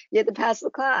 You have to pass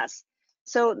the class.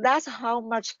 So that's how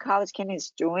much College Canyon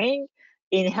is doing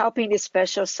in helping these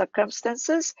special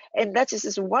circumstances. And that is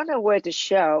just one way to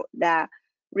show that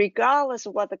regardless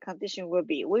of what the condition will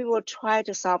be, we will try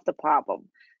to solve the problem.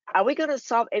 Are we going to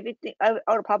solve everything,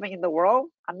 all the problem in the world?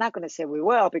 I'm not going to say we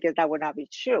will, because that would not be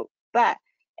true. But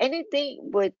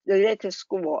anything related to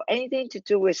school, anything to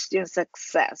do with student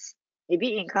success, if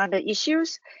we encounter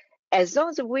issues, as long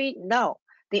as we know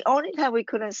The only time we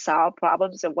couldn't solve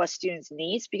problems of what students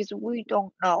need because we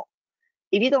don't know.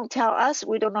 If you don't tell us,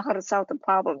 we don't know how to solve the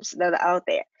problems that are out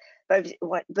there. But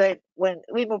when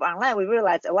we move online, we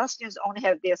realize a lot of students only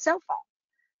have their cell phone.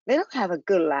 They don't have a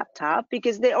good laptop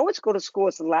because they always go to school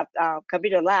as a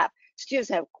computer lab. Students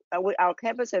have, our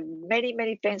campus have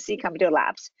many fancy computer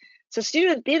labs. So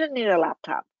students didn't need a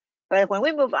laptop. But when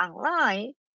we move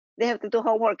online, they have to do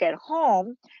homework at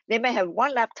home. They may have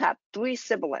one laptop, 3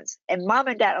 siblings, and mom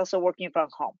and dad also working from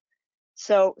home.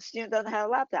 So students don't have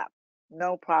a laptop,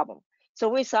 no problem. So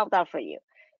we solved that for you.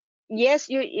 Yes,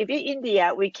 if you're in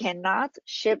India, we cannot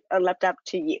ship a laptop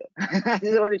to you. I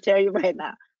just want to tell you right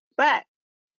now. But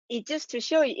it just to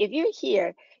show you, if you're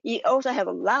here, you also have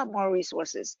a lot more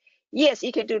resources. Yes,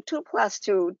 you can do 2 plus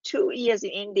 2, 2 years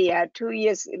in India, 2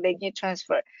 years then you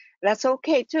transfer. That's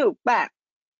okay too, but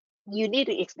you need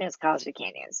to experience College of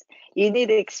Canyons. You need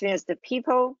to experience the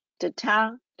people, the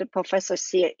town, the professors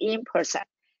here in person.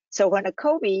 So when the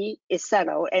COVID is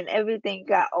settled and everything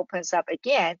opens up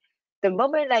again, the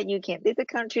moment that you can leave the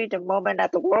country, the moment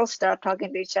that the world start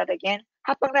talking to each other again,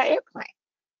 hop on that airplane.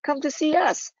 Come to see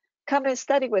us. Come and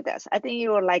study with us. I think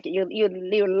you will like it.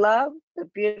 You love the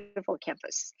beautiful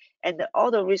campus and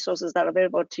all the resources that are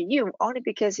available to you only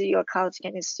because you're a College of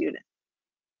Canyons student.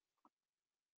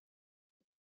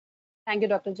 Thank you,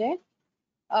 Dr. J.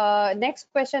 Next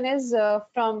question is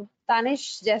from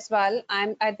Tanish Jaiswal.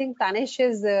 I think Tanish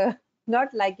is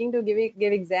not liking to give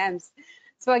exams.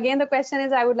 So again, the question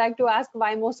is, I would like to ask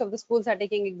why most of the schools are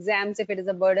taking exams if it is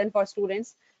a burden for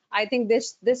students. I think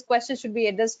this question should be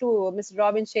addressed to Mr.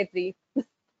 Robin Chetri. So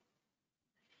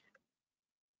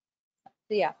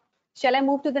yeah, shall I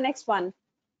move to the next one?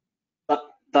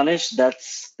 Tanish,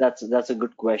 that's a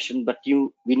good question, but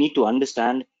we need to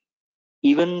understand,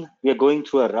 even we are going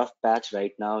through a rough patch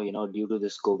right now, due to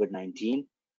this COVID-19,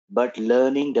 but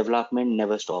learning development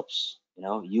never stops.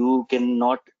 You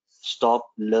cannot stop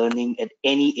learning at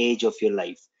any age of your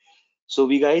life. So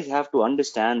we guys have to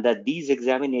understand that these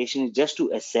examinations just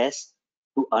to assess,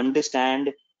 to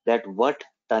understand that what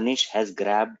Tanish has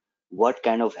grabbed, what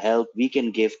kind of help we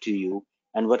can give to you,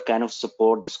 and what kind of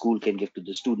support the school can give to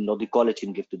the student or the college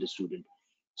can give to the student.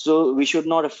 So we should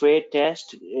not afraid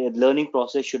test. Learning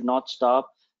process should not stop.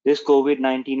 This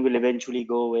COVID-19 will eventually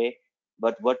go away,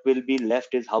 but what will be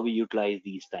left is how we utilize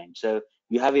these times. So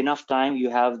you have enough time. You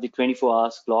have the 24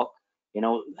 hours clock.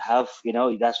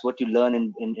 That's what you learn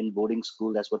in boarding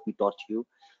school. That's what we taught you.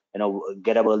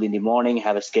 Get up early in the morning,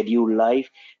 have a scheduled life.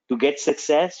 To get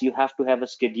success, you have to have a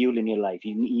schedule in your life.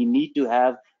 You need to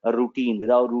have a routine.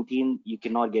 Without routine, you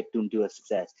cannot get into a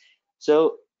success.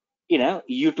 So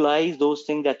utilize those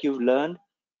things that you've learned,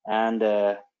 and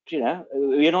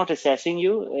we're not assessing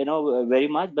you very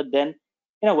much, but then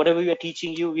whatever we are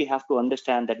teaching you, we have to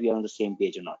understand that we are on the same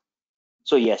page or not.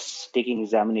 So yes, taking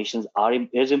examinations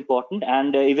is important,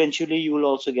 and eventually you will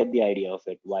also get the idea of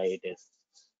it, why it is.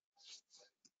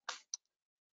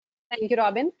 Thank you,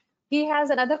 Robin. He has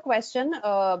another question.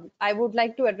 I would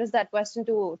like to address that question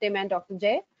to Tim and Dr.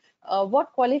 J.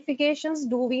 What qualifications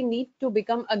do we need to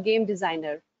become a game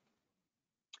designer?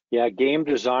 Yeah, game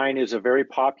design is a very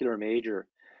popular major.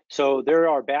 So there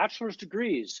are bachelor's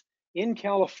degrees in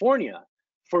California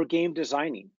for game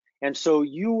designing. And so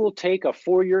you will take a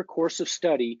 4-year course of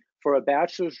study for a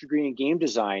bachelor's degree in game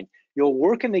design. You'll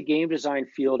work in the game design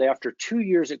field after 2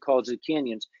 years at College of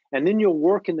Canyons, and then you'll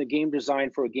work in the game design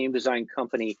for a game design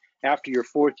company after your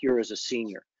 4th year as a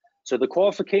senior. So the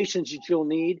qualifications that you'll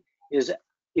need is,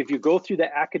 if you go through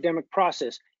the academic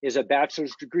process, is a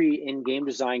bachelor's degree in game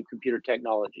design computer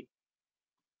technology.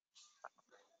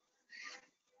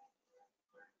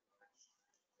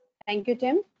 Thank you,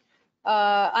 Tim.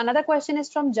 Another question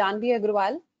is from Janvi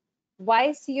Agrawal. Why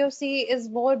COC is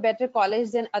more better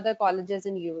college than other colleges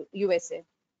in USA?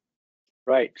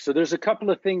 Right, so there's a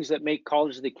couple of things that make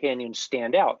College of the Canyons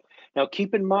stand out. Now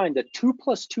keep in mind the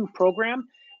 2+2 program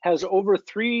has over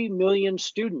 3 million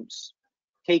students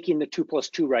taking the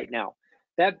 2+2 right now.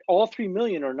 That all 3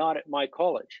 million are not at my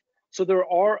college. So there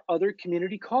are other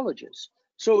community colleges.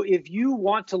 So if you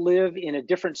want to live in a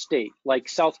different state, like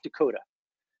South Dakota,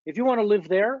 if you want to live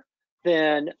there,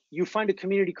 then you find a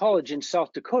community college in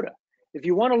South Dakota. If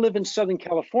you want to live in Southern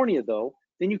California, though,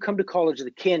 then you come to College of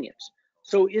the Canyons.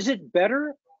 So is it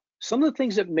better? Some of the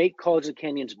things that make College of the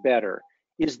Canyons better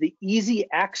is the easy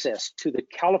access to the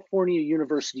California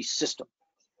university system.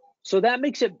 So that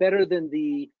makes it better than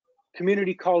the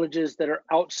community colleges that are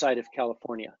outside of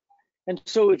California. And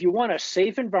so if you want a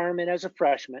safe environment as a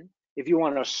freshman, if you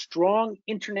want a strong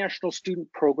international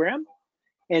student program,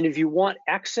 and if you want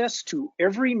access to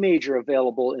every major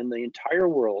available in the entire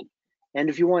world, And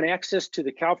if you want access to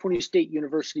the California State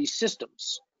University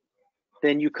systems,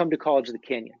 then you come to College of the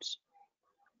Canyons.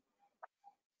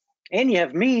 And you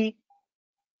have me.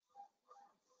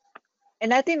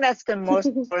 And I think that's the most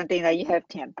important thing that you have,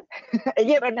 Tim.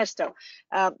 You have Ernesto.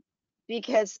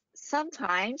 Because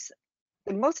sometimes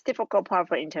the most difficult part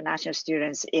for international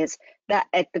students is that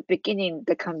at the beginning,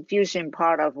 the confusion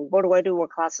part of what do I do, what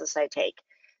classes I take.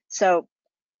 So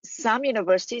some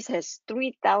universities has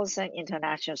 3,000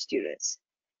 international students,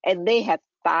 and they have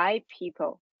 5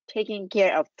 people taking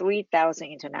care of 3,000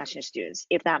 international students,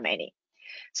 if not many.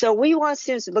 So we want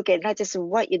students to look at not just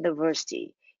what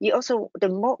university. You also, the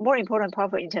more important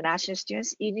part for international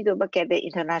students, you need to look at the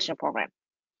international program.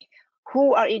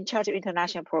 Who are in charge of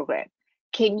international program?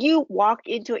 Can you walk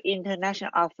into an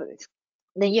international office?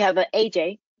 Then you have an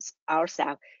AJ, our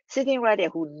staff, sitting right there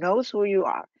who knows who you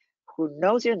are, who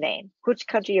knows your name, which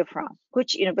country you're from,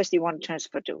 which university you want to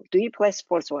transfer to, do you play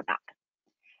sports or not?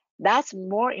 That's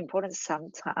more important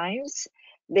sometimes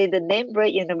than the name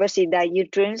brand university that you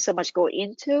dream so much go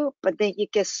into, but then you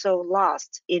get so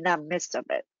lost in the midst of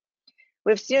it.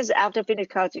 With students after finish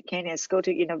College of Canyons go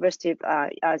to University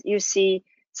of UC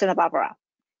Santa Barbara.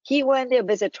 He went there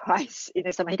visit twice in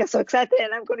the summer. He got so excited,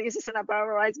 and I'm going to use Santa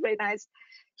Barbara. It's very nice.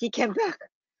 He came back.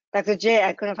 Dr. J,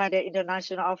 I couldn't find the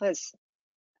international office.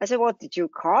 I said, well, did you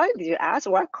call? Did you ask?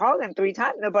 Well, I called them 3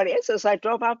 times. Nobody answered. So I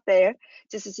drove up there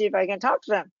just to see if I can talk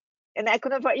to them. And I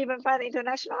couldn't even find the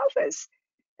international office.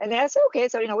 And I said, okay,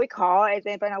 so, we call and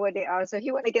then find out where they are. So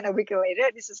he went again a week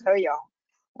later. This is her, y'all.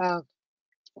 A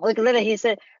week later, he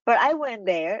said, but I went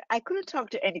there. I couldn't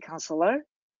talk to any counselor.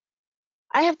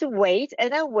 I have to wait,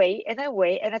 and I wait, and I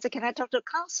wait. And I said, can I talk to a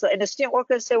counselor? And the student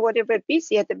worker said, well, they're very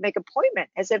busy. I had to make an appointment.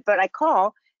 I said, but I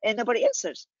call, and nobody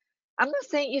answers. I'm not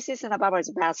saying UC Santa Barbara is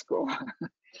a bad school.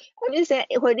 I'm just saying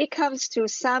when it comes to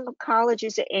some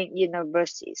colleges and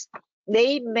universities,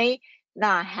 they may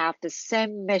not have the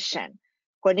same mission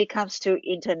when it comes to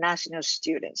international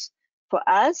students. For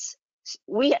us,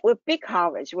 we're big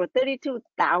college. We're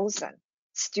 32,000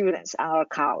 students at our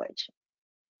college.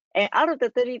 And out of the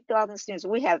 30,000 students,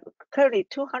 we have currently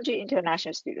 200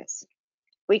 international students.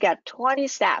 We got 20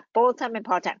 staff, full-time and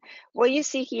part-time. What you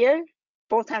see here,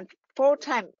 full-time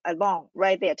alone,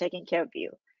 right there, taking care of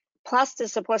you. Plus the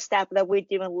support staff that we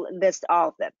didn't list all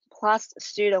of them. Plus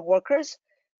student workers,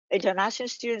 international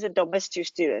students and domestic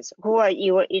students who are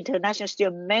your international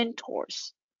student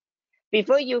mentors.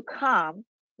 Before you come,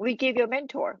 we give you a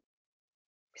mentor.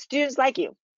 Students like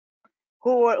you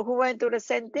who went through the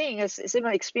same thing, a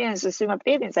similar experience, similar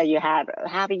feelings that you had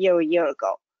half a year or a year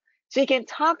ago. So you can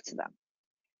talk to them.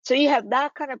 So you have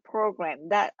that kind of program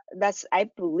that's, I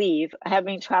believe,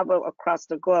 having traveled across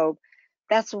the globe,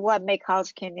 that's what makes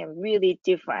College Canyon really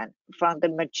different from the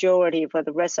majority for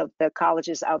the rest of the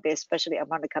colleges out there, especially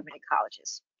among the community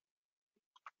colleges.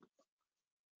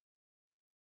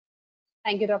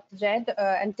 Thank you, Dr. Jed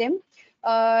and Tim.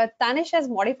 Tanish has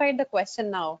modified the question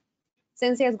now.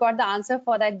 Since he has got the answer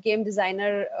for that game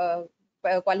designer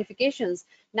qualifications,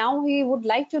 now he would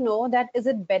like to know that is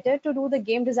it better to do the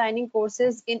game designing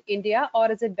courses in India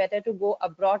or is it better to go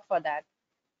abroad for that?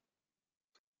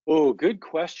 Oh, good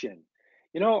question.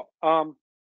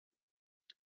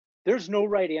 There's no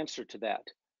right answer to that.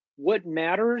 What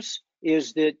matters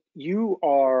is that you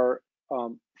are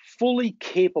fully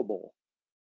capable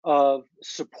of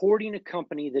supporting a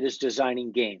company that is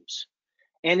designing games.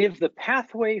 And if the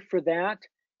pathway for that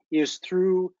is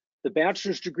through the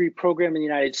bachelor's degree program in the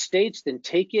United States, then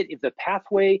take it. If the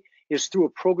pathway is through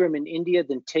a program in India,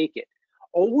 then take it.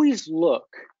 Always look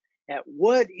at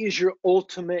what is your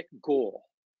ultimate goal.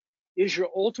 Is your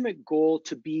ultimate goal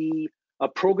to be a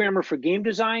programmer for game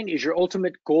design? Is your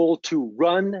ultimate goal to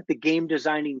run the game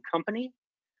designing company?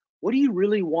 What do you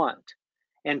really want?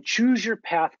 And choose your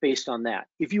path based on that.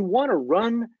 If you want to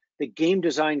run the game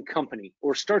design company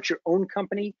or start your own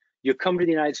company, you come to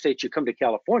the United States, you come to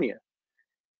California.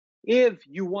 If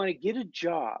you want to get a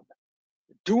job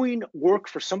doing work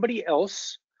for somebody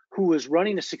else who is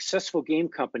running a successful game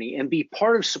company and be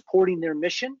part of supporting their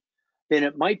mission, then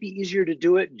it might be easier to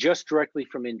do it just directly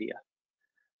from India.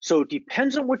 So it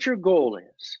depends on what your goal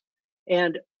is.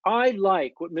 And I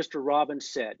like what Mr.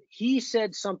 Robbins said. He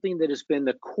said something that has been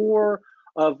the core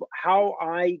of how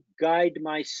I guide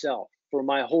myself for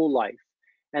my whole life.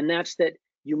 And that's that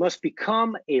you must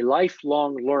become a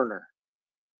lifelong learner.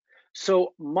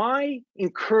 So my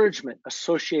encouragement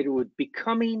associated with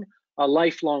becoming a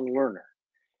lifelong learner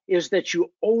is that you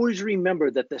always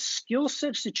remember that the skill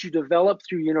sets that you develop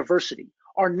through university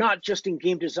are not just in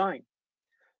game design.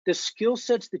 The skill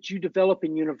sets that you develop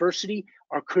in university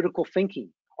are critical thinking,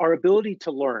 our ability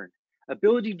to learn,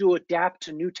 ability to adapt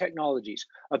to new technologies,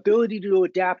 ability to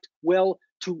adapt well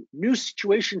to new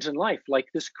situations in life like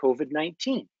this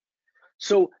COVID-19.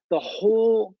 So the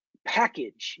whole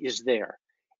package is there.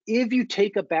 If you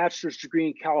take a bachelor's degree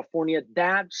in California,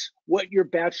 that's what your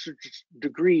bachelor's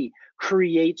degree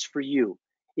creates for you,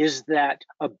 is that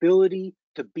ability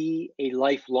to be a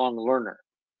lifelong learner.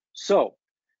 So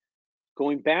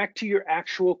going back to your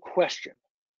actual question,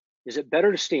 is it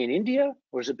better to stay in India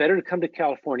or is it better to come to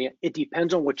California? It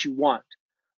depends on what you want.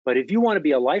 But if you want to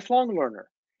be a lifelong learner,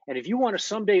 and if you want to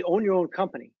someday own your own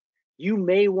company, you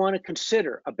may want to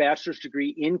consider a bachelor's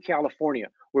degree in California,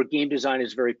 where game design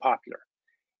is very popular.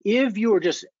 If you are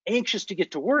just anxious to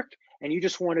get to work and you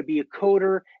just want to be a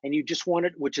coder and you just want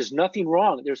it, which is nothing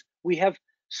wrong. We have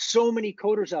so many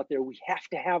coders out there. We have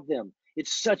to have them.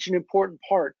 It's such an important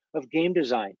part of game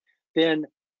design. Then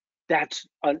that's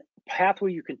a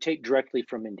pathway you can take directly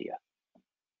from India.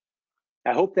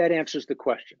 I hope that answers the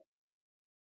question.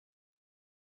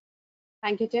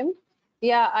 Thank you, Tim.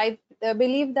 Yeah, I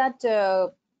believe that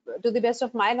to the best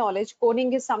of my knowledge,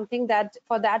 coding is something that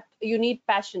for that you need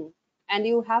passion, and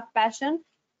you have passion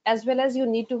as well as you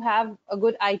need to have a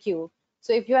good IQ.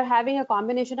 So if you are having a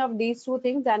combination of these two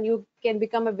things, then you can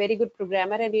become a very good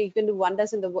programmer and you can do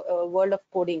wonders in the world of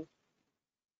coding.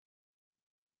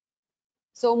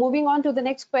 So moving on to the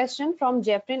next question from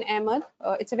Jeffrey Ahmed.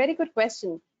 It's a very good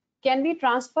question. Can we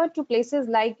transfer to places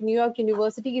like New York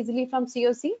University easily from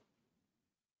COC?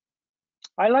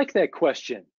 I like that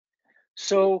question.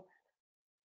 So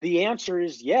the answer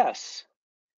is yes.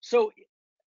 So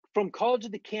from College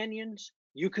of the Canyons,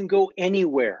 you can go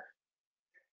anywhere.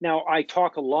 Now, I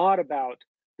talk a lot about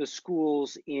the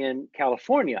schools in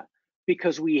California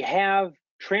because we have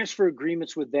transfer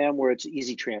agreements with them where it's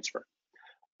easy transfer.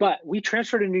 But we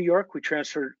transfer to New York, we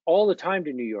transfer all the time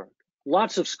to New York,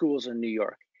 lots of schools in New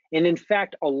York. And in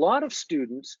fact, a lot of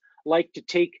students like to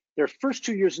take their first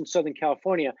 2 years in Southern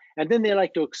California, and then they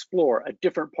like to explore a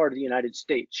different part of the United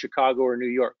States, Chicago or New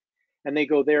York. And they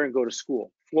go there and go to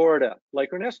school. Florida,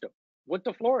 like Ernesto, went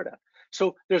to Florida.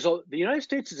 So the United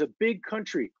States is a big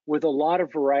country with a lot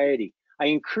of variety. I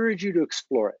encourage you to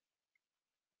explore it.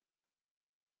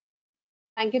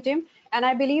 Thank you, Tim. And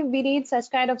I believe we need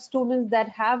such kind of students that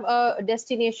have a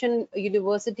destination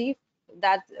university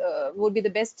that would be the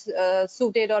best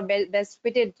suited or best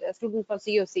fitted student for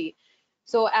COC.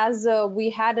 So as we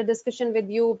had a discussion with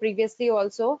you previously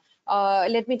also,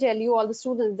 let me tell you all the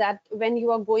students that when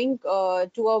you are going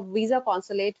to a visa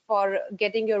consulate for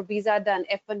getting your visa done,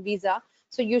 F1 visa,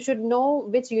 so you should know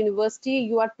which university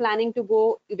you are planning to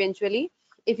go eventually.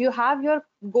 If you have your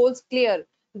goals clear,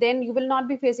 then you will not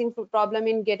be facing a problem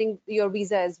in getting your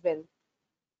visa as well.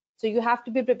 So you have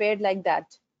to be prepared like that.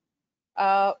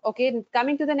 Okay,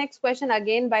 coming to the next question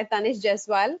again by Tanish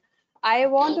Jaiswal. I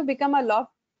want to become a law.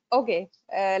 Okay,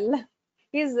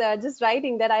 he's just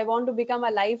writing that I want to become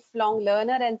a lifelong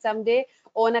learner and someday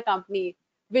own a company.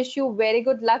 Wish you very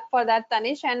good luck for that,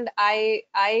 Tanish. And I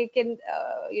can,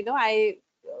 I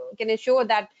can assure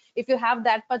that if you have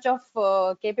that much of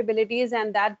capabilities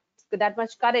and that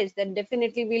much courage, then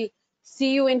definitely we'll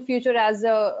see you in future as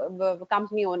a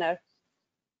company owner.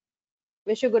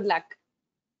 Wish you good luck.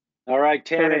 All right,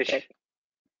 Tanish. Terrific.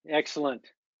 Excellent.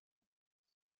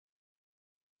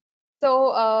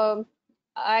 So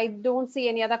I don't see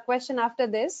any other question after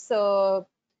this.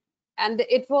 And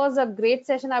it was a great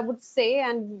session, I would say.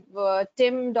 And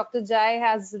Tim, Dr. Jai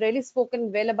has really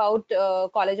spoken well about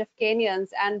College of Kenyans.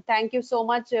 And thank you so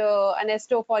much,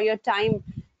 Ernesto, for your time,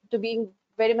 to being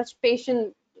very much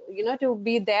patient, to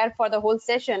be there for the whole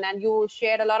session. And you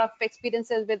shared a lot of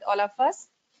experiences with all of us.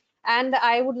 And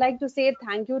I would like to say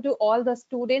thank you to all the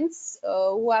students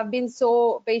who have been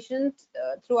so patient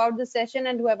throughout the session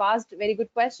and who have asked very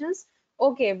good questions.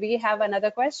 Okay, we have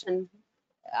another question.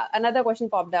 Another question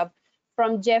popped up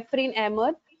from Jeffrey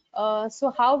Ahmed.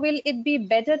 So how will it be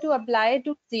better to apply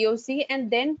to COC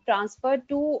and then transfer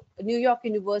to New York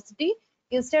University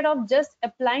instead of just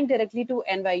applying directly to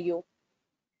NYU?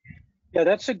 Yeah,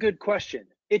 that's a good question.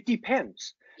 It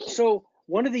depends. So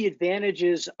one of the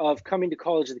advantages of coming to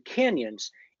College of the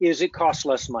Canyons is it costs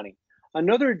less money.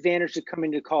 Another advantage of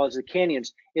coming to College of the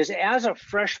Canyons is as a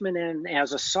freshman and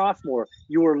as a sophomore,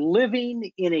 you are living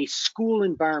in a school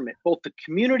environment, both the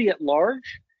community at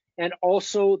large and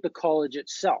also the college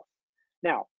itself.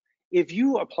 Now, if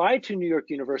you apply to New York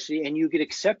University and you get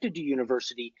accepted to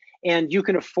university and you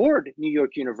can afford New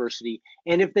York University,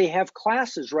 and if they have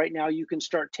classes right now you can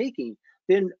start taking,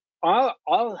 then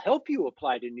I'll help you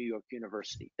apply to New York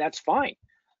University. That's fine.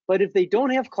 But if they don't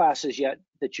have classes yet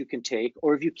that you can take,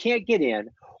 or if you can't get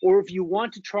in, or if you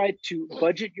want to try to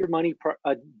budget your money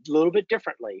a little bit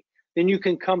differently, then you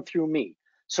can come through me.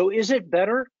 So is it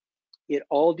better? It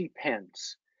all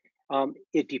depends.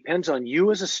 It depends on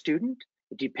you as a student.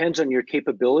 It depends on your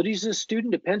capabilities as a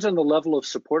student, depends on the level of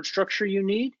support structure you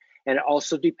need, and it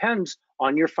also depends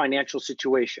on your financial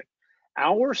situation.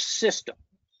 Our system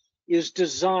is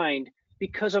designed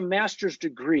because a master's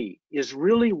degree is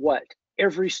really what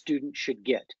every student should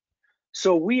get.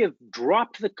 So we have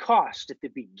dropped the cost at the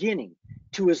beginning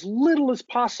to as little as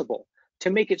possible to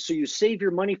make it so you save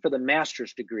your money for the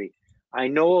master's degree. I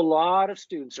know a lot of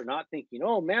students are not thinking,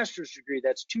 oh, master's degree,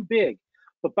 that's too big.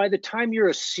 But by the time you're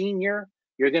a senior,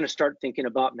 you're going to start thinking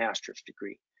about master's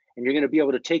degree. And you're going to be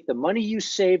able to take the money you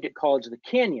saved at College of the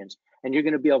Canyons, and you're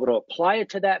going to be able to apply it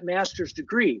to that master's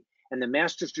degree. And the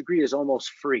master's degree is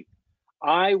almost free.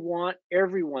 I want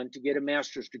everyone to get a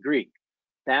master's degree.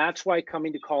 That's why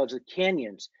coming to College of the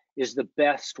Canyons is the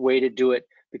best way to do it,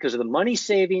 because of the money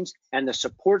savings and the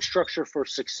support structure for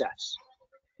success.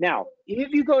 Now,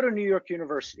 if you go to New York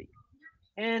University,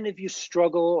 and if you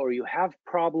struggle or you have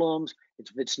problems, if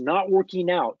it's not working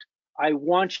out, I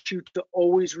want you to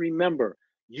always remember,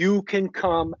 you can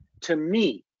come to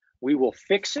me. We will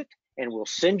fix it and we'll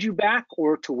send you back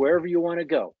or to wherever you want to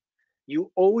go.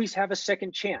 You always have a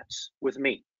second chance with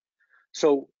me.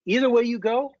 So either way you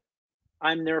go,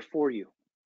 I'm there for you,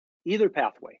 either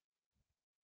pathway.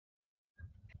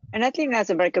 And I think that's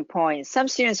a very good point. Some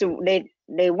students,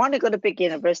 they want to go to big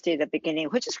university at the beginning,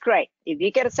 which is great. If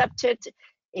you get accepted,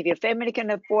 if your family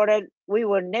can afford it, we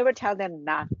will never tell them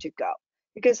not to go,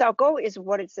 because our goal is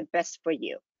what is the best for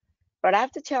you. But I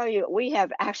have to tell you, we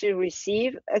have actually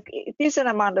received a decent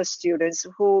amount of students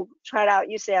who tried out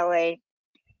UCLA,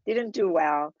 didn't do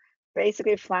well,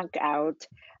 basically flunked out.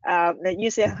 The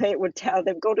UCLA would tell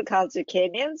them, go to College of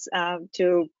Canyons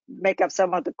to make up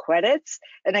some of the credits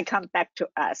and then come back to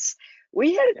us.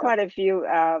 We had quite a few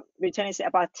returning,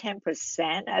 about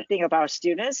 10%, I think, of our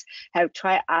students have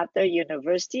tried other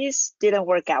universities, didn't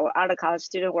work out, or other colleges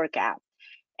didn't work out.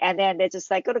 And then they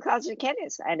just like, go to College of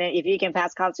Canyons. And then if you can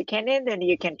pass College of Canyon, then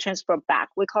you can transfer back.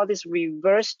 We call this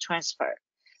reverse transfer.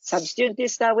 Some students did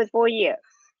start with 4 years.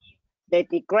 They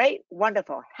did great,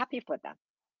 wonderful, happy for them.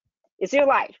 It's your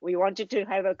life. We want you to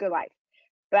have a good life.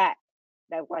 But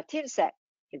like what Tim said,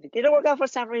 if it didn't work out for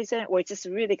some reason, or it's just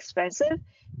really expensive,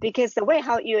 because the way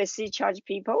how USC charge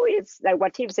people is like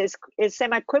what Tim says, is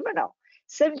semi-criminal.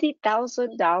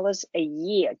 $70,000 a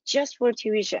year just for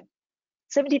tuition.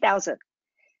 70,000.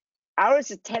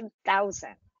 Ours is 10,000.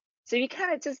 So you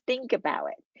kind of just think about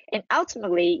it. And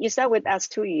ultimately, you start with us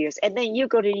 2 years, and then you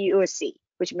go to USC,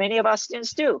 which many of our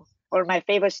students do. Or my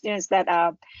favorite students that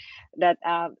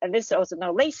and this also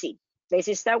know Lacey.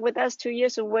 Lacey started with us 2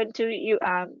 years and went to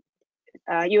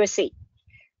USC.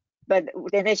 But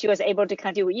then she was able to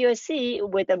continue with USC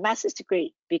with a master's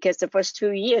degree, because the first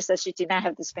 2 years that she did not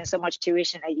have to spend so much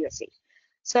tuition at USC.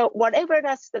 So whatever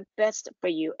that's the best for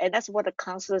you, and that's what the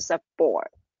counselors are for.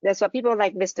 That's what people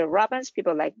like Mr. Robbins,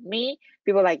 people like me,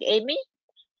 people like Amy,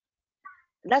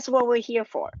 that's what we're here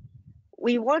for.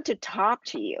 We want to talk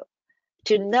to you,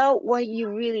 to know what you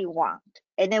really want.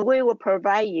 And then we will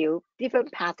provide you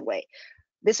different pathway.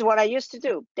 This is what I used to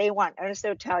do. Day one, Ernest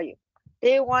will tell you.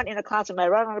 Day one in the classroom, I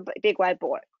write on a big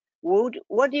whiteboard.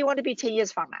 What do you want to be 10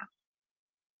 years from now?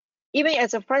 Even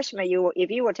as a freshman, if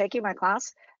you were taking my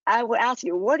class, I would ask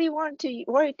you, where do you want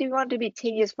to be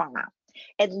 10 years from now?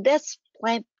 And let's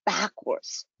plan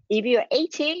backwards. If you're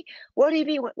 18, where do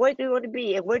you want to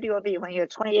be, and where do you want to be when you're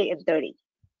 28 and 30?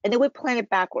 And then we plan it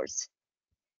backwards.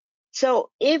 So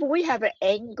if we have an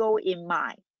end goal in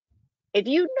mind, if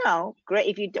you know, great.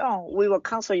 If you don't, we will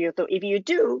counsel you through. If you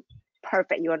do,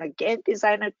 perfect. You want to get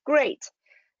designer, great.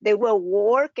 They will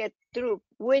work it through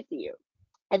with you.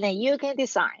 And then you can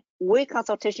decide. We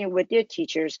consultation with your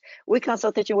teachers, we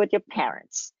consultation with your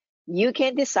parents. You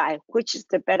can decide which is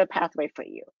the better pathway for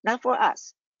you. Not for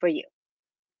us, for you.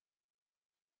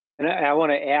 And I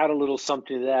want to add a little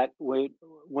something to that.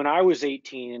 When I was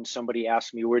 18 and somebody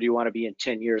asked me, where do you want to be in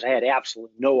 10 years? I had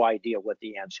absolutely no idea what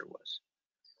the answer was.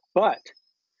 But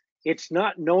it's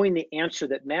not knowing the answer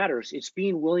that matters. It's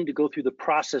being willing to go through the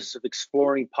process of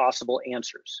exploring possible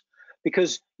answers.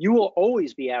 Because you will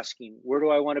always be asking, where do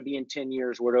I want to be in 10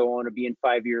 years? Where do I want to be in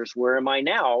 5 years? Where am I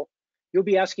now? You'll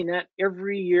be asking that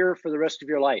every year for the rest of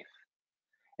your life.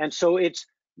 And so it's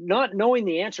not knowing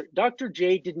the answer. Dr.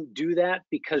 J didn't do that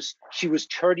because she was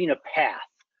charting a path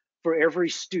for every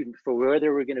student for where they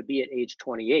were going to be at age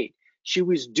 28. She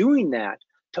was doing that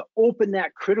to open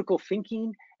that critical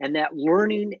thinking and that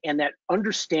learning and that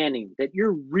understanding that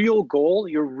your real goal,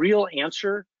 your real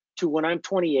answer to when I'm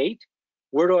 28,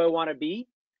 where do I want to be?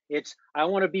 It's I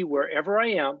want to be wherever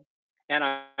I am, and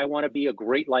I want to be a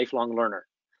great lifelong learner.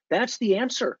 That's the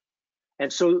answer.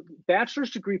 And so bachelor's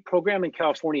degree program in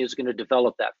California is going to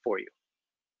develop that for you.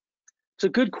 It's a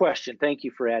good question. Thank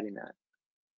you for adding that.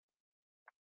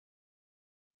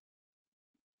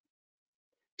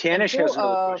 Thank Tanish you. has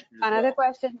another question as Another well.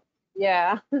 question.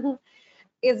 Yeah.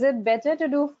 Is it better to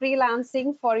do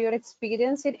freelancing for your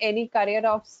experience in any career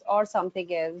or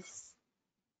something else?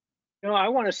 You know, I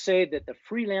want to say that the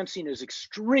freelancing is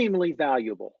extremely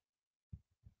valuable.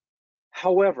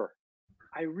 However,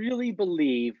 I really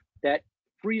believe that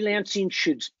freelancing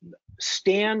should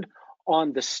stand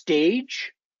on the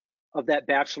stage of that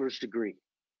bachelor's degree.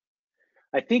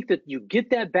 I think that you get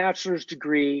that bachelor's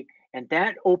degree and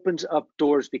that opens up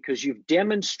doors because you've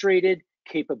demonstrated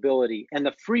capability, and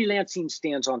the freelancing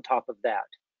stands on top of that.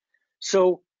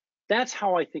 So that's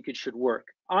how I think it should work.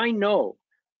 I know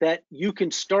that you can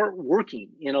start working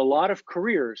in a lot of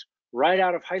careers right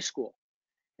out of high school,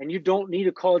 and you don't need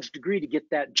a college degree to get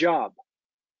that job.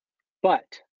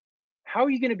 But how are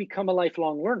you going to become a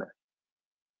lifelong learner?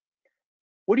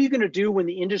 What are you going to do when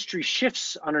the industry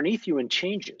shifts underneath you and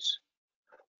changes?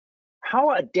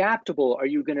 How adaptable are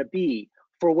you going to be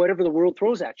for whatever the world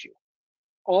throws at you?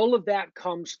 All of that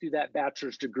comes through that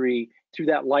bachelor's degree, through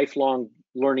that lifelong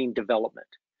learning development.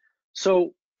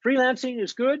 So freelancing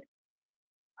is good.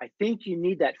 I think you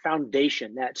need that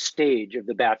foundation, that stage of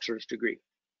the bachelor's degree.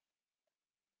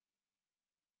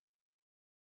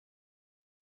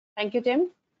 Thank you, Tim.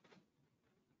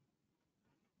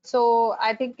 So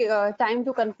I think time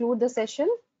to conclude the session.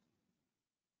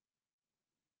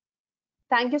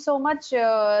 Thank you so much,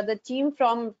 the team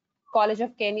from College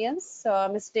of Kenyans,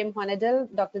 Mr. Tim Honedal,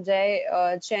 Dr. Jay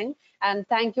Cheng, and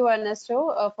thank you,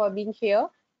 Ernesto, for being here.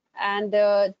 And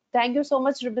thank you so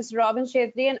much, Mr. Robin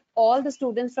Chetri, and all the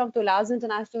students from Tula's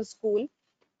International School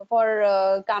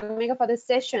for coming up for this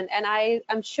session. And I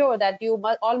am sure that you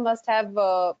all must have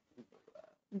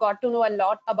got to know a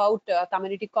lot about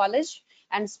community college,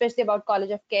 and especially about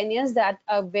College of Kenyans, that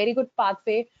a very good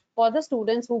pathway for the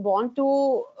students who want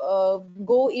to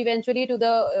go eventually to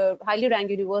the highly ranked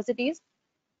universities.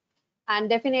 And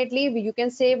definitely you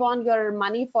can save on your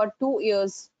money for 2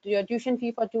 years, your tuition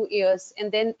fee for 2 years,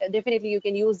 and then definitely you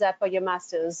can use that for your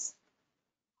masters.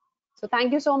 So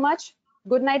thank you so much.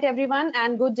 Good night, everyone,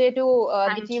 and good day to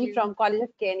the team from College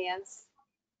of Kenyans.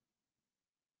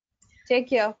 Take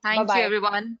care. Thank Bye-bye. you,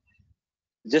 everyone.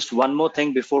 Just one more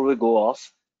thing before we go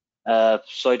off.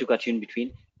 Sorry to cut you in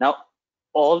between. Now,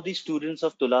 all the students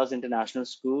of Tula's International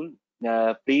School,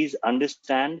 please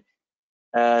understand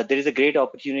there is a great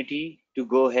opportunity to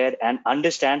go ahead and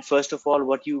understand, first of all,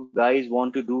 what you guys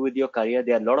want to do with your career.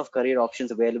 There are a lot of career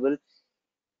options available.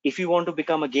 If you want to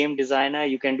become a game designer,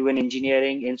 you can do an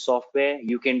engineering in software.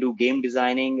 You can do game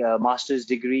designing, a master's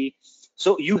degree.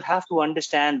 So you have to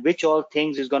understand which all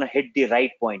things is going to hit the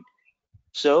right point.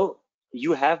 So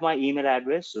you have my email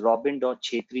address,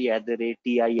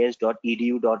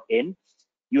 robin.chetri@tis.edu.in.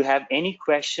 You have any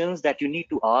questions that you need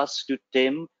to ask to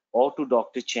Tim or to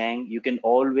Dr. Chang, you can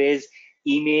always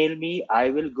email me. I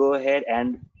will go ahead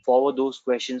and forward those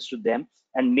questions to them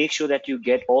and make sure that you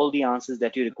get all the answers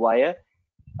that you require.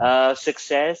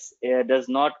 Success does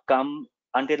not come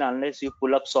until unless you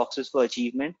pull up socks for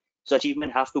achievement. So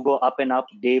achievement have to go up and up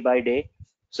day by day.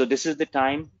 So this is the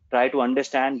time. Try to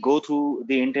understand, go through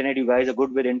the internet. You guys are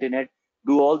good with internet.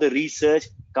 Do all the research,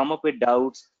 come up with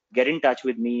doubts, get in touch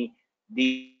with me.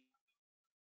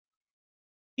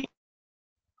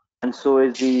 And so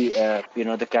is the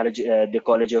the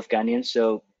College of Canyon.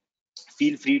 So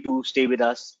feel free to stay with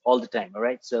us all the time. All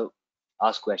right. So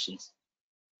ask questions.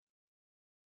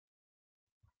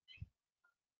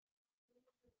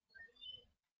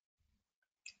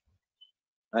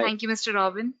 Right. Thank you, Mr.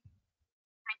 Robin.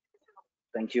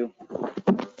 Thank you.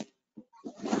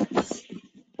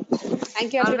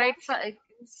 Thank you, All everyone. right,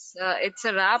 so it's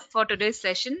a wrap for today's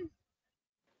session.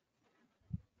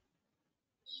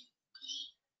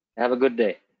 Have a good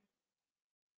day.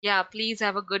 Yeah, please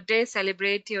have a good day.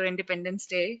 Celebrate your Independence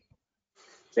Day.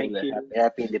 Thank you.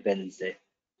 Happy Independence Day.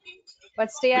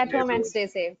 But stay at Good day, home and everyone. stay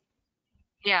safe.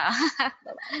 Yeah.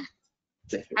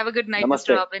 Have a good night, Namaste.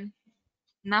 Mr. Robin.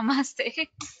 Namaste.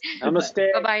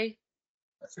 Namaste. Bye-bye.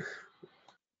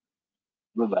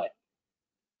 Goodbye.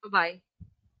 Bye-bye.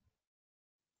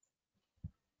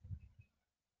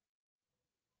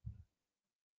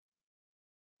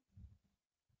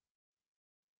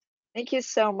 Thank you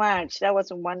so much. That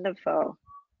was wonderful.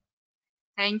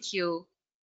 Thank you.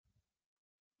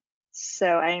 So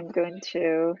I am going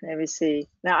to, let me see.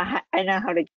 Now I know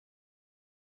how to